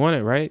 that's what they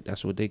wanted, right?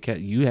 That's what they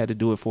kept. You had to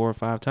do it 4 or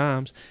 5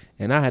 times,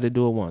 and I had to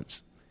do it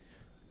once.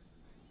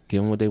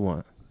 Give them what they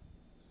want.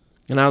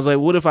 And I was like,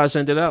 what if I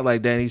sent it out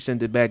like that and he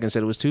sent it back and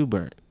said it was too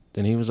burnt?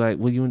 Then he was like,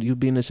 well, you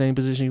be in the same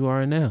position you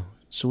are in now.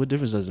 So what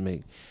difference does it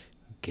make?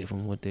 Give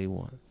them what they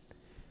want.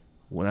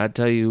 When I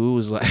tell you, it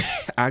was like,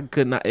 I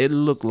could not, it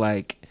looked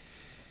like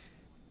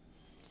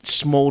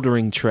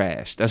smoldering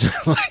trash. That's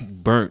how like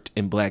burnt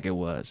and black it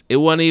was. It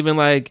wasn't even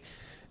like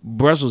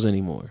Brussels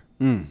anymore.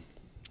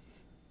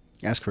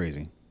 That's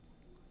crazy.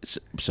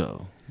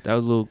 So that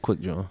was a little quick,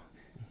 John.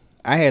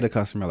 I had a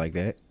customer like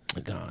that.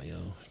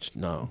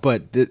 No.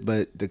 But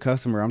the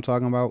customer I'm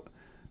talking about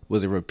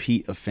was a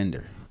repeat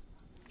offender.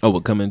 Oh,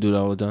 would come and do it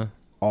all the time?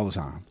 All the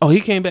time. Oh,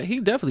 he came back. He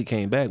definitely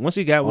came back. Once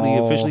he got what he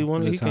officially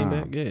wanted, he came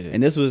back. Yeah.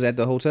 And this was at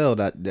the hotel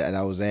that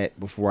I was at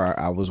before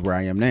I was where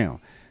I am now.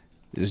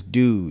 This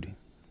dude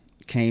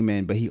came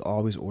in, but he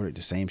always ordered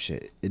the same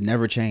shit. It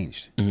never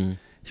changed. Mm-hmm.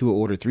 He would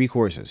order 3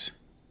 courses.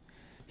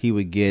 He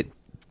would get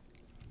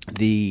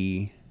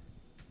the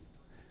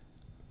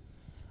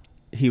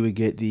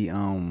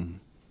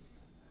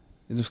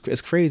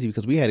it's crazy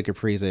because we had a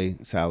caprese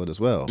salad as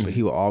well, but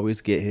he would always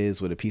get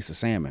his with a piece of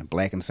salmon,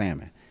 blackened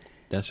salmon.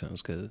 That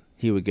sounds good.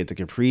 He would get the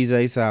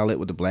caprese salad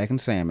with the blackened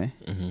salmon.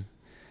 Mm-hmm.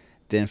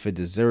 Then for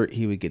dessert,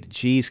 he would get the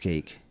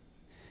cheesecake.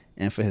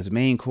 And for his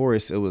main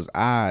course, it was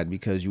odd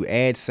because you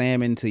add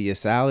salmon to your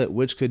salad,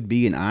 which could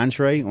be an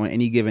entree on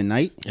any given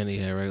night. And he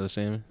had regular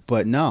salmon?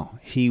 But no,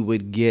 he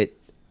would get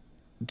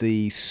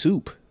the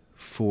soup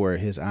for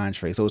his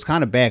entree. So it's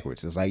kind of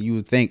backwards. It's like you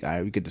would think, all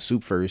right, we get the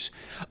soup first,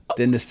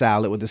 then the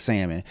salad with the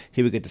salmon.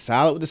 He would get the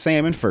salad with the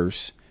salmon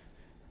first.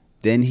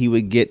 Then he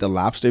would get the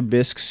lobster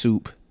bisque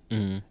soup.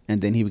 Mm-hmm.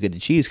 And then he would get the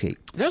cheesecake.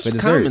 That's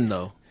common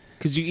though,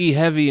 because you eat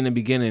heavy in the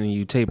beginning and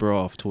you taper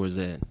off towards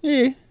the end.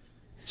 Yeah.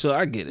 So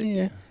I get it.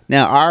 Yeah.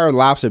 Now our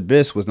lobster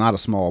bisque was not a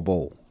small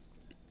bowl.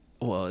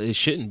 Well, it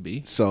shouldn't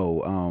be.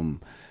 So,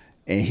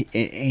 and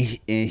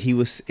he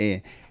was,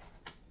 and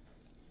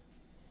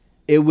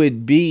it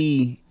would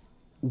be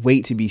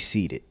wait to be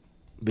seated,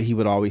 but he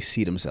would always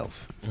seat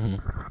himself.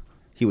 Mm-hmm.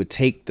 He would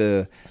take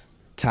the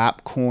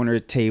top corner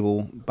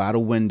table by the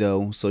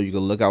window so you could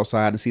look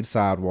outside and see the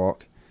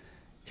sidewalk.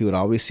 He would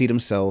always seat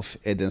himself,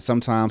 and then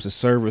sometimes the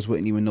servers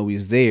wouldn't even know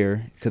he's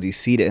there because he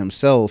seated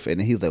himself, and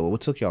then he's like, well,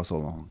 what took y'all so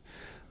long?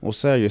 Well,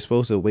 sir, you're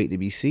supposed to wait to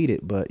be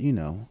seated, but, you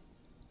know,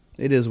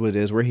 it is what it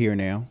is. We're here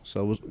now,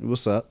 so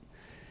what's up?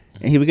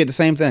 And he would get the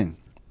same thing.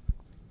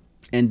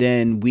 And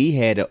then we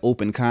had an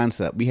open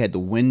concept. We had the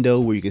window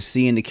where you could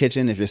see in the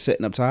kitchen if you're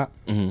sitting up top,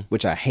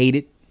 which I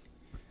hated.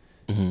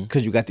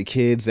 Because you got the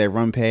kids that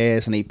run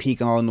past and they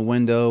peek all in the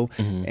window,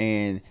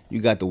 and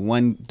you got the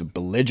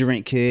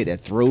belligerent kid that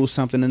throws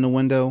something in the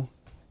window.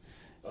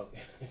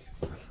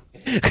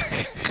 Okay.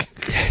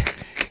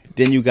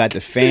 Then you got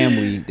the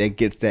family that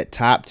gets that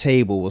top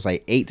table. It was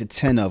like 8 to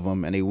 10 of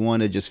them, and they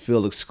want to just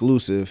feel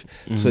exclusive.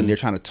 So they're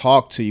trying to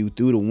talk to you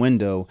through the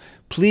window.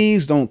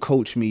 Please don't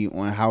coach me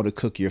on how to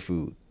cook your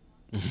food.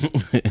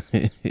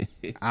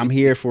 I'm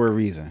here for a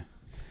reason.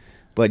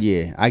 But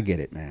yeah, I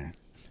get it, man.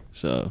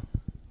 So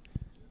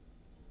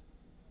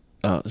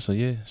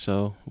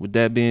with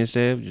that being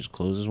said, we just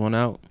close this one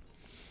out.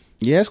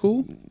 Yeah, it's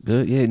cool.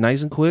 Good. Yeah,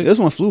 nice and quick. This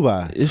one flew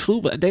by. It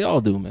flew by. They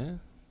all do, man.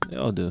 They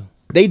all do.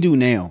 They do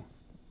now.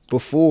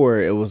 Before,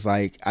 it was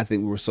like, I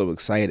think we were so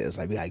excited. It's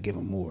like, we got to give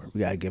them more. We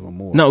got to give them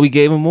more. No, we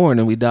gave them more, and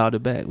then we dialed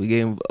it back. We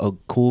gave them a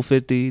cool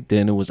 50.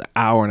 Then it was an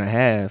hour and a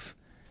half.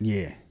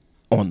 Yeah.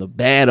 On the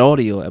bad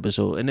audio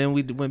episode. And then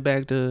we went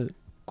back to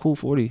cool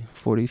 40,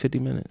 50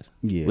 minutes.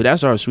 Yeah. But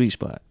that's our sweet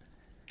spot.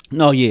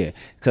 No, yeah.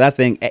 Because I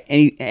think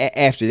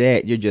after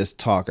that, you're just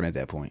talking at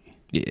that point.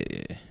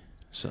 Yeah.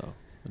 So,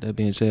 with that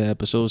being said,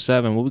 episode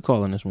 7, what we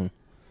calling this one?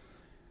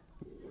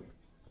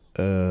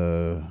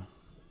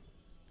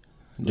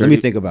 Let me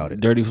think about it.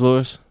 Dirty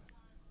floors?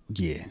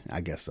 Yeah,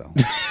 I guess so.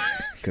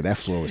 Because that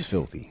floor was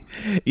filthy.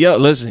 Yo,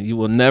 listen, you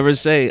will never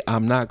say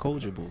I'm not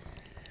coachable.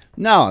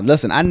 No,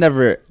 listen, I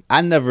never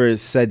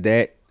said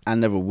that. I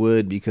never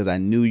would because I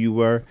knew you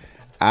were.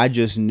 I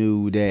just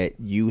knew that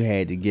you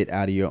had to get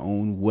out of your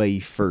own way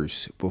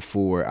first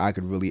before I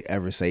could really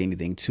ever say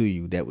anything to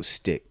you that would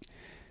stick.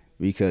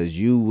 Because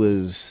you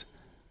was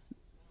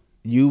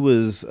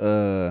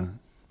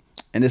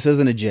and this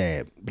isn't a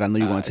jab, but I know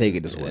you're going to take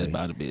it this way. It's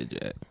about to be a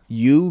jab.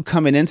 You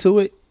coming into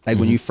it, like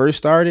when you first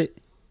started,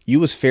 you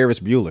was Ferris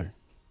Bueller.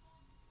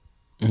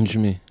 What you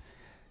mean?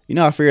 You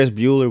know how Ferris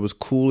Bueller was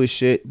cool as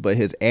shit, but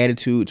his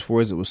attitude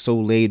towards it was so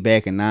laid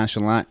back and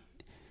nonchalant.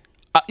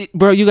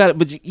 Bro, you got it,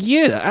 but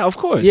yeah, of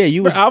course. Yeah,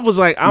 you was. Bro, I was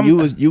like,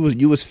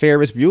 you was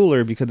Ferris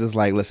Bueller because it's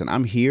like, listen,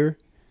 I'm here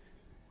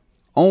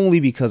only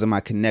because of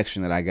my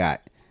connection that I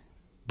got.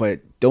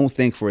 But don't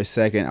think for a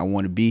second I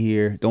want to be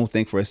here. Don't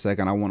think for a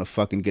second I want to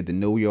fucking get to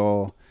know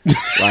y'all.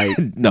 Like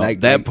no,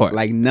 like, that like, part.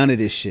 Like none of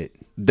this shit.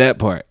 That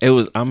part. It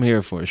was, I'm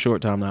here for a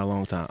short time, not a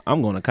long time.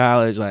 I'm going to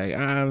college. Like,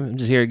 I'm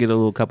just here to get a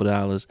little couple of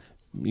dollars,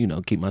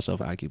 keep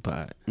myself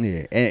occupied.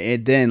 Yeah.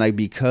 And then, like,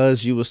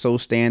 because you were so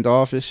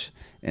standoffish,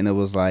 and it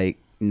was like,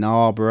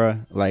 nah,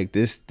 bruh, like,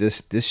 this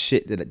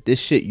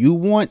shit you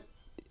want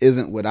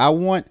isn't what I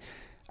want.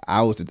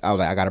 I was like,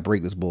 I got to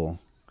break this bull.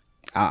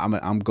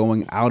 I'm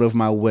going out of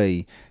my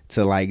way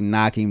to, like,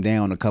 knock him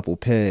down a couple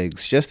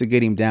pegs just to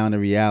get him down to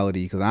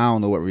reality, because I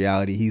don't know what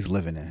reality he's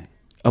living in.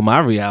 Oh, my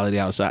reality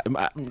outside.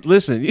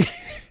 Listen,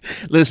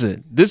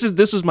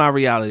 this was my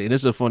reality, and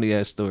this is a funny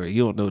ass story.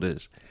 You don't know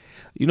this.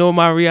 You know what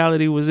my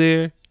reality was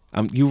here?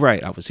 You're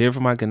right. I was here for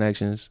my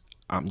connections.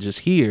 I'm just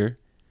here,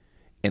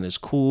 and it's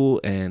cool,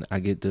 and I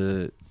get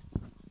to,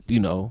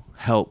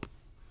 help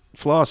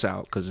Floss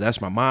out because that's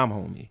my mom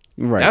homie.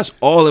 Right. That's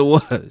all it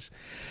was.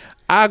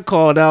 I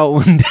called out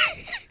one day,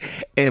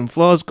 and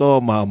Floss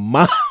called my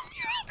mom.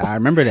 I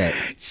remember that.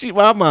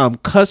 My mom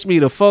cussed me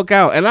the fuck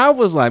out, and I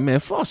was like, man,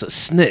 Floss a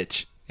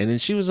snitch. And then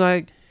she was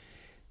like,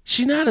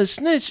 she's not a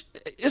snitch.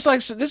 It's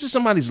like, this is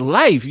somebody's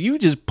life. You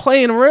just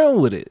playing around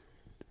with it.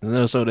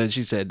 So then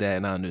she said that,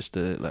 and I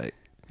understood. Like,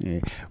 yeah.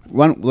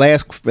 One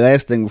last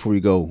thing before we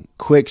go.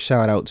 Quick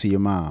shout out to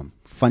your mom.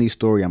 Funny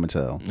story I'm gonna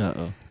tell.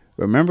 Uh-oh.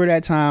 Remember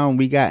that time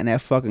we got in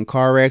that fucking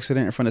car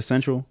accident in front of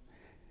Central,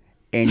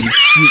 and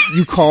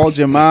you called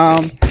your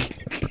mom,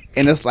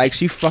 and it's like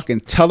she fucking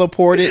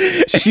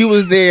teleported. She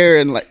was there,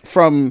 and like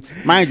from,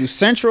 mind you,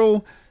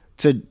 Central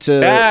to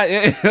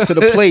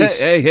the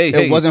place.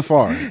 It wasn't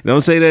far.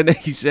 Don't say that name.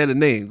 You said a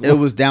name. It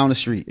was down the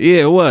street.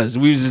 Yeah, it was.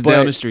 We was just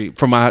down the street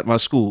from my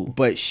school.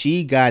 But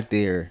she got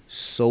there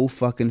so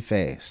fucking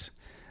fast.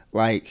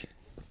 Like,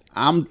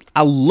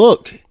 I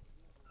look.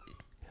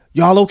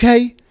 Y'all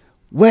okay?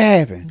 What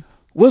happened?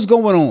 What's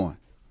going on?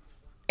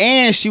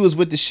 And she was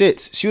with the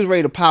shits. She was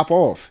ready to pop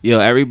off. Yo,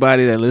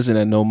 everybody that listen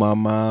that know my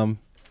mom,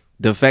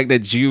 the fact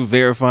that you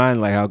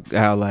verifying like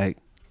how like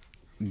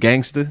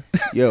gangster.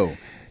 Yo.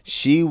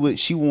 She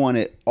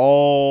wanted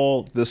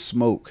all the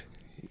smoke,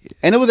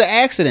 and it was an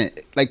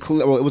accident. Like,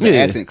 it was an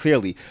accident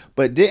clearly,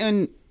 but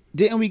didn't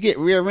we get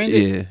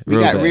rear-ended? Yeah, we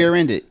got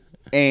rear-ended,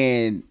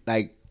 and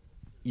like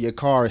your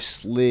car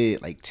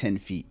slid like 10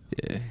 feet.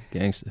 Yeah,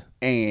 gangster.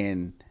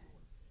 And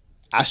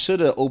I should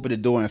have opened the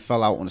door and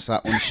fell out on the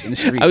side in the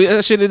street. I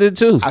should have did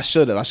too. I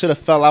should have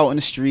fell out in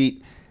the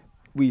street.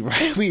 We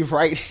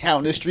right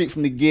down the street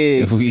from the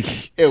gig.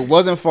 It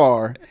wasn't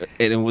far,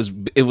 and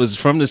it was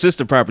from the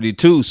sister property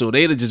too. So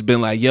they'd have just been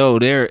like, "Yo,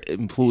 they're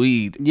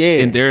employed,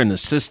 and they're in the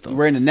system.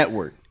 We're in the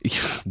network."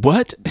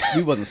 What?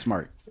 We wasn't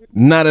smart.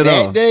 Not at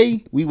all. That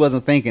day, we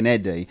wasn't thinking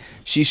that day.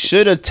 She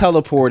should have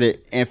teleported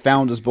and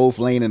found us both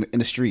laying in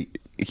the street.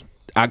 It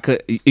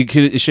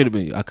should have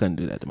been you. I couldn't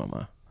do that to my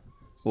mom.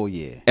 Well,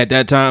 yeah. At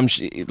that time,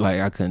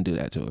 I couldn't do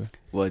that to her.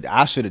 Well,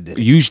 I should have did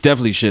it. You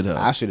definitely should have.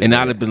 I should have. And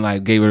I'd have been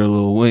like, gave her a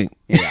little wink.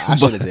 Yeah, I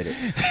should have did it.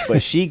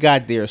 But she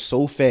got there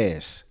so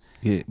fast.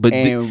 Yeah, but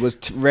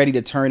was ready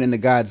to turn into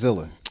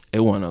Godzilla. It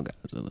wasn't no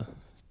Godzilla.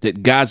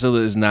 Godzilla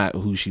is not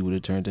who she would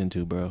have turned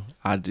into, bro.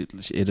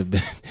 It'd have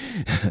been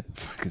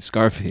fucking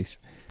Scarface.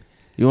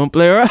 You want to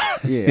play around?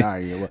 Yeah, all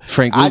right. Yeah. Well,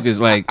 Frank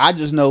Lucas, I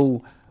just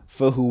know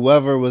for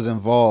whoever was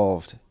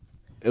involved,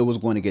 it was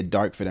going to get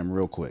dark for them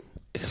real quick.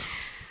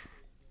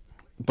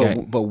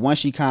 But once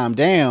she calmed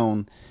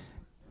down,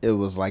 it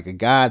was like a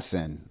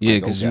godsend. Yeah,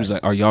 because she was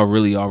like, "Are y'all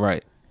really all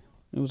right?"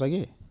 It was like,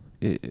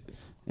 yeah.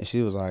 And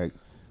she was like,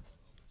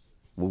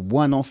 "Well,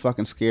 one, don't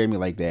fucking scare me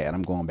like that, and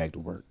I'm going back to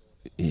work."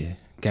 Yeah,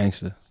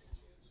 gangster.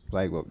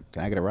 Like, well,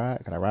 can I get a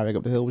ride? Can I ride back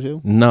up the hill with you?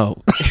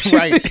 No.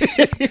 Right.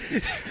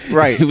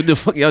 Right. What the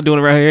fuck y'all doing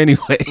around here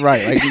anyway?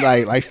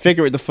 Right. Like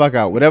figure it the fuck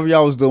out. Whatever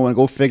y'all was doing,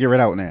 go figure it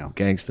out now.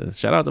 Gangster.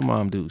 Shout out to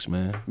Mom Dukes,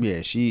 man.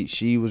 Yeah,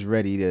 she was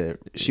ready to.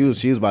 She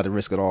was about to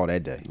risk it all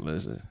that day.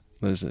 Listen.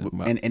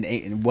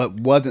 And what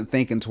wasn't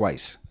thinking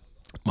twice.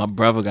 My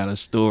brother got a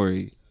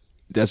story.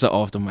 That's an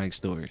off the mic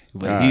story,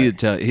 but all he'd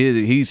tell.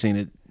 He's seen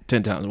it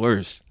 10 times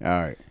worse. All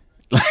right.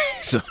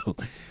 So.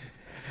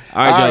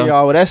 All right,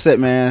 y'all. Well, that's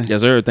it, man.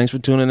 Yes, sir. Thanks for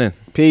tuning in.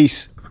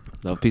 Peace.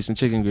 Love, peace, and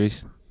chicken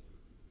grease.